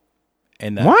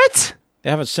in there. What? They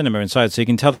have a cinema inside, so you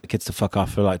can tell the kids to fuck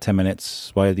off for like 10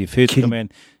 minutes while the food's coming in.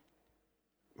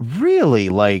 Really?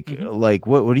 Like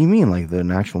what do you mean? Like the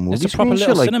actual movie? It's a proper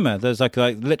little cinema. There's like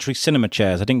literally cinema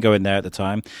chairs. I didn't go in there at the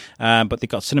time, but they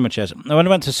got cinema chairs. When I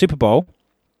went to Super Bowl,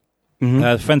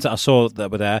 the friends that I saw that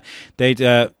were there, they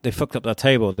fucked up their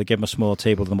table. They gave them a smaller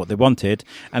table than what they wanted,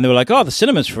 and they were like, the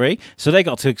cinema's free. So they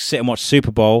got to sit and watch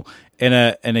Super Bowl in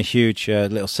a huge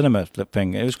little cinema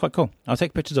thing. It was quite cool. I'll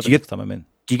take pictures of it next time I'm in.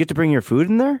 Do you get to bring your food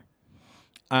in there?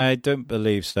 I don't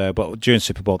believe so, but during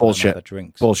Super Bowl, bullshit. The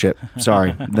drinks. Bullshit.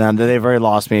 Sorry, they've already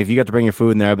lost me. If you got to bring your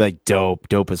food in there, I'd be like,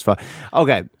 dope as fuck.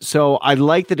 Okay, so I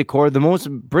like the decor. The most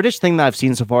British thing that I've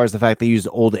seen so far is the fact they used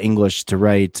Old English to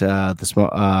write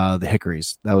the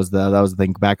Hickories. That was the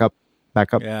thing. Back up.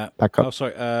 Yeah. Back up. Oh,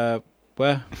 sorry.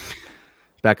 Where?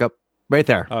 Back up. Right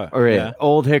there.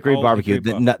 Old Hickory Barbecue.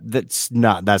 Hickory that's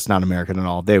not American at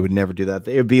all. They would never do that.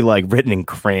 It would be like written in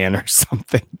crayon or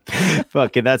something.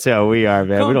 Fucking, that's how we are,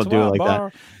 man. We don't do it like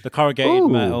that. The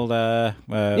corrugated metal.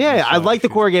 I like the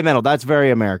corrugated metal. That's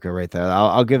very America right there.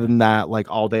 I'll give them that like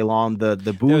all day long. The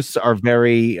booths are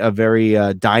very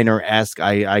diner-esque.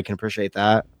 I can appreciate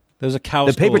that. There's a cow.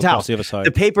 The paper towels. The other side.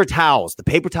 The paper towels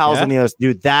on the other side.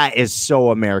 Dude, that is so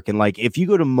American. Like if you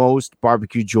go to most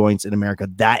barbecue joints in America,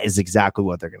 that is exactly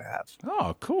what they're gonna have.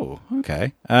 Oh, cool.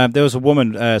 Okay. There was a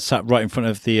woman sat right in front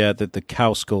of the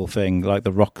cow skull thing, like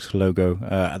the Rock logo,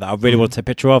 that I really wanted to take a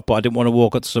picture of, but I didn't want to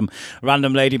walk up to some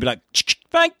random lady and be like,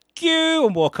 thank you,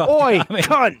 and walk off. Oi,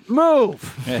 cunt,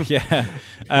 move. Yeah.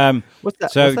 What's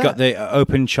that? So we've got the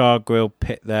open char grill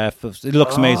pit there. It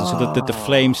looks amazing. So the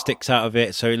flame sticks out of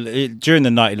it. So during the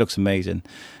night, it looks amazing.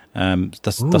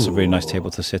 That's a really nice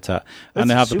table to sit at. And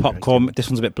they have the popcorn. Nice. This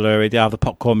one's a bit blurry. They have the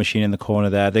popcorn machine in the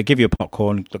corner there. They give you a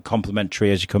popcorn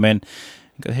complimentary as you come in.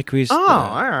 Got Hickory's. Oh,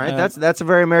 all right. That's a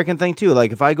very American thing too.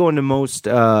 Like if I go into most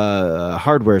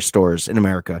hardware stores in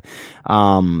America,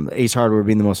 Ace Hardware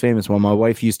being the most famous one, my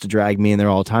wife used to drag me in there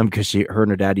all the time because her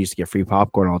and her dad used to get free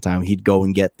popcorn all the time. He'd go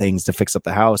and get things to fix up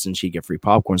the house, and she'd get free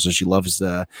popcorn. So she loves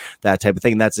that type of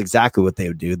thing. That's exactly what they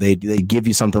would do. They give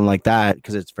you something like that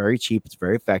because it's very cheap, it's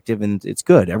very effective, and it's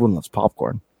good. Everyone loves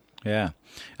popcorn. Yeah,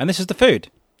 and this is the food.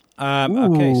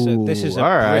 Okay, so this is a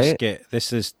brisket.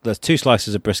 Right. There's 2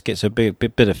 slices of brisket, so a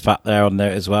bit of fat there on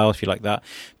there as well, if you like that.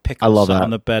 Pickles I love that.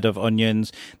 on a bed of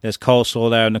onions. There's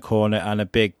coleslaw there in the corner, and a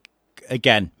big,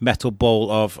 again, metal bowl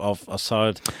of a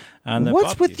salad. And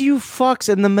what's with you fucks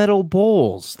in the metal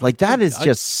bowls? Like that is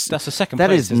just that's the second. That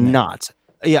place, is not.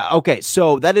 Yeah. Okay.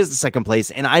 So that is the second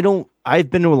place, and I've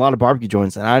been to a lot of barbecue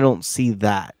joints, and I don't see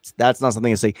that. That's not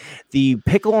something I say. The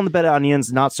pickle on the bed of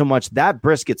onions, not so much. That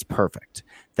brisket's perfect.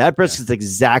 That brisket's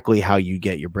exactly how you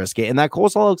get your brisket. And that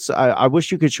coleslaw looks, I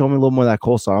wish you could show me a little more of that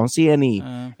coleslaw. I don't see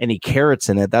any carrots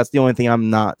in it. That's the only thing I'm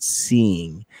not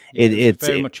seeing. It's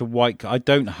very much a white. I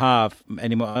don't have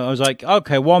any more. I was like,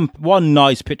 okay, one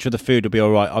nice picture of the food will be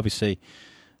all right. Obviously,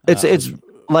 it's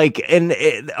like,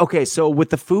 okay, so with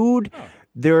the food,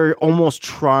 they're almost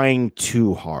trying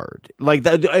too hard. Like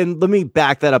that, and let me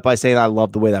back that up by saying I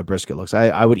love the way that brisket looks.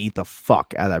 I would eat the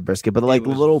fuck out of that brisket, but like the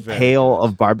little pail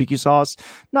of barbecue sauce,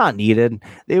 not needed.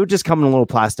 They would just come in a little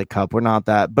plastic cup. We're not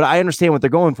that, but I understand what they're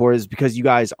going for is because you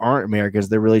guys aren't Americans.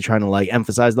 They're really trying to like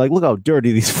emphasize, like, look how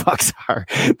dirty these fucks are.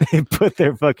 They put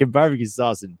their fucking barbecue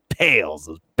sauce in pails,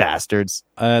 those bastards.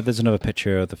 There's another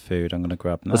picture of the food. I'm going to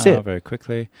grab now very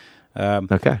quickly.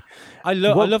 Okay, I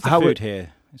love the food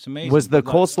here. It's amazing. Was the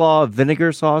coleslaw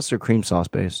vinegar sauce or cream sauce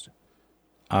based?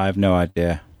 I have no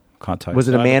idea. Can't tell you. Was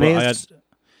it a mayonnaise?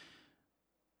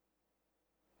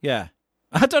 Yeah.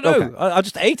 I don't know. Okay. I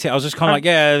just ate it. I was just kind of like,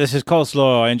 yeah, this is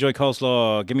coleslaw. I enjoy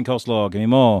coleslaw. Give me coleslaw. Give me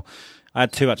more. I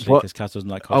had 2 actually because Cass doesn't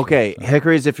like coleslaw. Okay, so.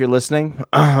 Hickories, if you're listening,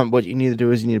 what you need to do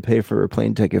is you need to pay for a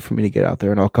plane ticket for me to get out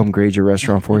there, and I'll come grade your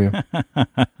restaurant for you.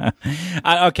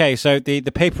 Okay, so the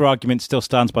paper argument still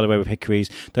stands, by the way, with Hickories.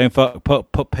 Don't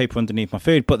put paper underneath my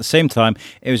food, but at the same time,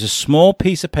 it was a small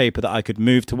piece of paper that I could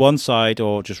move to one side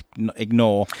or just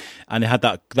ignore, and it had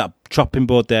that chopping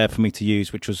board there for me to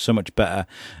use, which was so much better.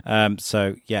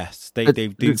 So yes, they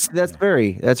do. That's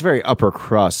very upper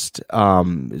crust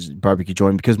barbecue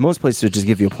joint because most places just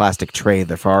give you a plastic tray.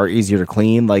 They're far easier to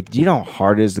clean. Like, do you know how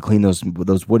hard it is to clean those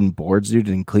wooden boards, dude,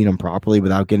 and clean them properly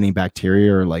without getting any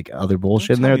bacteria or like other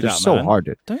bullshit in there? They're so hard,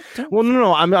 dude. Well,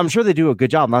 no. I'm sure they do a good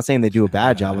job. I'm not saying they do a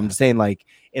bad job. I'm just saying like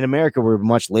in America we're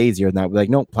much lazier than that. We're like,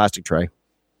 no, plastic tray.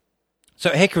 So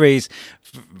Hickories,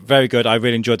 very good. I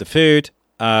really enjoyed the food.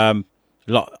 The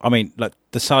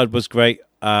salad was great.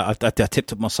 I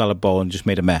tipped up my salad bowl and just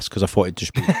made a mess because I thought it'd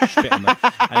just be spit on there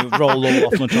and it would roll all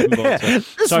off my chopping board. So,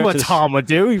 this is what Tom would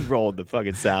do. He rolled the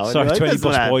fucking salad. Sorry to any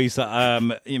bus boys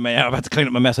that you may have had to clean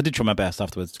up my mess. I did try my best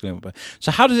afterwards to clean up.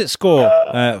 So how does it score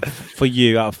for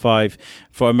you out of 5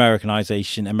 for Americanism? I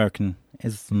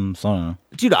don't know.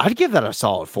 Dude, I'd give that a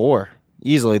solid 4.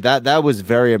 Easily. That was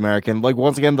very American. Like,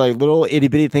 once again, like little itty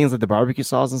bitty things like the barbecue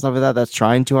sauce and stuff like that. That's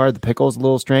trying too hard. The pickle's a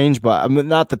little strange, but I mean,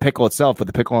 not the pickle itself, but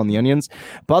the pickle on the onions.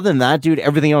 But other than that, dude,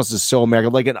 everything else is so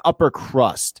American. Like an upper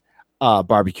crust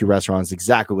barbecue restaurant is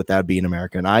exactly what that would be in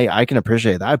America. And I can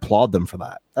appreciate that. I applaud them for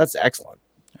that. That's excellent.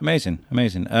 Amazing.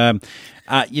 I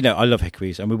love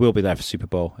Hickories, and we will be there for Super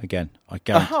Bowl again. I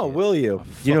guarantee. Oh, will you?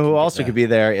 You know who also could be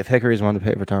there if Hickories wanted to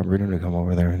pay for Tom Bruno to come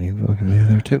over there, and he will be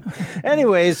there too.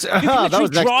 Anyways, you can literally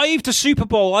drive to Super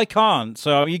Bowl. I can't,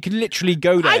 so you can literally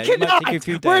go there. I cannot.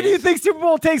 Where do you think Super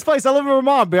Bowl takes place? I live in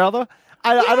Vermont, brother.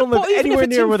 I don't live anywhere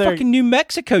near where they're fucking New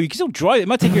Mexico. You can still drive. It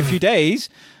might take you a few days,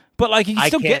 but like you can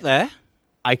still get there.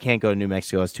 I can't go to New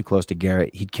Mexico. It's too close to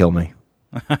Garrett. He'd kill me.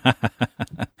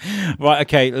 Right,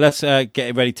 okay, let's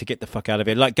get ready to get the fuck out of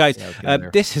here. Like, guys,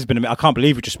 this has been I can't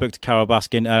believe we just spoke to Carole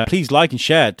Baskin. Please like and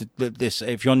share this.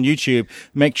 If you're on YouTube,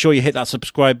 make sure you hit that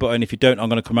subscribe button. If you don't, I'm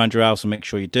going to come around your house and make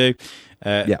sure you do.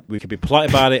 We can be polite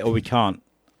about it or we can't.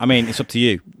 I mean, it's up to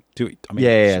you.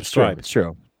 Subscribe. It's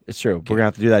true. Okay. We're gonna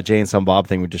have to do that Jay and Silent Bob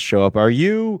thing. We just show up. Are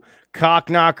you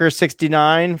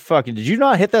Cockknocker69? Fucking, did you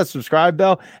not hit that subscribe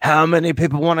bell? How many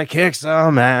people want to kick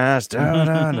some ass?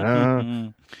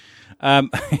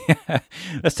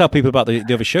 Let's tell people about the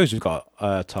other shows we've got,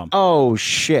 Tom. Oh,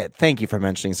 shit. Thank you for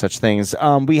mentioning such things.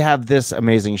 We have this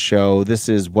amazing show. This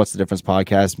is What's the Difference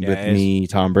podcast with me,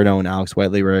 Tom Bruno, and Alex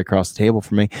Whiteley right across the table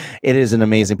from me. It is an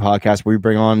amazing podcast where we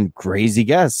bring on crazy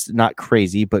guests. Not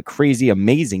crazy, but crazy,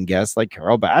 amazing guests like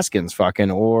Carol Baskins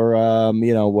or,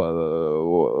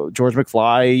 George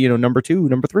McFly, number 2,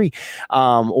 number 3,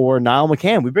 or Niall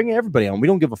McCann. We bring everybody on. We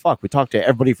don't give a fuck. We talk to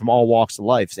everybody from all walks of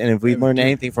life. And if we learn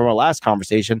anything from our last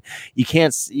conversation, you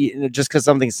can't just because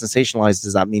something's sensationalized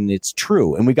does not mean it's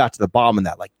true. And we got to the bottom of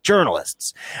that, like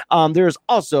journalists. There's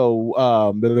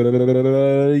also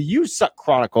You Suck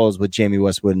Chronicles with Jamie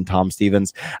Westwood and Tom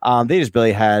Stevens. They just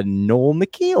really had Noel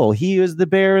McKeel. He is the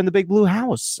bear in the big blue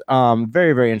house.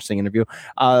 Very, very interesting interview.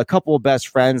 A couple of best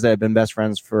friends that have been best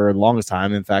friends for the longest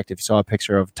time. In fact, if you saw a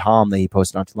picture of Tom that he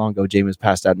posted not too long ago, Jamie was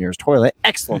passed out near his toilet.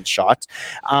 Excellent shot.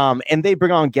 And they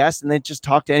bring on guests and they just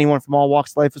talk to anyone from all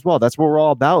walks of life as well. That's what we're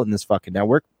all about in this fucking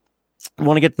network. We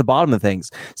want to get to the bottom of things.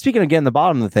 Speaking again, the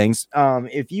bottom of things,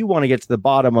 if you want to get to the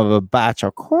bottom of a batch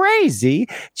of crazy,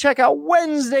 check out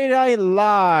Wednesday Night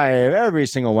Live every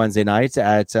single Wednesday night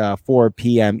at 4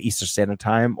 p.m. Eastern Standard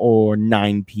Time or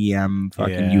 9 p.m.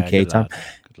 fucking UK time.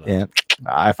 Yeah,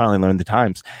 I finally learned the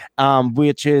times,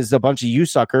 which is a bunch of you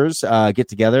suckers get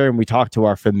together and we talk to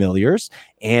our familiars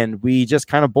and we just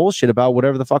kind of bullshit about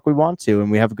whatever the fuck we want to. And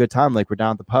we have a good time like we're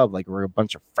down at the pub, like we're a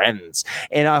bunch of friends.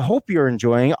 And I hope you're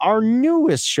enjoying our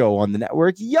newest show on the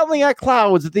network, Yelling at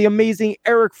Clouds, with the amazing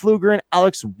Eric Pfluger and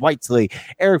Alex Whiteley.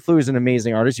 Eric Pfluger is an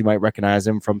amazing artist. You might recognize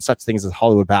him from such things as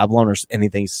Hollywood Babylon or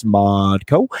anything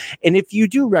Smodco. And if you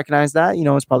do recognize that,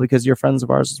 it's probably because you're friends of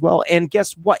ours as well. And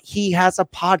guess what? He has a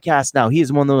podcast now. He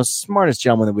is one of the smartest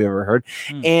gentlemen that we've ever heard.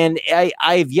 And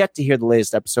I've yet to hear the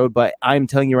latest episode, but I'm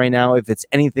telling you right now, if it's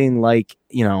anything like,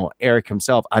 Eric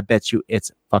himself, I bet you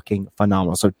it's fucking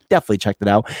phenomenal. So definitely check that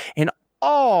out. And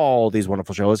all these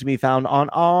wonderful shows can be found on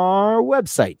our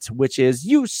website, which is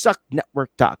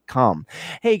yousucknetwork.com.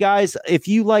 Hey guys, if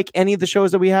you like any of the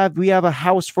shows that we have a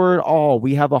house for it all.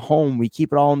 We have a home. We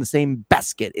keep it all in the same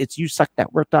basket. It's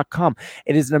yousucknetwork.com.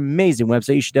 It is an amazing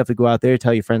website. You should definitely go out there,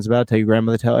 tell your friends about it, tell your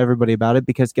grandmother, tell everybody about it,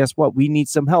 because guess what? We need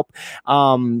some help.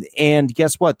 And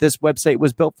guess what? This website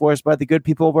was built for us by the good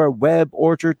people over at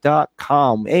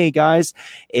weborchard.com. Hey guys,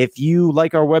 if you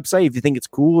like our website, if you think it's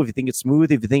cool, if you think it's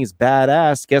smooth, if you think it's badass,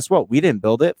 guess what? We didn't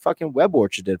build it. Fucking Web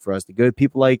Orchard did for us. The good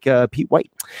people like Pete White.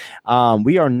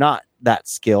 We are not that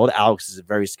skilled. Alex is a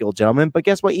very skilled gentleman, but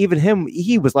guess what? Even him,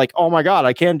 he was like, "Oh my god,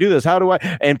 I can't do this. How do I?"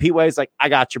 And Pete White's like, "I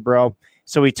got you, bro."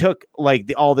 So he took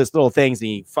all this little things and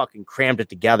he fucking crammed it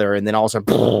together, and then also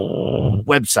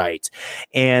website.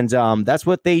 And that's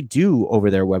what they do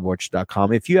over there,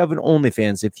 weborchard.com. If you have an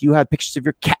OnlyFans, if you have pictures of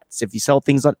your cats, if you sell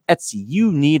things on Etsy,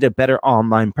 you need a better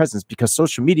online presence, because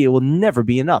social media will never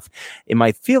be enough. It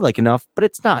might feel like enough, but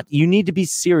it's not. You need to be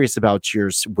serious about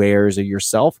your wares or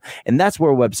yourself, and that's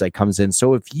where a website comes in.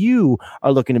 So if you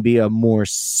are looking to be a more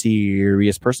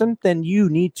serious person, then you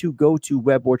need to go to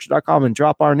weborchard.com and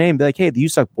drop our name. Be like, "Hey, the You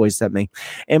Suck Boys sent me."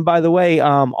 And by the way,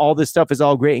 all this stuff is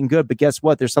all great and good, but guess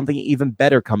what? There's something even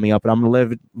better coming up, and I'm going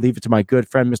to leave it to my good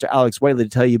friend, Mr. Alex Whiteley, to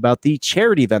tell you about the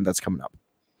charity event that's coming up.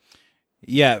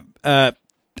 Yeah,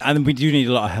 and we do need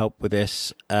a lot of help with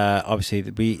this. Obviously,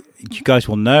 you guys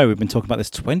will know we've been talking about this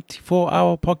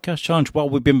 24-hour podcast challenge. Well,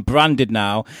 we've been branded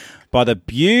now by the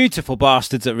beautiful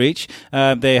bastards at Reach.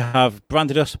 They have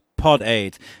branded us Pod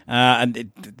Aid,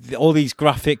 and all these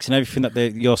graphics and everything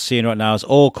that you're seeing right now has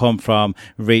all come from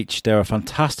Reach. They're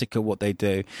fantastic at what they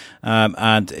do,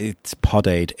 and it's Pod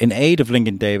Aid, in aid of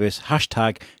Lincoln Davis,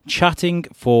 #chatting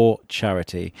for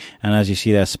charity. And as you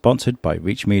see, they're sponsored by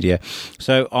Reach Media.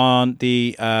 So on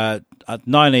the at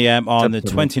 9 a.m. on the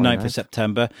 29th of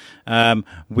September,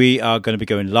 we are going to be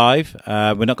going live.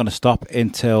 We're not going to stop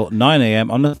until 9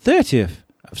 a.m. on the 30th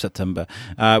of September.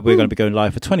 We're going to be going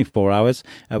live for 24 hours.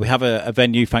 We have a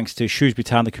venue thanks to Shrewsbury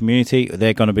Town, the community.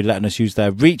 They're going to be letting us use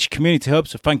their Reach community hub,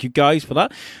 so thank you guys for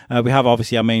that. We have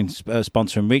obviously our main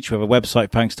sponsor in Reach. We have a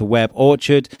website thanks to Web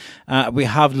Orchard. We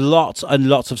have lots and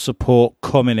lots of support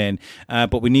coming in,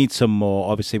 but we need some more.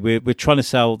 Obviously, we're trying to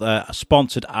sell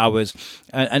sponsored hours,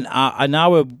 and an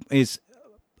hour is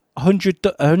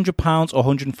 £100 or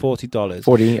 $140.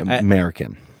 40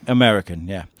 American.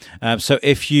 Yeah. So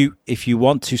if you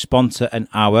want to sponsor an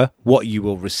hour, what you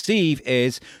will receive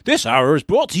is, "This hour is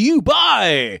brought to you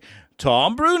by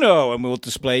Tom Bruno, and we'll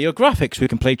display your graphics. We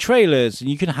can play trailers, and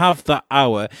you can have that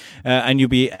hour, and you'll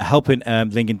be helping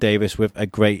Lincoln Davis with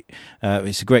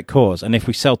it's a great cause. And if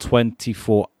we sell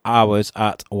 24 hours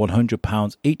at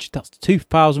 £100 each, that's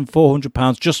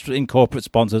 £2,400 just in corporate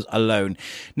sponsors alone.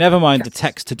 Never mind the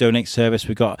text to donate service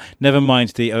we got. Never mind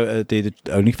the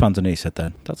OnlyFans. And he said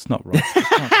then that's not right.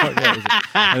 That's not quite right, is it?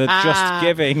 And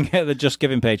the Just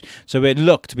Giving page. So we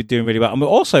look to be doing really well, and we're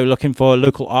also looking for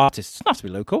local artists. It doesn't have to be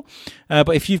local,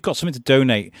 but if you've got something to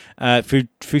donate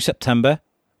through September,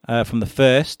 from the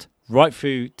 1st right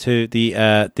through to the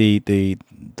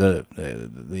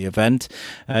event,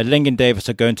 Lincoln Davis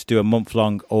are going to do a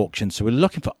month-long auction. So we're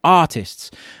looking for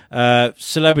artists,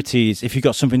 celebrities. If you've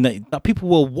got something that people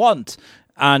will want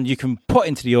and you can put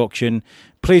into the auction,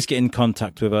 please get in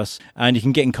contact with us, and you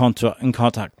can get in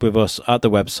contact with us at the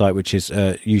website, which is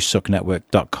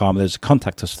yousucknetwork.com. There's a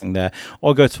contact us thing there,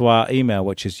 or go to our email,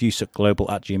 which is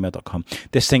yousuckglobal@gmail.com.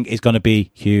 This thing is going to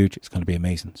be huge. It's going to be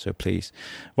amazing. So please,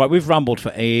 right, we've rambled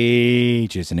for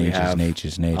ages and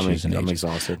ages. I'm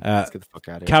exhausted. Let's get the fuck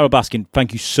out of here. Carol Baskin,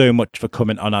 thank you so much for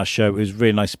coming on our show. It was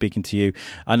really nice speaking to you,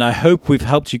 and I hope we've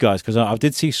helped you guys, because I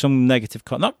did see some negative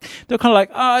they're kind of like,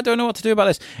 I don't know what to do about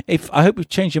this. I hope we've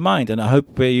changed your mind, and I hope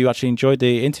you actually enjoyed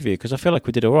the interview, because I feel like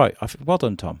we did all right. Well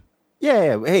done, Tom.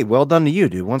 Yeah. Hey, well done to you,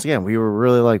 dude. Once again, we were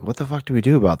really like, what the fuck do we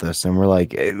do about this? And we're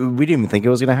like, we didn't even think it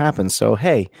was going to happen. So,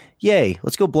 hey, yay.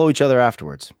 Let's go blow each other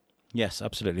afterwards. Yes,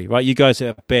 absolutely. Right, you guys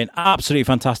have been absolutely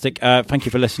fantastic. Thank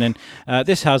you for listening.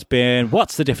 This has been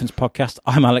What's the Difference podcast.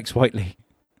 I'm Alex Whiteley.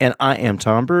 And I am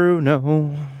Tom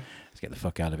Bruno. Let's get the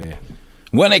fuck out of here.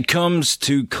 When it comes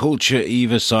to culture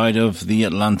either side of the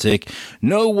Atlantic,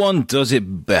 no one does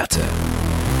it better.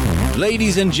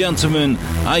 Ladies and gentlemen,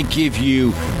 I give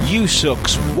you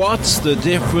Suck's What's the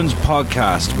Difference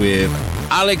podcast with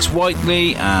Alex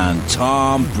Whiteley and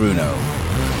Tom Bruno.